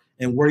are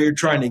and where you're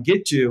trying to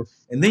get to,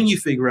 and then you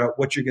figure out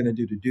what you're going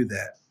to do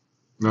that.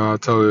 No, I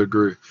totally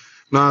agree.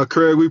 Now,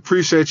 Craig, we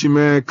appreciate you,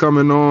 man,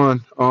 coming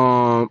on.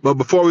 But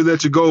before we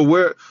let you go,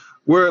 where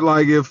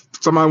like if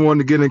somebody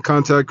wanted to get in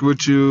contact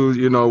with you,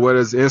 whether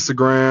it's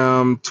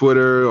Instagram,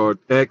 Twitter, or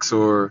X,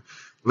 or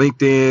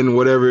LinkedIn,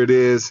 whatever it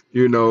is,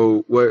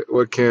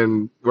 where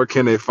can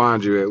they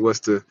find you at? What's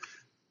the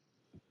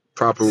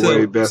proper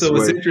way, best way? So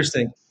it's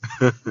interesting.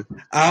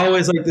 I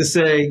always like to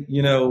say,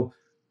 if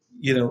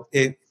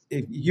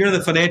you're in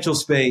the financial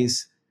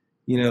space,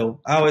 I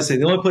always say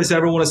the only place I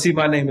ever want to see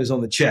my name is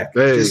on the check.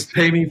 Hey. Just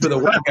pay me for the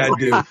work I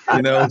do.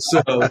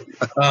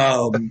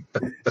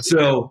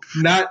 So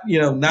not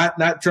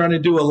trying to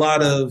do a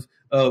lot of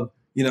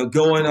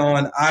going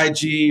on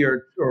IG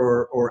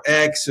or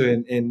X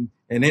and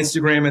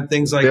Instagram and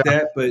things like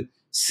that. But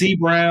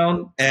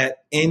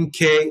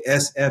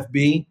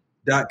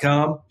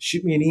cbrown@nksfb.com.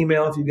 Shoot me an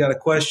email if you've got a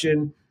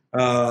question.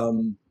 For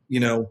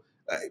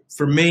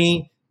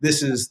me,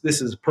 this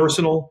is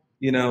personal.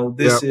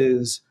 This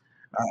is.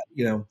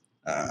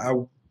 I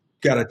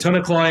got a ton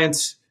of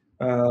clients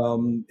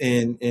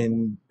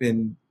in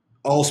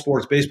all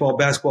sports: baseball,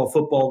 basketball,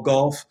 football,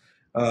 golf.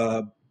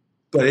 But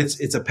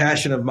it's a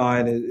passion of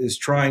mine is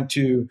trying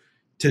to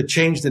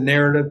change the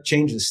narrative,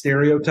 change the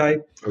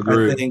stereotype.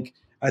 Agreed.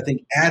 I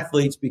think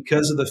athletes,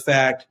 because of the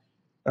fact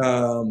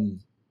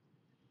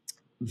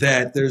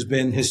that there's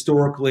been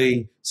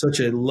historically such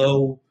a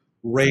low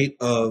rate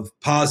of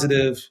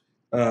positive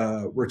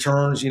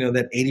returns,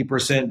 that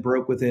 80%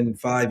 broke within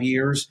 5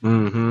 years,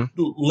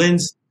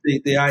 lends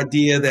the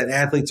idea that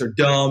athletes are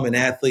dumb and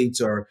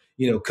athletes are,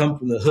 come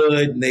from the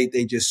hood and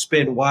they just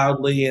spin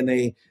wildly and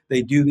they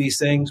do these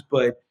things.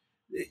 But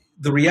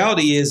the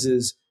reality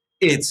is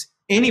it's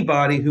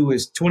anybody who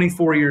is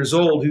 24 years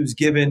old who's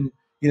given,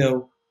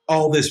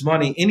 all this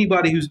money,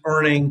 anybody who's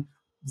earning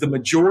the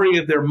majority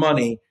of their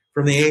money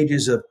from the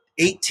ages of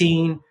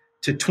 18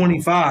 to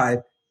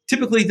 25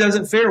 typically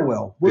doesn't fare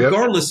well,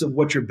 regardless of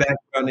what your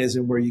background is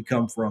and where you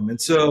come from.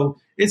 And so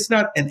it's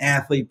not an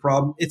athlete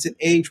problem. It's an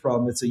age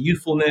problem. It's a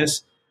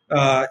youthfulness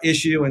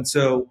issue. And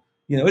so,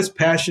 it's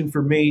passion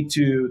for me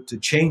to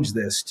change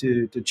this,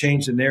 to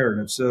change the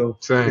narrative. So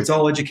It's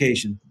all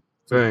education.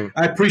 Same.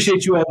 I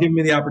appreciate you all giving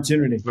me the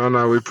opportunity.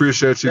 No, we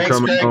appreciate you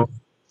coming on.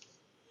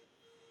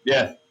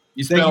 Yeah,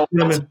 you spent a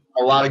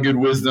lot of good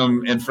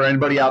wisdom. And for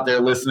anybody out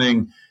there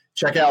listening,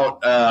 check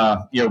out,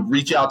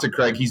 reach out to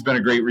Craig. He's been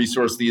a great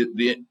resource.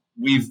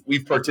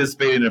 We've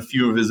participated in a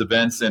few of his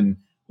events, and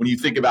when you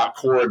think about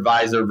core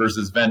advisor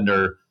versus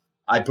vendor,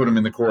 I put him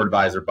in the core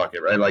advisor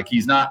bucket, right? Like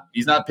he's not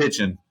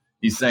pitching.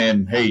 He's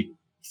saying, hey,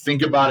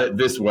 think about it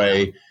this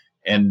way,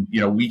 and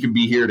we can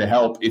be here to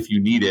help if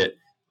you need it.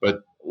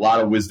 But a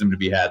lot of wisdom to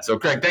be had. So,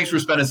 Craig, thanks for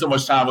spending so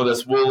much time with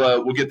us.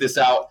 We'll get this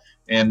out,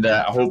 and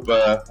I hope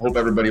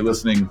everybody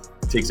listening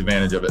takes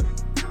advantage of it.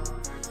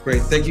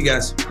 Great, thank you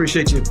guys.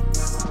 Appreciate you.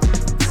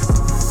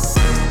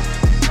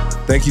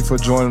 Thank you for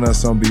joining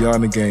us on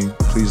Beyond the Game.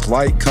 Please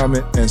like,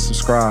 comment, and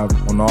subscribe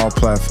on all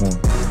platforms.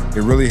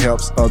 It really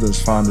helps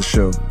others find the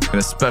show. And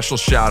a special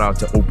shout out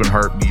to Open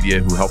Heart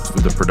Media, who helps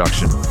with the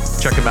production.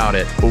 Check them out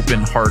at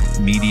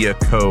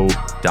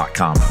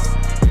openheartmediaco.com.